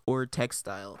substance, or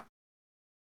textile.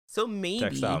 So maybe.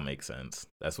 Textile makes sense.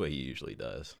 That's what he usually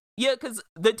does. Yeah, because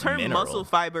the term Mineral.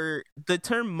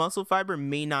 muscle fiber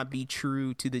may not be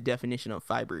true to the definition of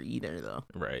fiber either, though.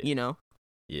 Right. You know,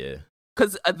 Yeah.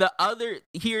 because the other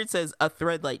here it says a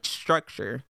thread-like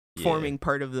structure Yeah. forming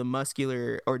part of the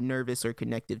muscular or nervous or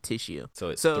connective tissue. So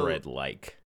it's so-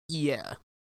 thread-like. Yeah,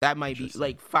 that might be Interesting.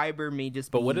 like fiber may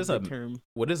just. But be what is the a- term?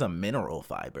 What is a mineral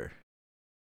fiber?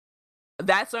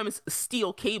 That's what I'm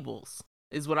steel cables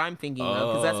is what I'm thinking of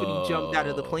because that's what he jumped out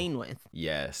of the Oh. plane with.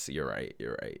 Yes, you're right.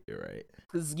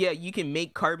 Because yeah, you can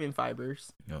make carbon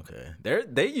fibers. Okay.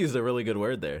 They used a really good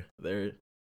word there. They're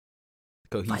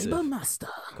cohesive. Fiber master.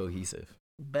 Cohesive.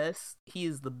 Best. He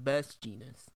is the best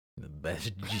genus. The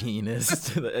best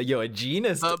genist. Yo, a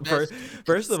genist. The best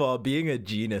First of all, being a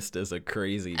genist is a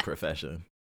crazy profession.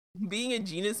 Being a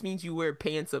genus means you wear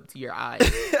pants up to your eyes.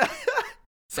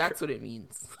 That's what it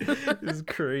means. It's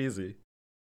crazy.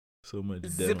 So much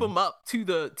Zip denim. them up to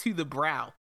the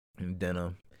brow. And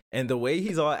denim. And the way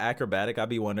he's all acrobatic, I'd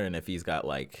be wondering if he's got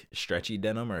like stretchy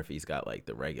denim or if he's got like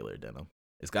the regular denim.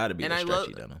 It's got to be And the I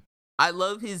stretchy love- denim. I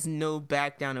love his no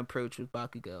back down approach with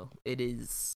Bakugo. It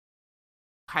is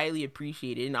highly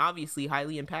appreciated and obviously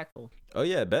highly impactful. Oh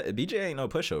yeah, BJ ain't no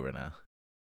pushover now.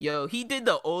 Yo, he did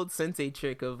the old sensei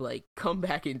trick of like, come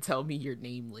back and tell me your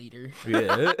name later.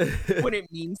 Yeah. When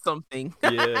it means something.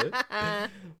 Yeah.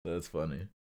 That's funny.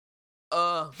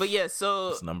 But yeah, so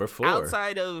It's number 4.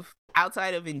 outside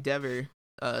of Endeavor,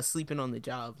 sleeping on the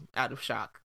job, out of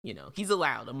shock, you know, he's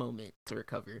allowed a moment to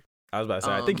recover. I was about to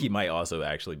say, I think he Um, might also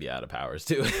actually be out of powers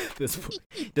too at this point.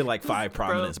 Did like 5 Bro.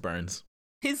 prominence burns.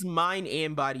 His mind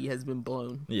and body has been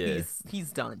blown. Yeah.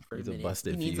 He's done for He's a a minute.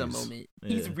 busted He needs a fuse. moment.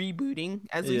 He's Yeah. rebooting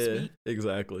as we Yeah, speak.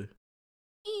 exactly.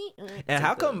 It's And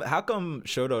like how come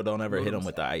Shoto don't ever hit him Rose.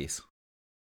 with the ice?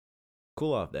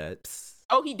 Cool off that. Psst.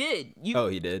 Oh, he did. Oh,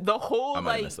 he did. The whole I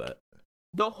might have like missed that.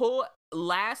 the whole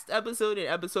last episode and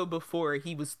episode before,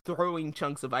 he was throwing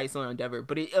chunks of ice on Endeavor,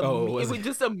 but it was would it?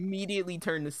 just immediately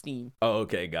turn to steam. Oh,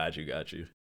 okay, got you.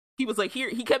 He was like, here.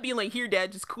 He kept being like, here,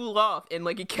 Dad, just cool off, and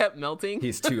like it kept melting.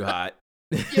 He's too hot.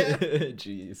 Yeah.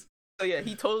 Jeez. So yeah,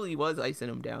 he totally was icing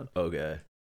him down. Okay.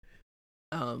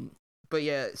 But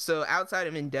yeah, so outside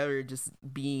of Endeavor just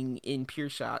being in pure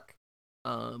shock,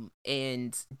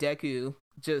 and Deku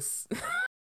just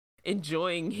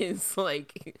enjoying his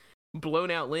like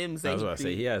blown out limbs. I was about to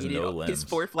say, he has no His limbs.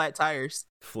 4 flat tires.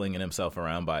 Flinging himself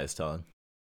around by his tongue.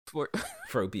 For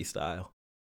Fropey style.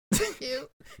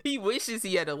 he wishes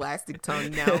he had elastic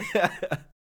tongue now.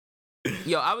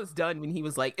 Yo, I was done when he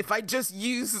was like, if I just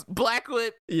use Black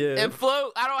Whip Yeah. and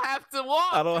float, I don't have to walk.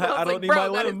 I don't And ha- was I don't like, need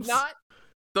bro, my that is limbs." not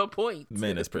the point.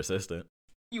 Man, it's persistent.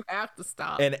 You have to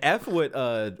stop. And F with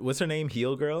what's her name?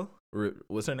 Heel girl?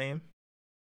 What's her name?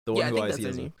 The Yeah, I who think always that's her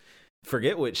heals name. him.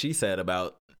 Forget what she said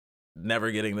about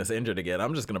never getting this injured again.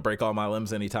 I'm just gonna break all my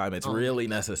limbs anytime it's Oh my really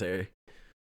God. necessary.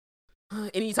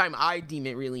 Anytime I deem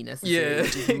it really necessary. Yeah,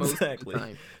 which is most of the exactly.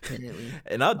 time, apparently.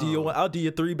 And I'll do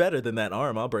you 3 better than that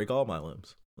arm. I'll break all my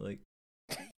limbs. Like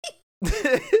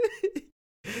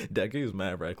Deku's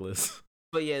mad reckless.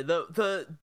 But yeah, the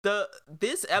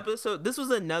This episode, this was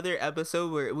another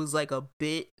episode where it was like a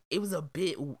bit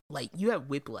like you have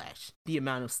whiplash, the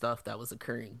amount of stuff that was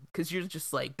occurring, because you're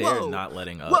just like, whoa, They're not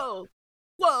letting up.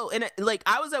 Whoa, and like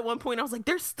I was at one point, I was like,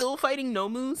 they're still fighting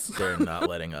Nomus. They're not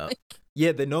letting up.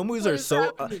 Yeah, the Nomus are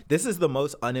so. This is the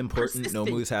most unimportant Persistent.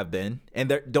 Nomus have been,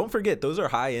 and don't forget those are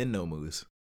high end Nomus,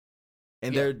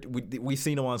 and we've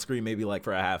seen them on screen maybe like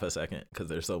for a half a second because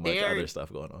there's so much other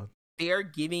stuff going on. They are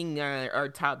giving our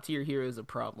top tier heroes a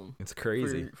problem. It's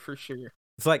crazy for sure.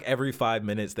 It's like every 5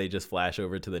 minutes they just flash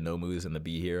over to the Nomus and the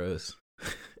B heroes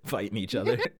fighting each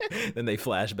other, then they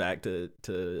flash back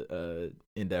to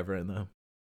Endeavor and them.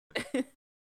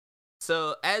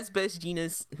 So as Best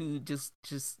Jeanist, who just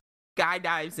sky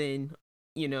dives in,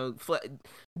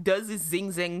 does his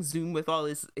zing zang zoom with all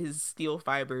his steel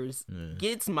fibers,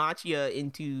 gets Machia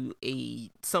into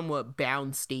a somewhat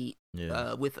bound state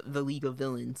with the League of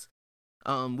Villains,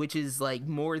 which is like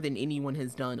more than anyone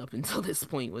has done up until this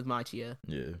point with Machia.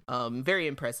 Very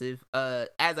impressive.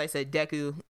 As I said,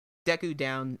 Deku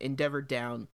down, Endeavor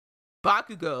down,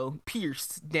 Bakugo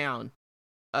pierced down.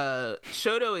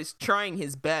 Shoto is trying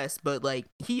his best, but like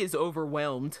he is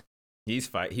overwhelmed.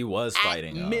 He was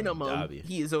fighting minimum. Dabi.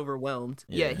 He is overwhelmed.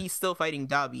 Yeah, he's still fighting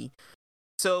Dabi.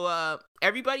 So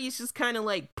everybody's just kind of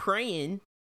like praying,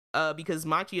 because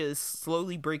Machia is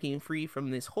slowly breaking free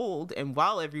from this hold, and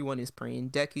while everyone is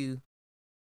praying, Deku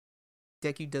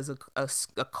does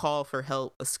a call for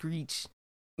help, a screech.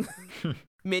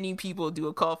 Many people do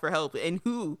a call for help, and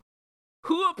who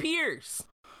appears?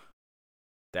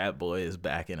 That boy is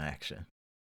back in action.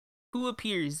 Who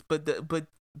appears? But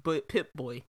Pip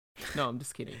Boy. No, I'm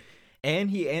just kidding.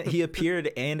 And he appeared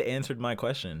and answered my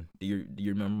question. Do you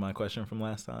remember my question from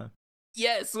last time?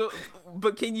 Yes,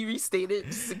 but can you restate it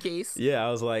just in case? Yeah,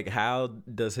 I was like, how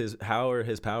are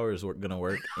his powers gonna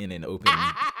work in an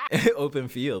open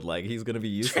field? Like he's gonna be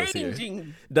useless here.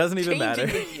 Doesn't even matter.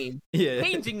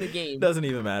 Changing the game. Doesn't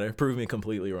even matter. Prove me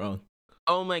completely wrong.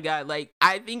 Oh my god! Like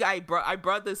I think I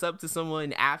brought this up to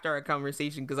someone after our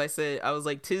conversation, because I was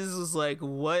like, Tiz was like,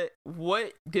 what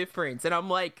difference? And I'm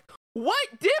like, what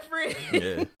difference?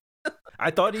 Yeah.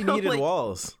 I thought he needed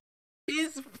walls.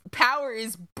 His power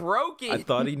is broken. I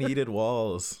thought he needed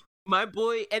walls. My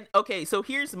boy. And okay, so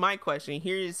here's my question.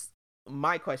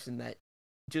 That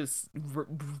just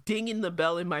dinging the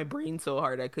bell in my brain so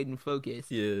hard I couldn't focus.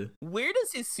 Yeah. Where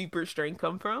does his super strength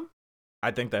come from?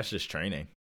 I think that's just training.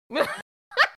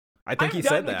 I think he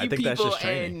said that. I think that's just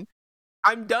training.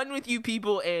 I'm done with you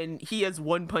people, and he has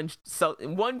one punch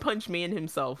man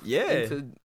himself. Yeah.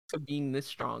 To being this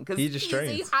strong, because he's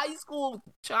a high school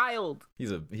child.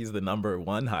 He's the number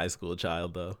one high school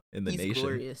child though in the nation.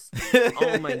 Glorious.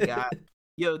 Oh my god.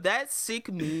 Yo, that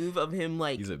sick move of him,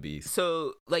 like, he's a beast.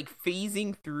 So like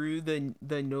phasing through the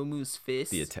Nomu's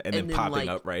fist and then popping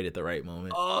up right at the right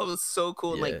moment. Oh, it was so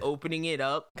cool. Yeah. Like opening it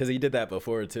up, because he did that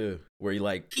before too,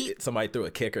 where somebody threw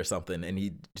a kick or something and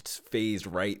he just phased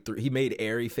right through. He made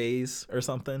airy phase or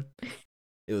something.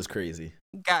 It was crazy.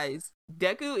 Guys,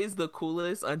 Deku is the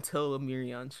coolest until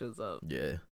Miriam shows up.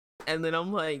 Yeah. And then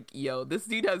I'm like, yo, this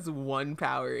dude has one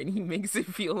power and he makes it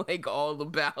feel like all the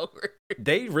power.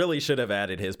 They really should have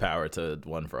added his power to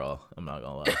One for All. I'm not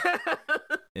gonna lie.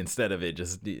 Instead of it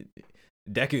just...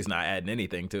 Deku's not adding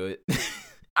anything to it.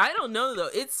 I don't know, though.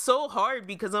 It's so hard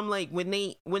because I'm like, when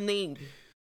they...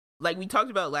 Like, we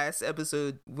talked about last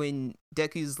episode when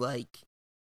Deku's like...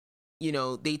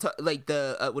 they talk... Like,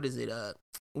 the... what is it?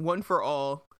 One for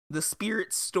All. The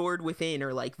spirits stored within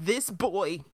are like, this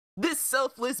boy... This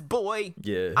selfless boy.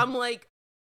 Yeah. I'm like,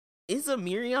 is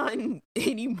Amirion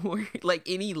any more, like,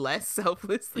 any less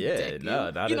selfless than Deku? No, not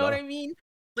at all. You know what I mean?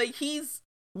 Like,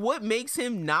 what makes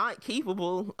him not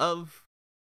capable of,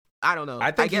 I don't know.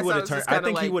 I think he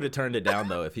would have turned it down,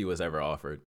 though, if he was ever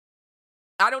offered.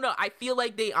 I don't know. I feel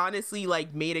like they honestly,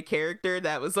 like, made a character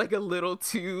that was, like, a little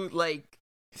too, like,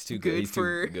 he's too good. He's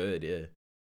too good, yeah.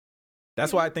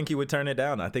 That's why I think he would turn it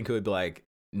down. I think he would be like,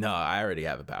 no, I already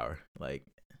have a power. Like,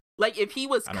 if he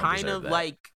was kind of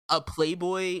like a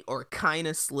playboy or kind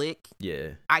of slick,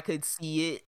 yeah, I could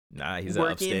see it. Nah, he's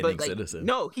working, an upstanding citizen.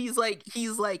 No, he's loves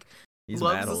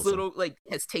this little, like,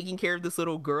 has taken care of this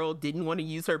little girl, didn't want to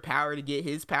use her power to get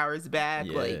his powers back.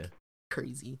 Yeah. Like,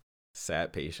 crazy.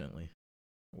 Sat patiently.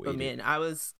 Waited. But man, I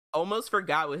was almost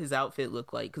forgot what his outfit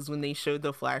looked like, because when they showed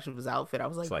the flash of his outfit, I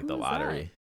was like, it's like the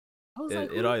lottery.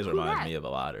 It always reminds me of a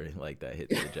lottery, like that hit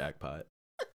the jackpot.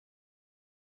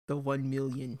 The 1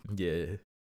 million. Yeah.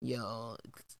 Yo,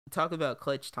 talk about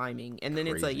clutch timing. And then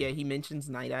It's like, yeah, he mentions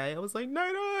Night Eye. I was like,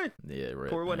 Night Eye. Yeah, right.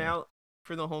 Pour one out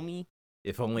for the homie.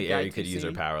 If only Eri could use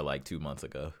her power like 2 months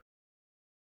ago.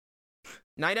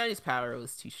 Night Eye's power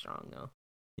was too strong, though.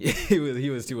 He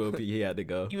was too OP. He had to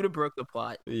go. He would have broke the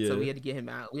plot. Yeah. So we had to get him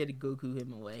out. We had to Goku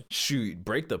him away. Shoot,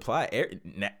 break the plot.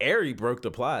 Eri broke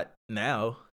the plot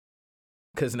now.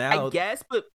 Because now, I guess,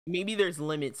 but maybe there's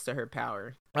limits to her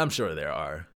power. I'm sure there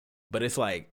are. But it's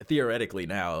like, theoretically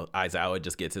now, Aizawa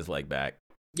just gets his leg back.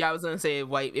 Yeah, I was going to say it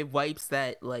wipes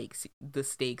that, like, the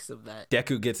stakes of that.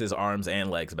 Deku gets his arms and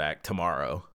legs back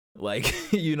tomorrow.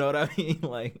 Like, you know what I mean?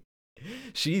 Like,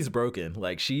 she's broken.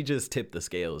 Like, she just tipped the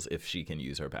scales if she can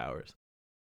use her powers.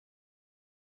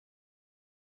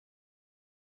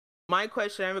 I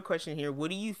have a question here. What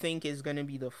do you think is going to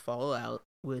be the fallout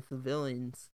with the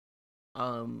villains?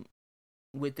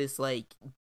 With this, like,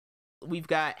 we've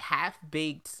got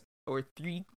half-baked or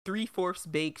three-fourths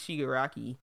baked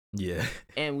Shigaraki. Yeah.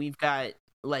 And we've got,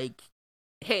 like,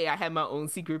 hey, I had my own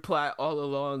secret plot all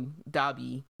along,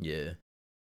 Dabi. Yeah.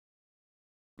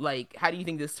 Like, how do you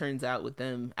think this turns out with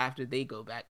them after they go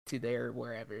back to their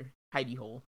wherever, hidey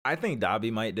hole? I think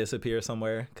Dabi might disappear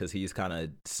somewhere because he's kind of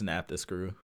snapped the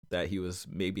screw that he was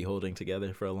maybe holding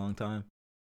together for a long time.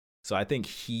 So I think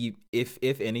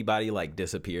if anybody like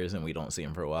disappears and we don't see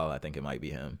him for a while, I think it might be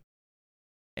him.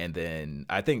 And then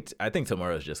I think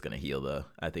Tomorrow's just gonna heal though.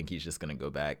 I think he's just gonna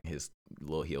go back. His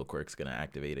little heal quirk's gonna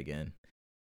activate again,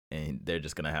 and they're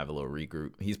just gonna have a little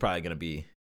regroup. He's probably gonna be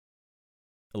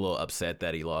a little upset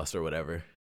that he lost or whatever.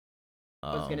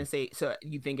 I was gonna say, so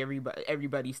you think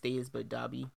everybody stays but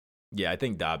Dabi? Yeah, I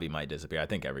think Dabi might disappear. I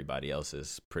think everybody else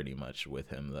is pretty much with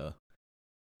him though.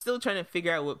 Still trying to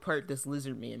figure out what part this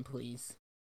lizard man plays.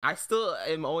 I still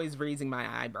am always raising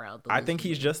my eyebrow. I think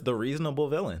he's just the reasonable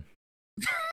villain.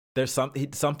 There's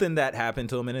something that happened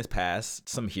to him in his past,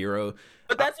 some hero.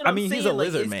 But that's what I'm saying. He's a like,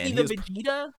 lizard is man. He the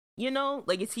Vegeta, you know?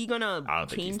 Like, is he gonna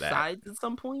change sides at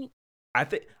some point? I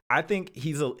think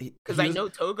he's a... Because I know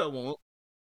Toga won't.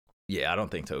 Yeah, I don't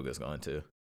think Toga's going to.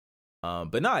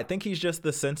 But no, I think he's just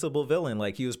the sensible villain.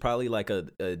 Like, he was probably like a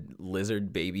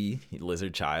lizard baby,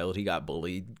 lizard child. He got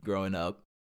bullied growing up.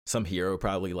 Some hero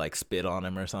probably like spit on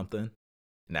him or something.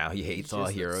 Now he hates all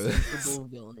heroes. Sensible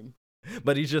villain.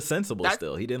 But he's just sensible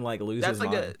still. He didn't like lose his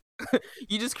mind.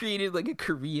 You just created like a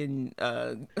Korean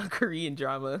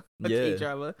drama,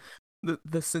 K-drama.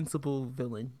 The sensible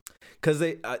villain. Because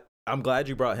I'm glad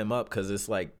you brought him up because it's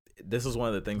like, this is one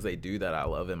of the things they do that I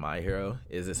love in My Hero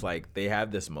is it's like they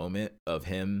have this moment of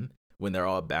him when they're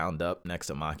all bound up next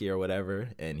to Maki or whatever,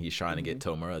 and he's trying to get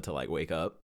Tomura to like wake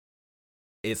up.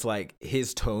 It's like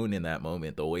his tone in that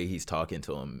moment, the way he's talking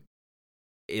to him,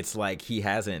 it's like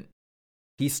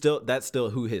that's still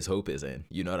who his hope is in.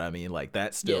 You know what I mean? Like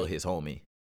that's still his homie.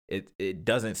 It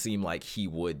doesn't seem like he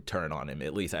would turn on him,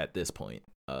 at least at this point.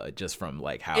 Just from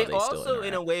like how they still interact. It also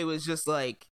in a way was just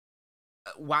like,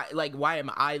 why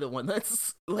am I the one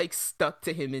that's like stuck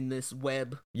to him in this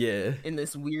web? Yeah. In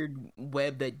this weird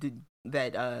web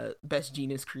that Best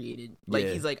Jeanist created. Like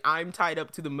he's like, I'm tied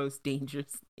up to the most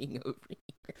dangerous thing over here.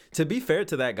 To be fair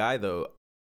to that guy though,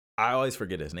 I always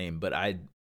forget his name, but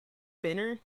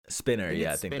Spinner,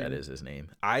 yeah, I think that is his name.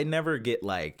 I never get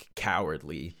like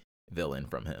cowardly villain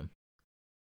from him.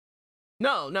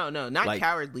 No, not like,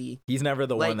 cowardly. He's never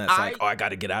the one that's like, oh, I got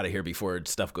to get out of here before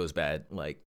stuff goes bad.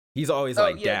 Like he's always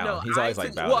like down. No, he's always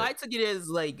like, I took it as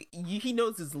like he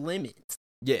knows his limits.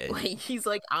 Yeah, like he's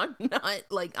like, I'm not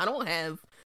like, I don't have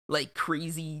like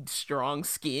crazy strong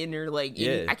skin or like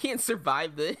I can't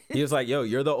survive this. He was like, yo,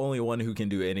 you're the only one who can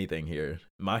do anything here.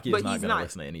 Maki is not gonna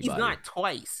listen to anybody. He's not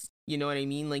twice. You know what I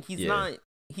mean? Like he's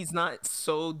not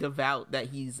so devout that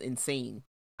he's insane.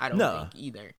 I don't think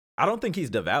either. I don't think he's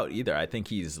devout either. I think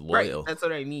he's loyal. Right, that's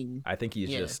what I mean. I think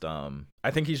he's just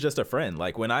a friend.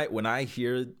 Like when I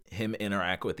hear him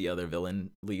interact with the other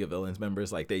League of Villains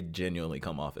members, like they genuinely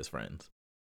come off as friends.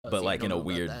 But like in a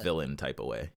weird villain type of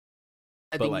way.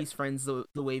 I think he's friends the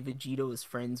way Vegito is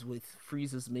friends with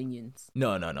Frieza's minions.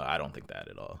 No, I don't think that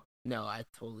at all. No, I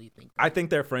totally think that. I think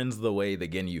they're friends the way the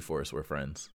Ginyu Force were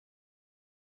friends.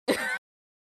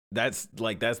 That's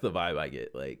the vibe I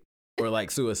get. Like, or like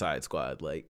Suicide Squad,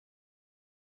 like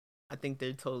I think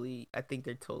they're totally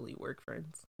work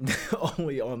friends.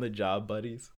 Only on the job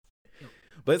buddies.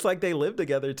 But it's like they live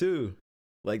together too.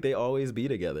 Like they always be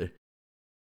together.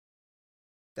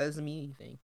 Doesn't mean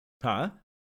anything. Huh?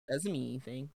 Doesn't mean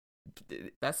anything.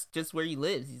 That's just where he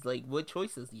lives. He's like, what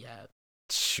choices do you have?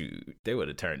 Shoot. They would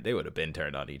have been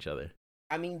turned on each other.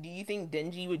 I mean, do you think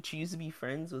Denji would choose to be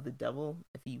friends with the devil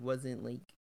if he wasn't like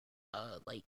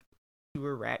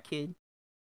pure rat kid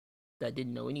that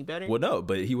didn't know any better? Well, no,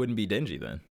 but he wouldn't be Denji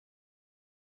then.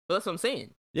 Well, that's what I'm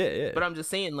saying. Yeah. But I'm just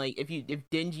saying, like, if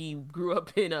Denji grew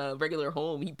up in a regular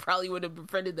home, he probably would have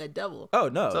befriended that devil. Oh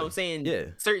no. So I'm saying, yeah,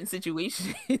 certain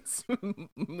situations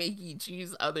make you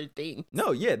choose other things.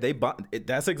 no, yeah, they bond.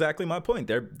 That's exactly my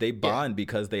point. They bond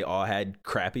because they all had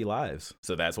crappy lives,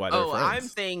 so that's why they're friends. I'm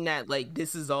saying that, like,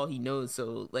 this is all he knows,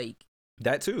 so, like,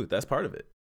 that too. That's part of it.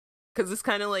 because it's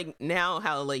kind of like now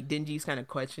how, like, Denji's kind of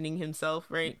questioning himself,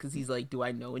 right? Because he's like, do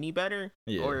I know any better,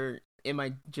 or am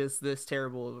I just this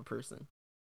terrible of a person?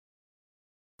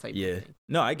 Type of thing.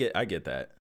 No, I get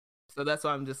that. So that's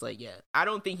why I'm just like, yeah, I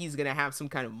don't think he's gonna have some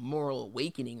kind of moral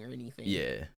awakening or anything.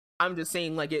 Yeah, I'm just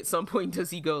saying, like, at some point does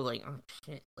he go like, oh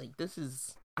shit, like, this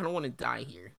is, I don't want to die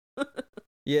here.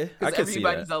 yeah, I could see that.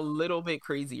 Everybody's a little bit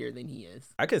crazier than he is.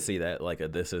 I could see that, like, a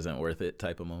this isn't worth it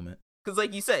type of moment. Because,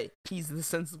 like you say, he's the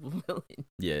sensible villain.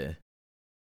 Yeah,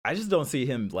 I just don't see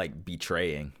him, like,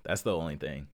 betraying. That's the only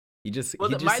thing. He just my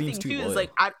seems thing too too loyal. is,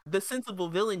 like, the sensible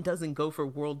villain doesn't go for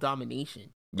world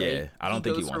domination. Right? Yeah, I don't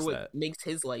think he goes wants for that. what makes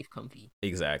his life comfy.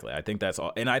 Exactly. I think that's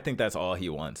all, and I think that's all he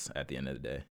wants at the end of the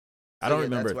day. I don't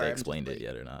remember if they explained it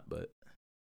yet or not, but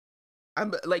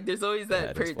I'm like, there's always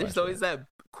that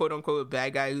quote unquote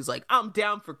bad guy who's like, I'm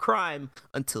down for crime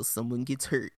until someone gets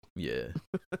hurt. Yeah,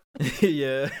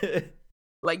 yeah.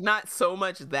 Like, not so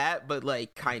much that, but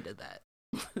like kind of that.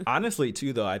 Honestly,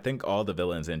 too, though, I think all the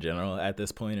villains in general at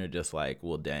this point are just like,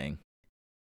 well, dang,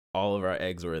 all of our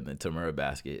eggs were in the Tamura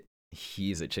basket.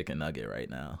 He's a chicken nugget right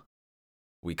now.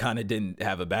 We kind of didn't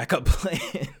have a backup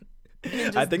plan.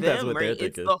 I think that's what they're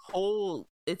thinking.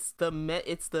 It's the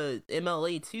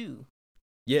MLA too.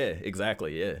 Yeah,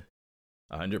 exactly. Yeah,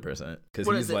 100%. Because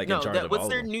he's like in charge of all. What's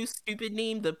their new stupid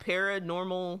name? The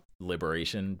Paranormal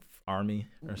Liberation Army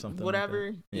or something.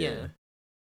 Whatever. Like yeah.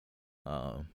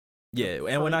 Yeah,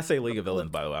 and when I say League of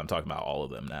Villains, by the way, I'm talking about all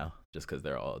of them now, just because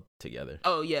they're all together.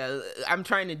 Oh yeah, I'm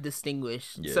trying to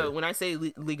distinguish. Yeah. So when I say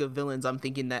League of Villains, I'm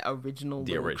thinking that original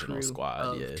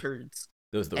squad of turds.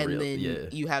 Those the and real, then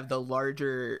you have the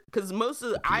larger, because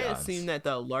I assume that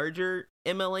the larger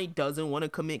MLA doesn't want to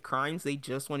commit crimes; they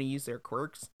just want to use their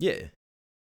quirks. Yeah,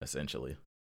 essentially.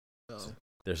 So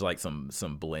there's like some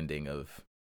blending of,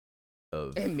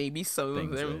 and maybe some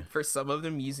of them, for some of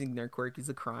them, using their quirk is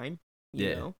a crime.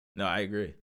 You know? No, I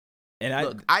agree. And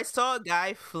look, I saw a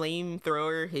guy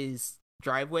flamethrower his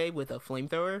driveway with a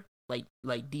flamethrower, like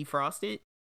defrost it.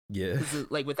 Yeah.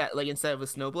 Like with that, like instead of a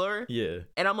snowblower. Yeah.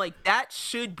 And I'm like, that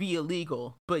should be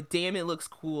illegal, but damn, it looks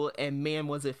cool, and man,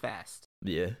 was it fast.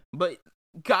 Yeah. But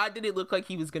God, did it look like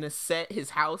he was gonna set his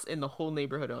house and the whole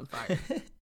neighborhood on fire.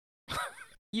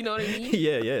 You know what I mean?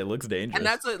 Yeah, it looks dangerous. And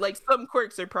that's what, like, some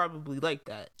quirks are probably like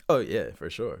that. Oh yeah, for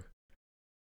sure.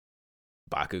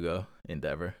 Bakugo,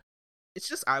 Endeavor. It's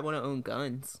just, I want to own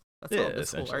guns. That's all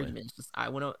this whole argument. It's just, I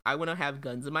want to have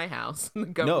guns in my house. And the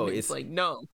government's like,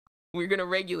 no, we're gonna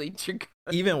regulate your guns.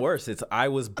 Even worse, it's I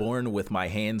was born with my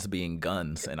hands being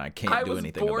guns, and I can't do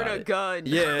anything about it. I was born a gun.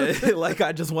 Yeah, like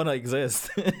I just want to exist.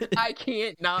 I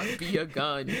can't not be a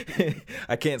gun.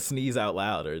 I can't sneeze out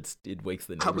loud, or it wakes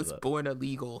the neighbors up. I was born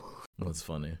illegal. That's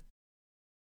funny.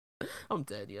 I'm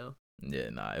dead, yo.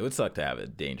 Yeah, nah, it would suck to have a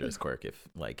dangerous quirk if,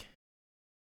 like,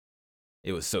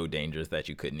 it was so dangerous that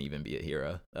you couldn't even be a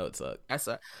hero. That would suck.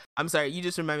 I'm sorry. You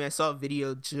just remind me. I saw a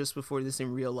video just before this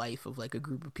in real life of like a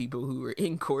group of people who were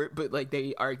in court, but like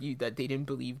they argued that they didn't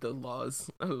believe the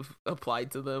laws applied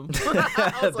to them.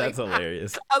 That's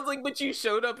hilarious. I was like, but you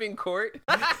showed up in court.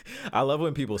 I love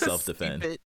when people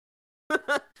self-defend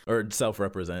or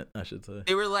self-represent, I should say.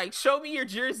 They were like, "Show me your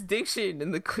jurisdiction,"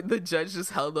 and the judge just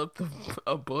held up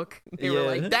a book. They were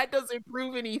like, "That doesn't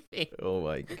prove anything." Oh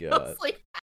my god! I was like,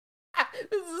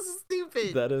 this is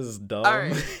stupid. That is dumb. All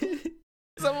right.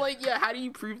 So I'm like, yeah, how do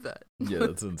you prove that? Yeah,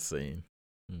 that's insane.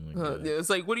 It's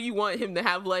like, what do you want him to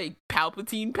have, like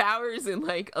Palpatine powers and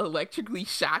like electrically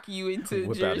shock you into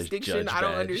whip jurisdiction? I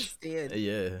don't understand.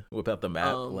 Yeah, whip out the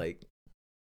map, like.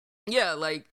 Yeah,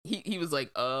 like he was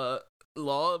like,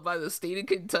 law by the state of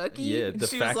Kentucky. Yeah, the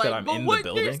fact that I'm in the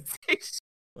building. It's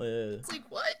like,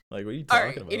 what? Like, what are you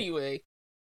talking about? Anyway.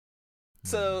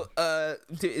 So,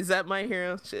 is that My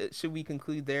Hero? Should we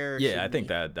conclude there? Yeah, I think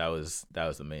that was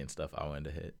the main stuff I wanted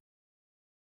to hit.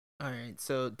 All right.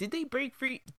 So, did they break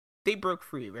free? They broke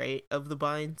free, right, of the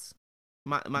binds?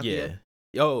 Makia?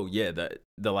 Yeah. Oh, yeah.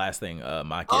 The last thing,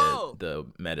 Makia, the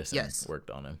medicine,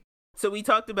 worked on him. So we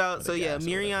talked about. So yeah,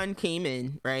 Mirion came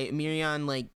in, right? Mirion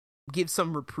like gives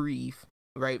some reprieve,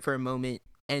 right, for a moment,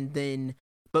 and then.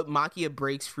 But Makia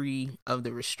breaks free of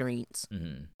the restraints.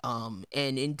 Mm-hmm.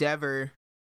 And Endeavor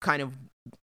kind of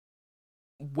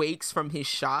wakes from his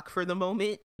shock for a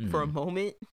moment,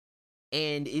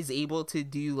 and is able to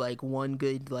do like one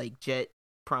good like jet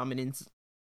prominence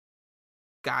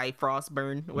Guy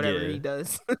Frostburn, whatever he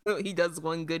does. He does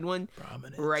one good one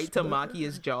right to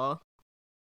Makia's jaw.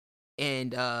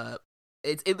 And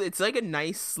it's like a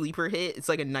nice sleeper hit. It's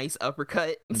like a nice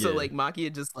uppercut. So like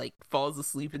Makia just like falls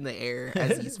asleep in the air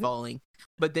as he's falling.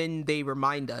 But then they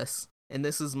remind us, and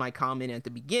this was my comment at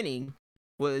the beginning,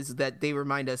 was that they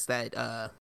remind us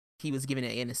that he was given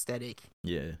an anesthetic.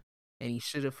 Yeah. And he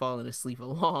should have fallen asleep a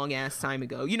long ass time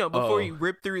ago. You know, before he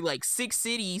ripped through like 6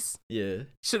 cities. Yeah.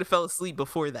 Should have fell asleep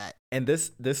before that. And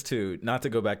this too, not to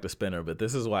go back to Spinner, but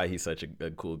this is why he's such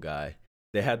a cool guy.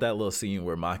 They had that little scene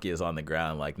where Makia is on the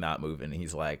ground, like not moving. And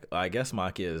he's like, I guess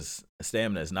Makia's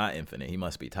stamina is not infinite. He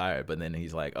must be tired. But then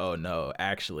he's like, oh no,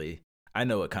 actually, I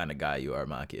know what kind of guy you are,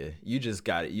 Makia. You just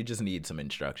got it. You just need some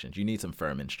instructions. You need some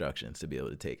firm instructions to be able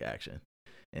to take action.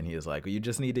 And he was like, well, you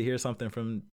just need to hear something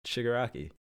from Shigaraki.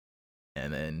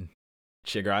 And then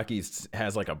Shigaraki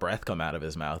has like a breath come out of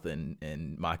his mouth, and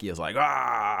Makia's like,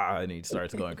 ah, and he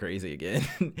starts going crazy again.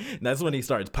 And that's when he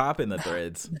starts popping the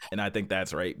threads. And I think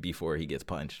that's right before he gets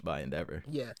punched by Endeavor.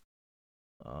 Yeah.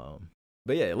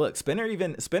 But yeah, look, Spinner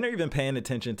even paying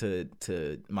attention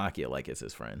to Makia like it's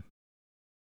his friend.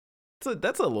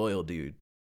 That's a loyal dude.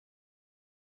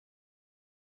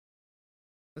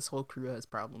 This whole crew has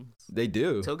problems. They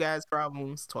do. Toga has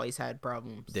problems. Twice had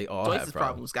problems. They all Twice's have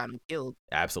problems. Got him killed.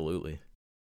 Absolutely.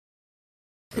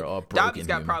 They're all broken Dabi's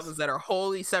got humans. problems that are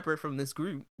wholly separate from this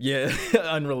group. Yeah,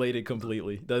 unrelated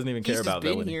completely. Doesn't even care about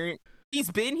that one.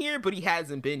 He's been here, but he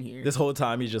hasn't been here. This whole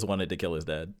time, he just wanted to kill his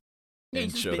dad. Yeah,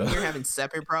 he's just been here having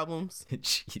separate problems.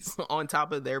 Jeez. On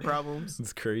top of their problems.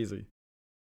 It's crazy.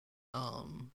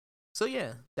 So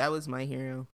yeah, that was My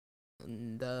Hero.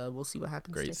 And we'll see what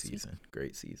happens. Great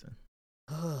season.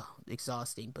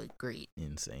 Exhausting, but great.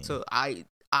 Insane. So eye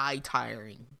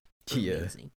tiring. Yeah.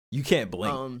 Amazing. You can't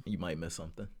blink. You might miss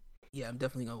something. Yeah, I'm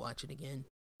definitely gonna watch it again.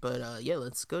 But yeah,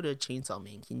 let's go to Chainsaw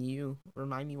Man. Can you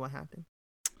remind me what happened?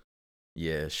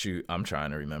 Yeah, shoot. I'm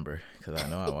trying to remember because I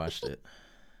know I watched it.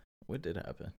 What did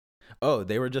happen? Oh,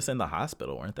 they were just in the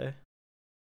hospital, weren't they?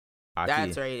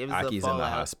 That's right. It was Aki's in the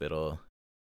hospital.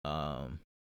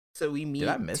 So we meet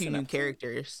 2 new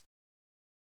characters.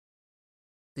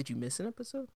 Did you miss an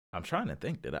episode? I'm trying to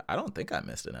think. Did I? I don't think I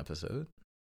missed an episode,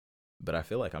 but I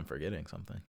feel like I'm forgetting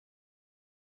something.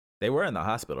 They were in the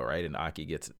hospital, right? And Aki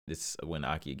gets this when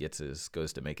Aki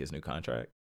goes to make his new contract.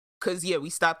 Cause yeah, we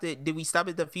stopped it. Did we stop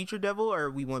at the Future Devil, or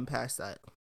we went past that?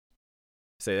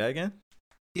 Say that again.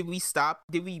 Did we stop?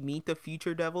 Did we meet the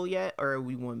Future Devil yet, or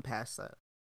we went past that?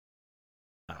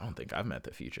 I don't think I've met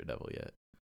the Future Devil yet.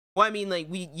 Well, I mean, like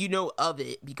you know of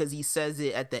it because he says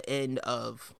it at the end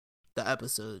of the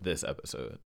episode. This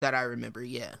episode that I remember,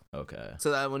 yeah. Okay.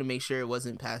 So I want to make sure it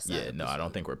wasn't past that. Yeah, no, I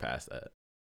don't think we're past that.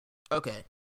 Okay.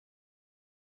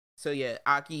 So yeah,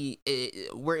 Aki,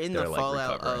 we're in the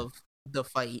fallout of the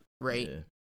fight, right? Yeah.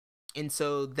 And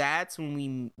so that's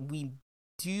when we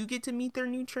do get to meet their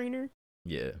new trainer.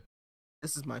 Yeah.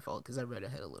 This is my fault because I read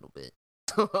ahead a little bit.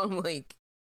 I'm like,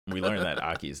 we learned that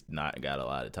Aki's not got a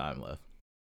lot of time left.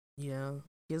 Yeah,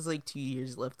 he has like 2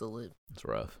 years left to live. It's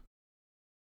rough.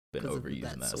 Been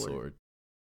overusing that sword.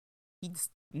 He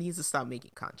needs to stop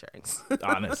making contracts.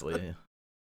 Honestly.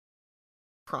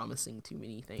 Promising too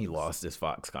many things. He lost his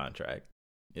Fox contract,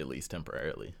 at least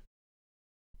temporarily.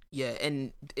 Yeah,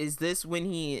 and is this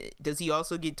when does he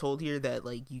also get told here that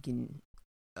like you can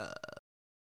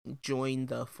join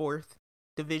the 4th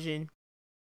division?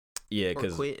 Yeah,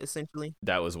 because quit essentially.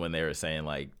 That was when they were saying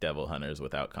like devil hunters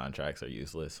without contracts are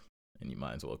useless, and you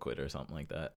might as well quit or something like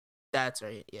that. That's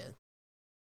right. Yeah.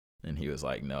 And he was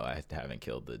like, "No, I haven't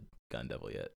killed the gun devil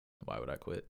yet. Why would I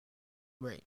quit?"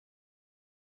 Right.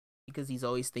 Because he's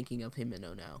always thinking of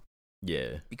Himeno now.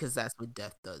 Yeah. Because that's what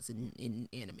death does in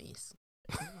animes.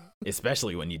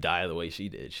 Especially when you die the way she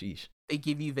did. Sheesh. They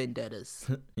give you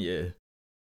vendettas. Yeah.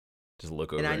 Just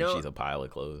look over and she's a pile of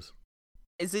clothes.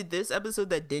 Is it this episode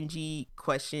that Denji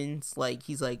questions, like,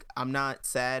 he's like, I'm not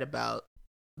sad about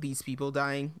these people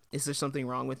dying. Is there something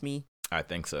wrong with me? I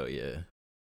think so, yeah.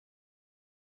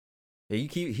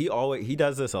 He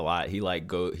does this a lot. He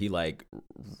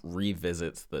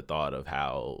revisits the thought of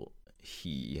how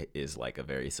he is like a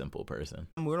very simple person.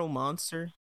 Immortal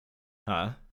monster?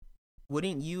 Huh?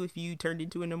 Wouldn't you if you turned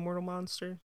into an immortal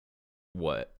monster?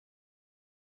 What?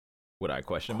 Would I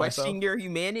question your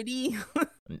humanity?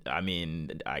 I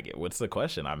mean, what's the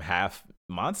question? I'm half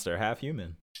monster, half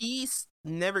human. He's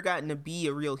never gotten to be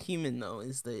a real human, though,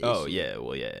 is the Oh, issue. yeah.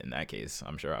 Well, yeah, in that case,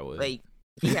 I'm sure I would. Like,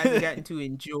 he hasn't gotten to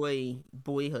enjoy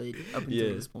boyhood up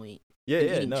until this point.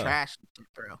 Yeah, no. Trash,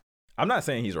 bro. I'm not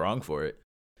saying he's wrong for it.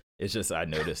 It's just I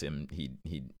notice him.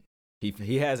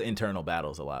 He has internal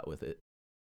battles a lot with it.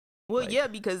 Well, Like, yeah,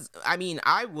 because I mean,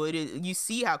 I would. You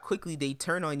see how quickly they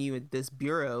turn on you at this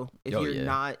bureau if Oh, you're yeah.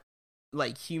 not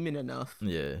like human enough.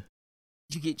 Yeah.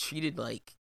 You get treated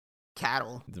like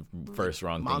cattle. The first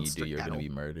wrong thing you do, monster you're cattle. gonna be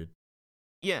murdered.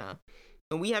 Yeah,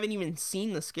 and we haven't even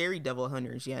seen the scary devil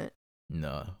hunters yet.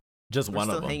 No, just We're one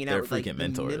still of them. hanging out Their with, like, freaking the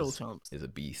mentor middle chumps. is a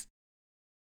beast.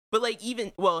 But like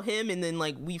even him, and then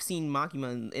like we've seen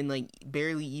Makima and like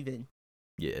barely even.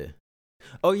 Yeah.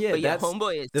 Oh yeah, But yeah,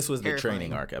 Homeboy is this was terrifying. the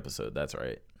training arc episode. That's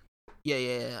right.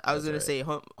 Yeah. I was That's gonna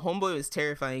right. say Homeboy was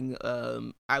terrifying.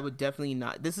 I would definitely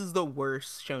not. This is the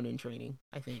worst shonen training,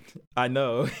 I think. I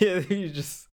know. Yeah, you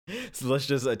just so let's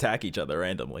just attack each other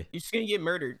randomly. You're just gonna get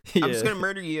murdered. Yeah. I'm just gonna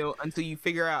murder you until you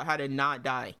figure out how to not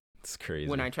die It's crazy.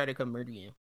 when I try to come murder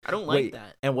you. I don't like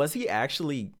that. And was he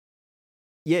actually?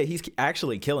 Yeah, he's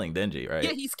actually killing Denji, right?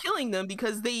 Yeah, he's killing them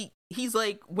because he's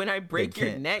like, when I break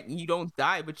your neck, you don't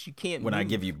die, but you can't When move. I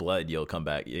give you blood, you'll come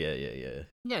back. Yeah.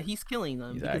 Yeah, he's killing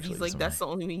them He's because actually he's like, that's smart.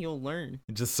 the only way you'll learn.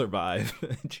 Just survive.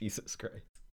 Jesus Christ.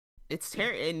 It's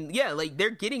terrible. And yeah, like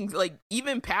they're getting, like,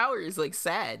 even Power is like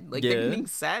sad. Like Yeah. they're getting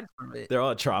sad from it. They're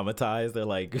all traumatized. They're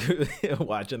like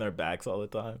watching their backs all the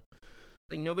time.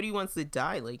 Like nobody wants to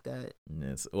die like that.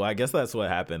 Well, I guess that's what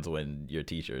happens when your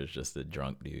teacher is just a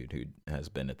drunk dude who has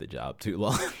been at the job too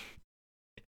long.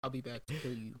 I'll be back to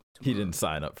kill you tomorrow. He didn't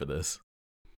sign up for this.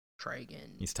 Try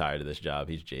again. He's tired of this job.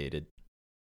 He's jaded.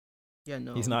 Yeah,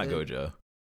 no. He's not Gojo.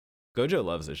 Gojo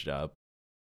loves this job.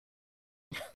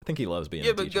 I think he loves being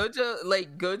a but teacher.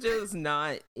 Gojo's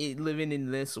not living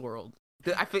in this world.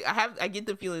 I get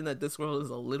the feeling that this world is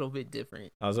a little bit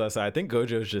different. I was about to say, I think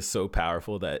Gojo's just so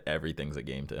powerful that everything's a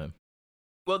game to him.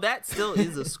 Well, that still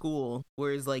is a school,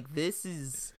 whereas like this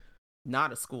is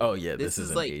not a school. Oh yeah, this is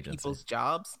an like agency. people's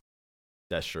jobs.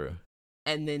 That's true.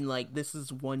 And then like this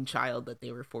is one child that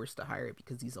they were forced to hire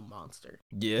because he's a monster.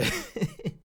 Yeah.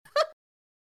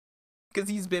 Because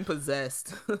he's been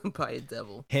possessed by a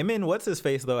devil. Him and what's his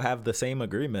face though have the same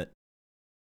agreement.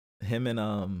 Him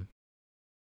and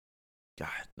God,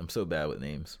 I'm so bad with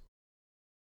names.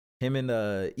 Him and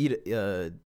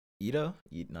Itadori.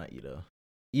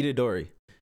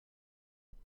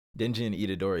 Denji and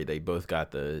Itadori, they both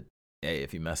got the, hey,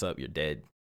 if you mess up, you're dead.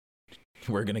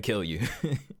 We're gonna kill you.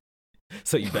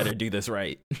 So you better do this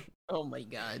right. Oh my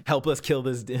god. Help us kill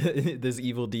this this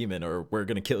evil demon, or we're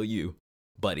gonna kill you,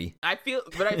 buddy. I feel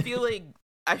like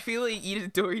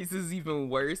Itadori's is even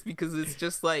worse because it's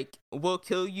just like, we'll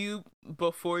kill you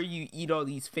before you eat all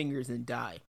these fingers and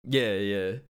die.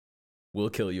 Yeah. We'll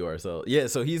kill you ourselves. Yeah,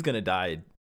 so he's gonna die.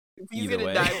 He's either gonna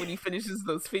way. die when he finishes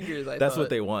those fingers. That's what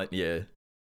they want, yeah.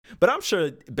 But I'm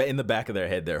sure in the back of their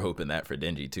head, they're hoping that for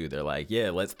Denji too. They're like, yeah,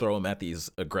 let's throw him at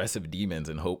these aggressive demons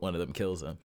and hope one of them kills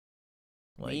him.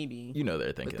 Like, maybe. You know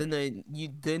they're thinking. But then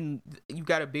you've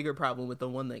got a bigger problem with the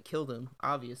one that killed him,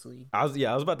 obviously. I was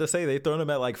about to say they've thrown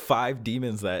him at like 5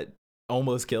 demons that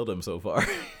almost killed him so far.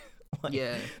 Like,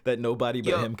 yeah. That nobody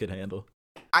but him could handle.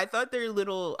 I thought their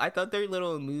little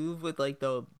move with like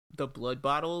the blood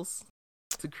bottles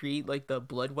to create like the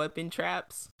blood weapon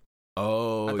traps.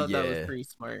 Oh, I thought yeah. that was pretty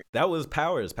smart. That was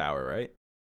Power's power, right?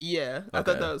 Yeah, I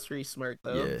thought that was pretty smart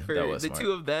though. Yeah, For that was the smart.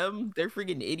 two of them, they're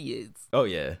freaking idiots. Oh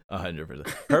yeah, 100%.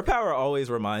 Her power always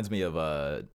reminds me of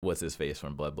what's his face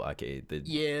from Blood Blockade?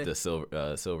 The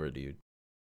silver dude.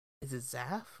 Is it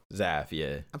Zaf? Zaf,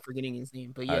 yeah. I'm forgetting his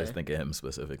name, but yeah. I was thinking him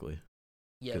specifically.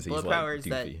 Yeah, 'cause blood he's, like, power is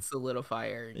that doofy.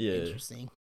 solidifier. Yeah. Interesting,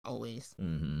 always.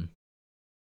 Mm-hmm.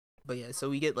 But yeah, so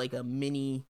we get like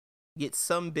get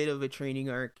some bit of a training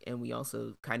arc, and we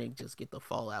also kind of just get the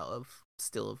fallout of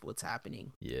what's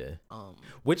happening. Yeah.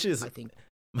 Which is, I think.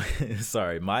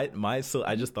 Sorry,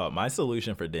 I just thought my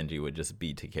solution for Denji would just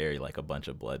be to carry like a bunch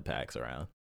of blood packs around.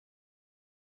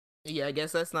 Yeah, I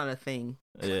guess that's not a thing.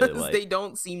 Yeah, like, they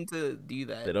don't seem to do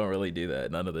that. They don't really do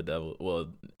that. None of the devil.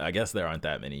 Well, I guess there aren't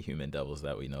that many human devils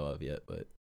that we know of yet, but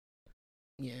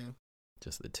yeah,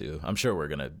 just the 2. I'm sure we're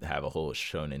gonna have a whole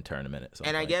shonen tournament at some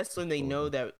and point. I guess when they know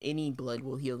that any blood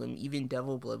will heal them, even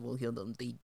devil blood will heal them,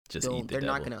 they just don't. Eat the they're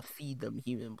devil. not gonna feed them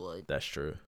human blood. That's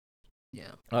true.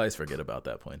 Yeah, I always forget about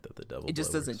that point that the devil. It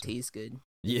just blood doesn't works. taste good.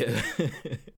 Yeah.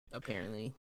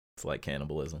 Apparently. It's like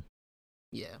cannibalism.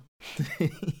 Yeah.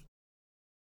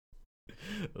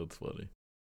 That's funny.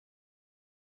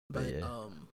 But yeah.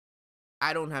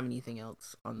 I don't have anything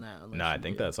else on that. No, I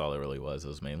think that's all it really was. It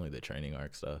was mainly the training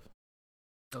arc stuff.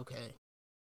 Okay.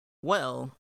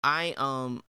 Well, I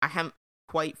haven't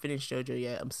quite finished JoJo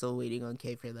yet. I'm still waiting on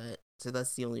K for that. So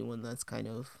that's the only one that's kind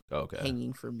of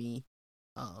hanging for me.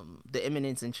 The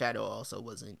Eminence in Shadow also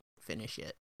wasn't finished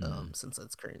yet. Since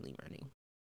that's currently running.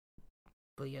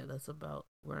 But yeah, that's about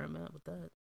where I'm at with that.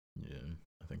 Yeah,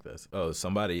 I think that's. Oh,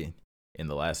 somebody in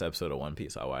the last episode of One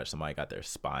Piece I watched, somebody got their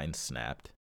spine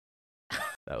snapped.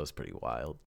 That was pretty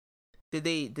wild. Did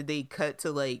they cut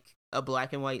to like a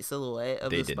black and white silhouette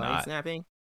of the spine snapping?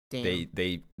 Damn.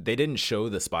 They didn't show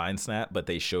the spine snap, but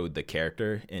they showed the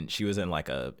character, and she was in like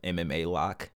a MMA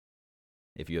lock.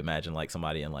 If you imagine like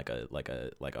somebody in like a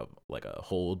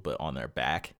hold, but on their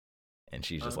back, and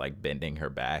she's just like bending her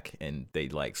back, and they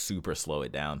like super slow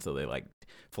it down, so they like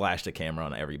flash the camera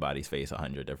on everybody's face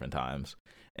 100 different times,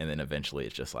 and then eventually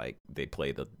it's just like they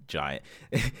play the giant.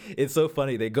 It's so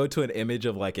funny. They go to an image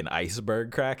of like an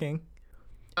iceberg cracking,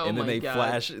 and then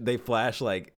they flash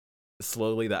like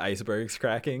slowly the iceberg's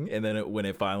cracking, and then when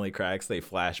it finally cracks, they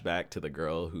flash back to the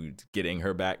girl who's getting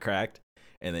her back cracked.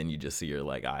 And then you just see her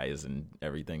like eyes and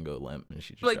everything go limp, and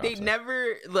she just like they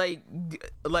never like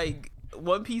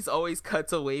One Piece always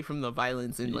cuts away from the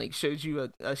violence and like shows you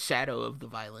a shadow of the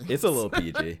violence. It's a little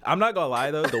PG. I'm not gonna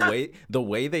lie though, the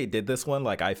way they did this one,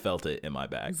 like I felt it in my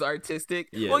back. It's artistic.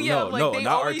 Yeah, well, yeah,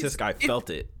 not artistic. I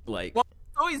felt it like. Well,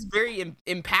 it's always very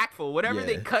impactful. Whatever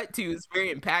they cut to is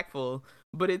very impactful.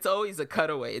 But it's always a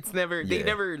cutaway. It's never they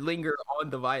never linger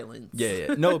on the violence.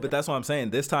 Yeah. No, but that's what I'm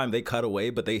saying. This time they cut away,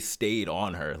 but they stayed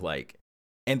on her, like,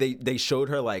 and they showed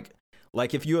her like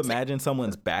if you imagine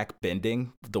someone's back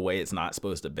bending the way it's not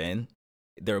supposed to bend,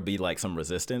 there'll be like some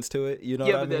resistance to it. You know?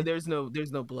 Yeah, what but I mean? there's no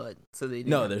blood, so they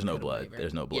there's no blood. Right?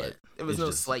 There's no blood. Yeah, there was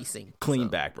no slicing. Clean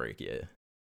back break. Yeah.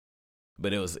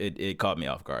 But it caught me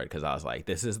off guard because I was like,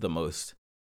 this is the most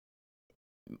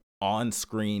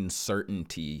on-screen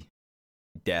certainty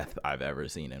death I've ever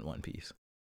seen in One Piece.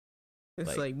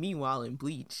 It's like meanwhile in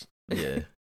Bleach.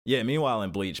 Yeah, meanwhile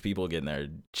in Bleach, people getting their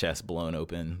chest blown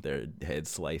open, their heads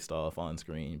sliced off on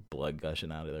screen, blood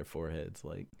gushing out of their foreheads.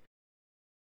 Like,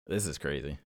 this is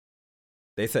crazy.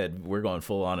 They said we're going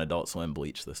full on Adult Swim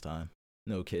Bleach this time.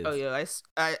 No kids. Oh yeah,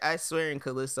 I swear in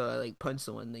Callisto I like punched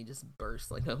someone and they just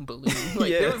burst like a balloon.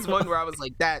 Like there was one where I was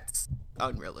like, that's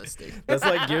unrealistic. That's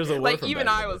like Gears of War. Like even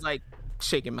I was like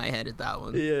shaking my head at that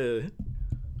one. Yeah.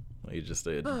 Like just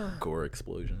a gore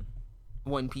explosion.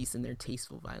 One Piece and their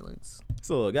tasteful violence.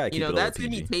 So little guy, that's gonna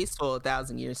be tasteful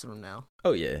 1,000 years from now.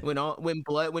 Oh yeah.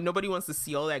 When nobody wants to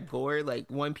see all that gore,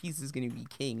 like One Piece is gonna be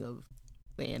king of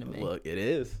the anime. Look, it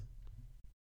is.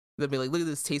 They'll be like, look at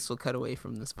this tasteful cutaway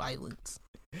from this violence.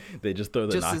 They just throw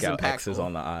the knockout X's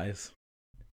on the eyes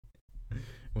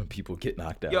when people get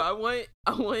knocked out. Yo, I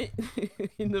want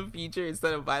in the future,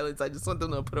 instead of violence, I just want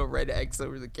them to put a red X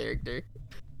over the character.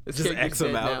 Just X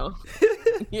them out.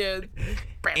 Yeah.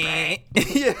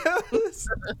 Yes.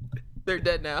 They're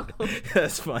dead now.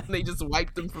 That's fine. They just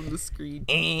wiped them from the screen.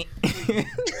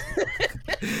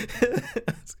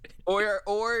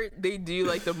 or they do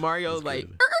like the Mario like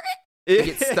they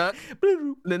get stuck.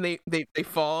 Then they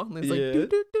fall. And it's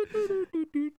like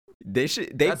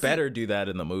They better do that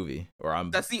in the movie, or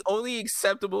that's the only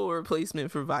acceptable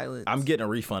replacement for violence. I'm getting a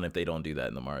refund if they don't do that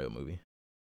in the Mario movie.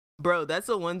 Bro, that's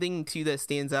the one thing too that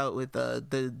stands out with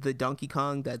the Donkey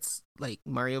Kong. That's like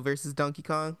Mario versus Donkey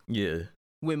Kong. Yeah.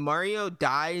 When Mario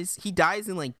dies, he dies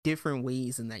in like different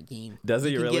ways in that game. Does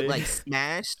he really? Get like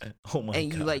smashed. Oh my god!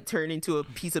 And you like turn into a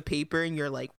piece of paper, and you're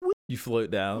like, whoop, you float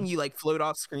down. And you like float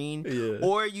off screen. Yeah.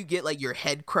 Or you get like your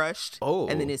head crushed. Oh.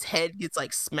 And then his head gets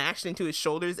like smashed into his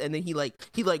shoulders, and then he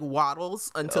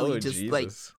waddles until he just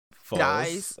like falls.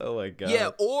 Dies. Oh my god. Yeah.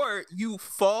 Or you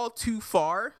fall too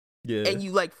far. Yeah. And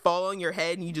you like fall on your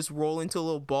head and you just roll into a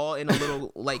little ball and a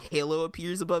little like halo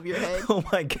appears above your head. Oh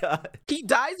my god. He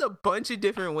dies a bunch of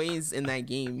different ways in that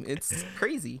game. It's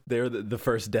crazy. They're the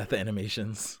first death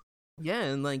animations. Yeah,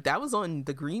 and like that was on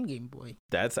the green Game Boy.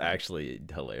 That's actually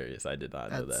hilarious. I did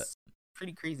not know that.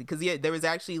 Pretty crazy. Because there was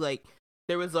actually like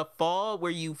there was a fall where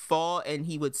you fall and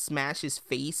he would smash his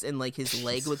face and like his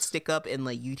leg would stick up and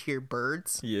like you'd hear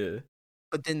birds. Yeah.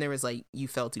 But then there was like you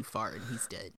fell too far and he's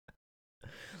dead.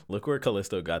 Look where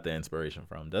Callisto got the inspiration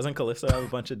from. Doesn't Callisto have a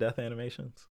bunch of death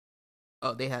animations?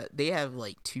 Oh, they have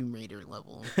like Tomb Raider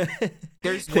level.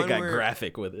 They got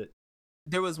graphic with it.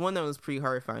 There was one that was pretty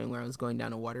horrifying where I was going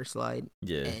down a water slide.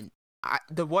 Yeah. And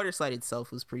the water slide itself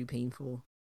was pretty painful.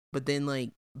 But then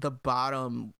like the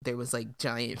bottom, there was like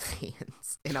giant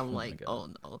fans. And I'm like, oh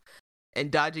no.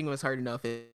 And dodging was hard enough.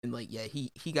 And like, yeah,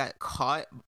 he got caught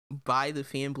by the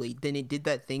fan blade. Then it did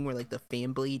that thing where like the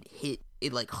fan blade hit,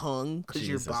 it like hung because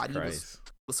your body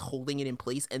was holding it in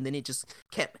place, and then it just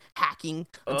kept hacking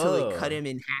until it cut him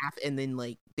in half, and then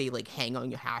like they like hang on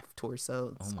your half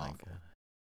torso. It's my awful. god.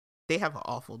 They have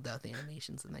awful death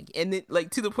animations in that game. And then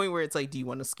like to the point where it's like, do you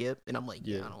want to skip? And I'm like,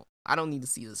 yeah, I don't need to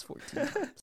see this 14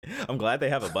 times. I'm glad they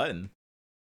have a button.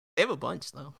 They have a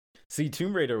bunch though. See,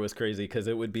 Tomb Raider was crazy because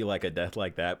it would be like a death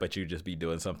like that, but you'd just be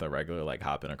doing something regular like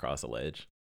hopping across a ledge.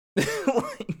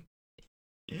 Like,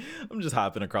 I'm just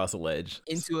hopping across a ledge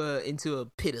into a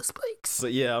pit of spikes. So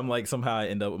yeah, I'm like, somehow I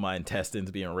end up with my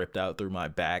intestines being ripped out through my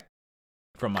back,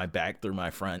 from my back through my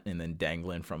front, and then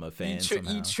dangling from a fan.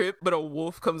 You trip, but a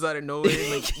wolf comes out of nowhere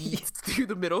and like eats through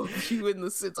the middle of you, and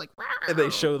it's like. And they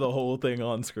show the whole thing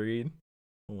on screen.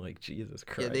 I'm like, Jesus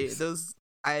Christ. Yeah,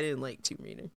 I didn't like Tomb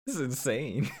Raider. This is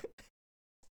insane.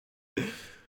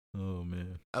 Oh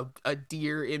man. A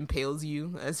deer impales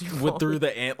you as you fall. Through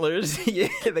the antlers. Yeah,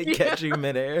 they catch you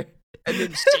midair. And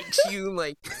then shakes you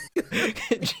like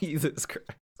Jesus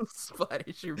Christ.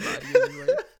 Splatters your body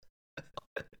everywhere.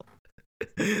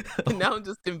 And now I'm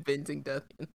just inventing death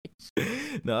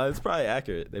animation. No, it's probably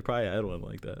accurate. They probably had one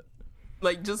like that.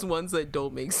 Like just ones that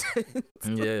don't make sense.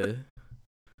 Yeah.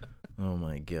 Oh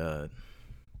my god.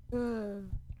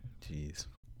 Jeez.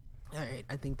 All right,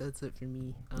 I think that's it for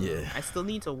me. Yeah. I still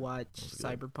need to watch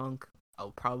Cyberpunk.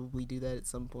 I'll probably do that at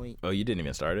some point. Oh, you didn't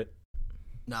even start it?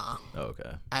 Nah. Oh,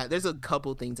 okay. There's a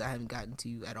couple things I haven't gotten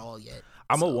to at all yet.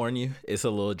 I'm gonna warn you, it's a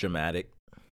little dramatic.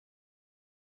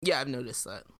 Yeah, I've noticed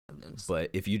that. But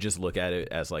if you just look at it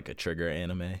as like a trigger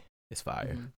anime, it's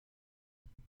fire.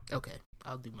 Mm-hmm. Okay,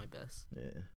 I'll do my best.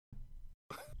 Yeah.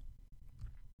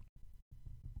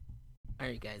 All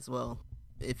right, guys. Well,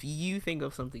 if you think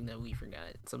of something that we forgot,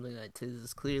 something that Tiz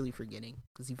is clearly forgetting,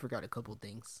 because he forgot a couple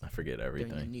things. I forget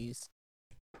everything. During the news.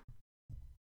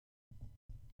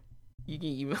 You can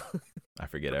email. I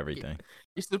forget everything.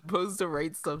 You're supposed to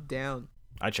write stuff down.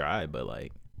 I try, but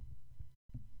like,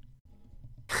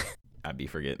 I'd be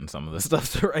forgetting some of the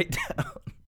stuff to write down.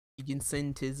 You can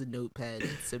send Tiz a notepad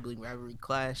at Sibling Rivalry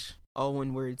Clash, all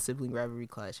one word,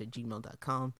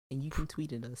 siblingrivalryclash@gmail.com, and you can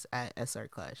tweet at us at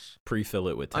SRClash. Pre-fill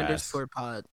it with tasks.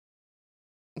 _pod.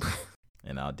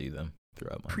 And I'll do them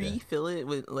throughout my day. Pre-fill it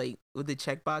with the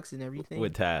checkbox and everything?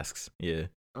 With tasks, yeah.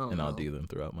 Oh, and I'll do them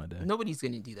throughout my day. Nobody's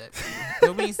going to do that for you.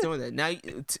 Nobody's doing that. Now,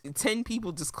 10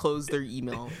 people just close their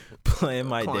email. Plan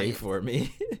my day for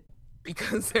me.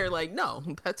 Because they're like, no,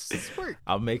 that's just work.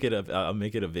 I'll make it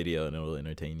a video and it will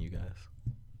entertain you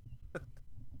guys.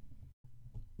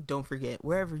 Don't forget,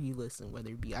 wherever you listen, whether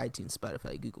it be iTunes,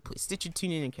 Spotify, Google Play, Stitcher,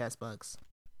 TuneIn, and CastBox,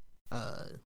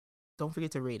 don't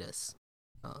forget to rate us.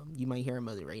 You might hear a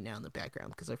mother right now in the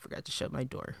background because I forgot to shut my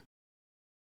door.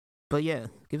 But yeah,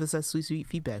 give us that sweet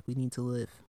feedback. We need to live.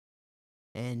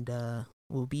 And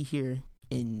we'll be here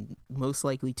in most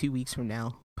likely 2 weeks from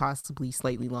now, possibly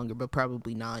slightly longer, but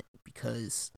probably not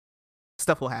because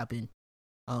stuff will happen.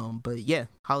 But yeah,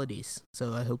 holidays.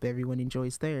 So I hope everyone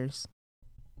enjoys theirs.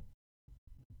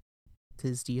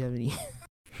 Tiz, do you have any?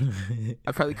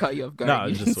 I probably caught you off guard. No, I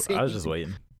was just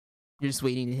waiting. You're just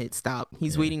waiting to hit stop.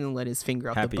 He's waiting to let his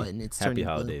finger off the button. It's happy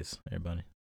holidays, everybody.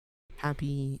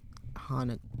 Happy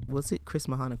Hanukkah. Was it Chris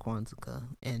Mahana Kwanzaa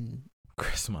and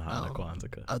Chris Mahana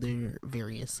Kwanzaa? Other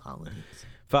various holidays.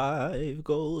 5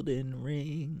 golden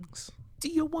rings. Do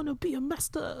you want to be a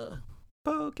master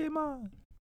Pokemon?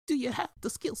 Do you have the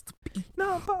skills to be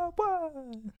number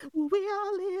 1? We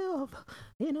all live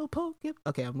in a Pokemon.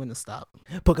 Okay, I'm gonna stop.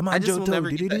 Pokemon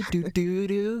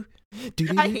Johto.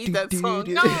 I hate that song.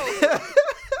 No.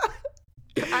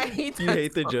 I hate that. You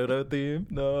hate the song. Johto theme?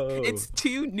 No. It's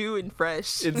too new and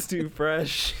fresh. It's too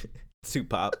fresh. It's too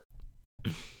pop.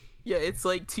 Yeah, it's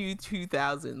like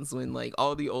 2000s when like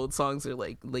all the old songs are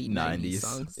like late 90s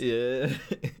songs. Yeah.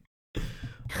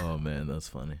 Oh man, that's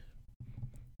funny.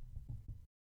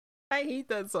 I hate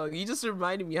that song. You just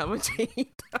reminded me how much I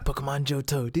hate that. Pokemon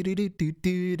Johto.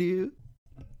 Do.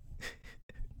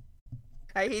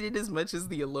 I hate it as much as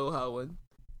the Aloha one.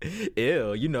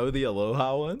 Ew, you know the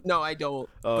Aloha one? No, I don't.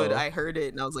 Oh. But I heard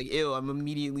it and I was like, ew, I'm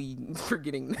immediately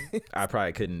forgetting this. I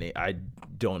probably couldn't. I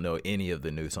don't know any of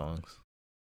the new songs.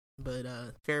 But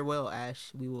farewell,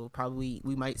 Ash.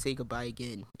 We might say goodbye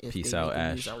again. If Peace they out, make a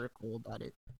Ash. news article about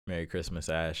it. Merry Christmas,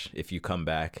 Ash. If you come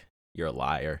back, you're a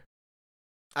liar.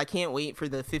 I can't wait for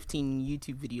the 15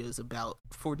 YouTube videos about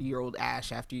 40-year-old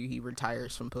Ash after he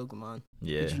retires from Pokemon.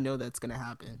 Yeah. Did you know that's going to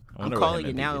happen? I'm calling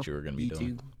it now, Pikachu are gonna be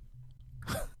YouTube.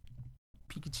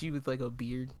 Pikachu with like a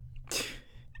beard.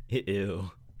 Ew.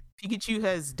 Pikachu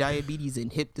has diabetes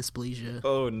and hip dysplasia.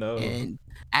 Oh, no. And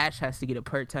Ash has to get a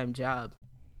part-time job.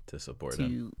 To support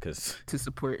him. To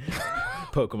support.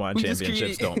 Pokemon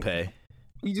championships don't pay.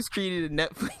 We just created a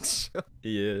Netflix show.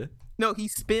 Yeah. No, he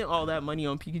spent all that money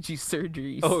on Pikachu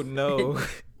surgeries. Oh, no.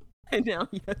 And now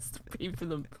he has to pay for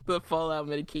the fallout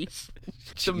medication.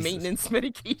 The maintenance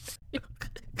medication.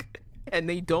 And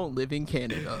they don't live in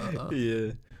Canada.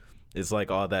 Yeah. It's like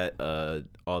all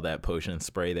that potion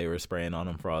spray they were spraying on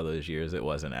him for all those years. It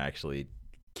wasn't actually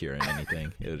curing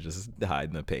anything. It was just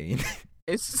hiding the pain.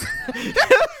 It's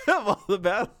of all the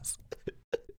battles.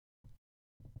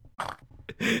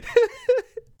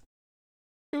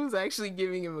 It was actually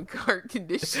giving him a heart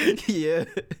condition. Yeah.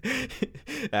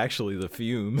 Actually, the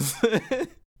fumes.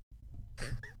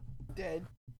 Dead.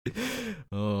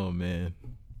 Oh, man.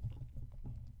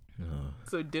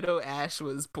 So Ditto Ash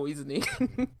was poisoning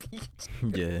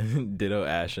Pikachu. Yeah, Ditto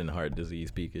Ash and heart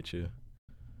disease Pikachu.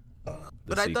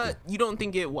 But I thought, you don't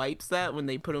think it wipes that when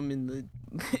they put them in the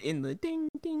ding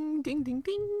ding ding ding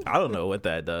ding? I don't know what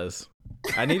that does.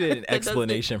 I needed an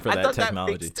explanation for that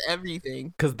technology. That fixed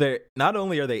everything. Because they're not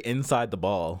only are they inside the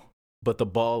ball, but the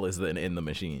ball is then in the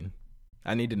machine.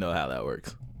 I need to know how that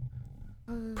works.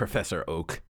 Professor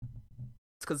Oak.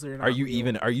 It's because they're not. Are you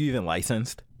even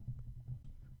licensed?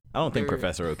 I don't think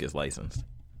Professor Oak is licensed.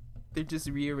 They're just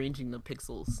rearranging the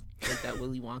pixels like that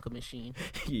Willy Wonka machine.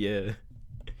 Yeah.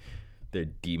 They're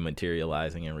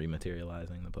dematerializing and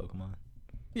rematerializing the Pokemon.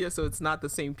 Yeah, so it's not the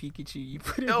same Pikachu you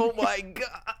put in. Oh my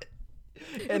god.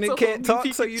 And it can't talk,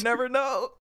 so you never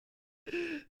know.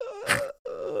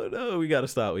 Oh no, we gotta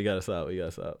stop.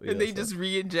 And they just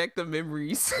re-inject the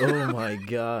memories. Oh my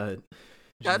god.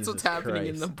 That's what's happening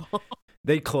in the ball.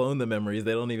 They clone the memories.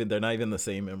 They're not even the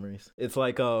same memories. It's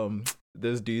like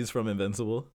those dudes from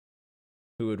Invincible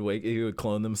who would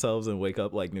clone themselves and wake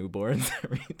up like newborns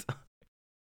every time.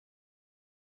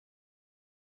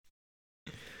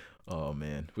 Oh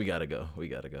man, we gotta go.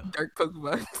 Dark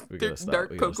Pokemon.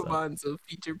 Dark Pokemon's a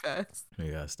feature pass.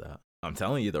 We gotta stop. I'm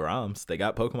telling you, the ROMs, they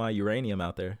got Pokemon Uranium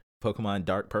out there. Pokemon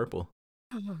Dark Purple.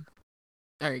 All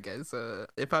right, guys.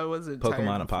 If I wasn't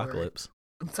Pokemon Apocalypse.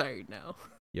 I'm tired now.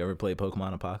 You ever play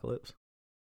Pokemon Apocalypse?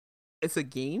 It's a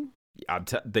game?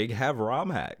 They have ROM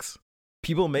hacks.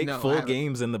 People make full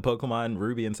games in the Pokemon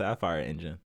Ruby and Sapphire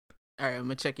engine. All right, I'm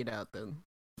gonna check it out then.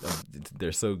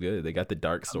 They're so good. They got the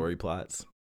dark story plots.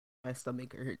 My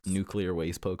stomach hurts. Nuclear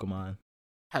waste Pokemon.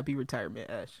 Happy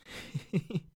retirement, Ash.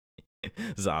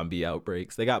 Zombie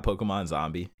outbreaks. They got Pokemon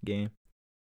Zombie game.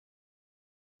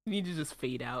 You need to just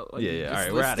fade out. Yeah. All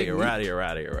right, we're out of here.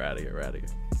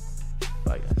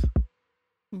 Bye, guys.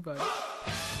 Bye.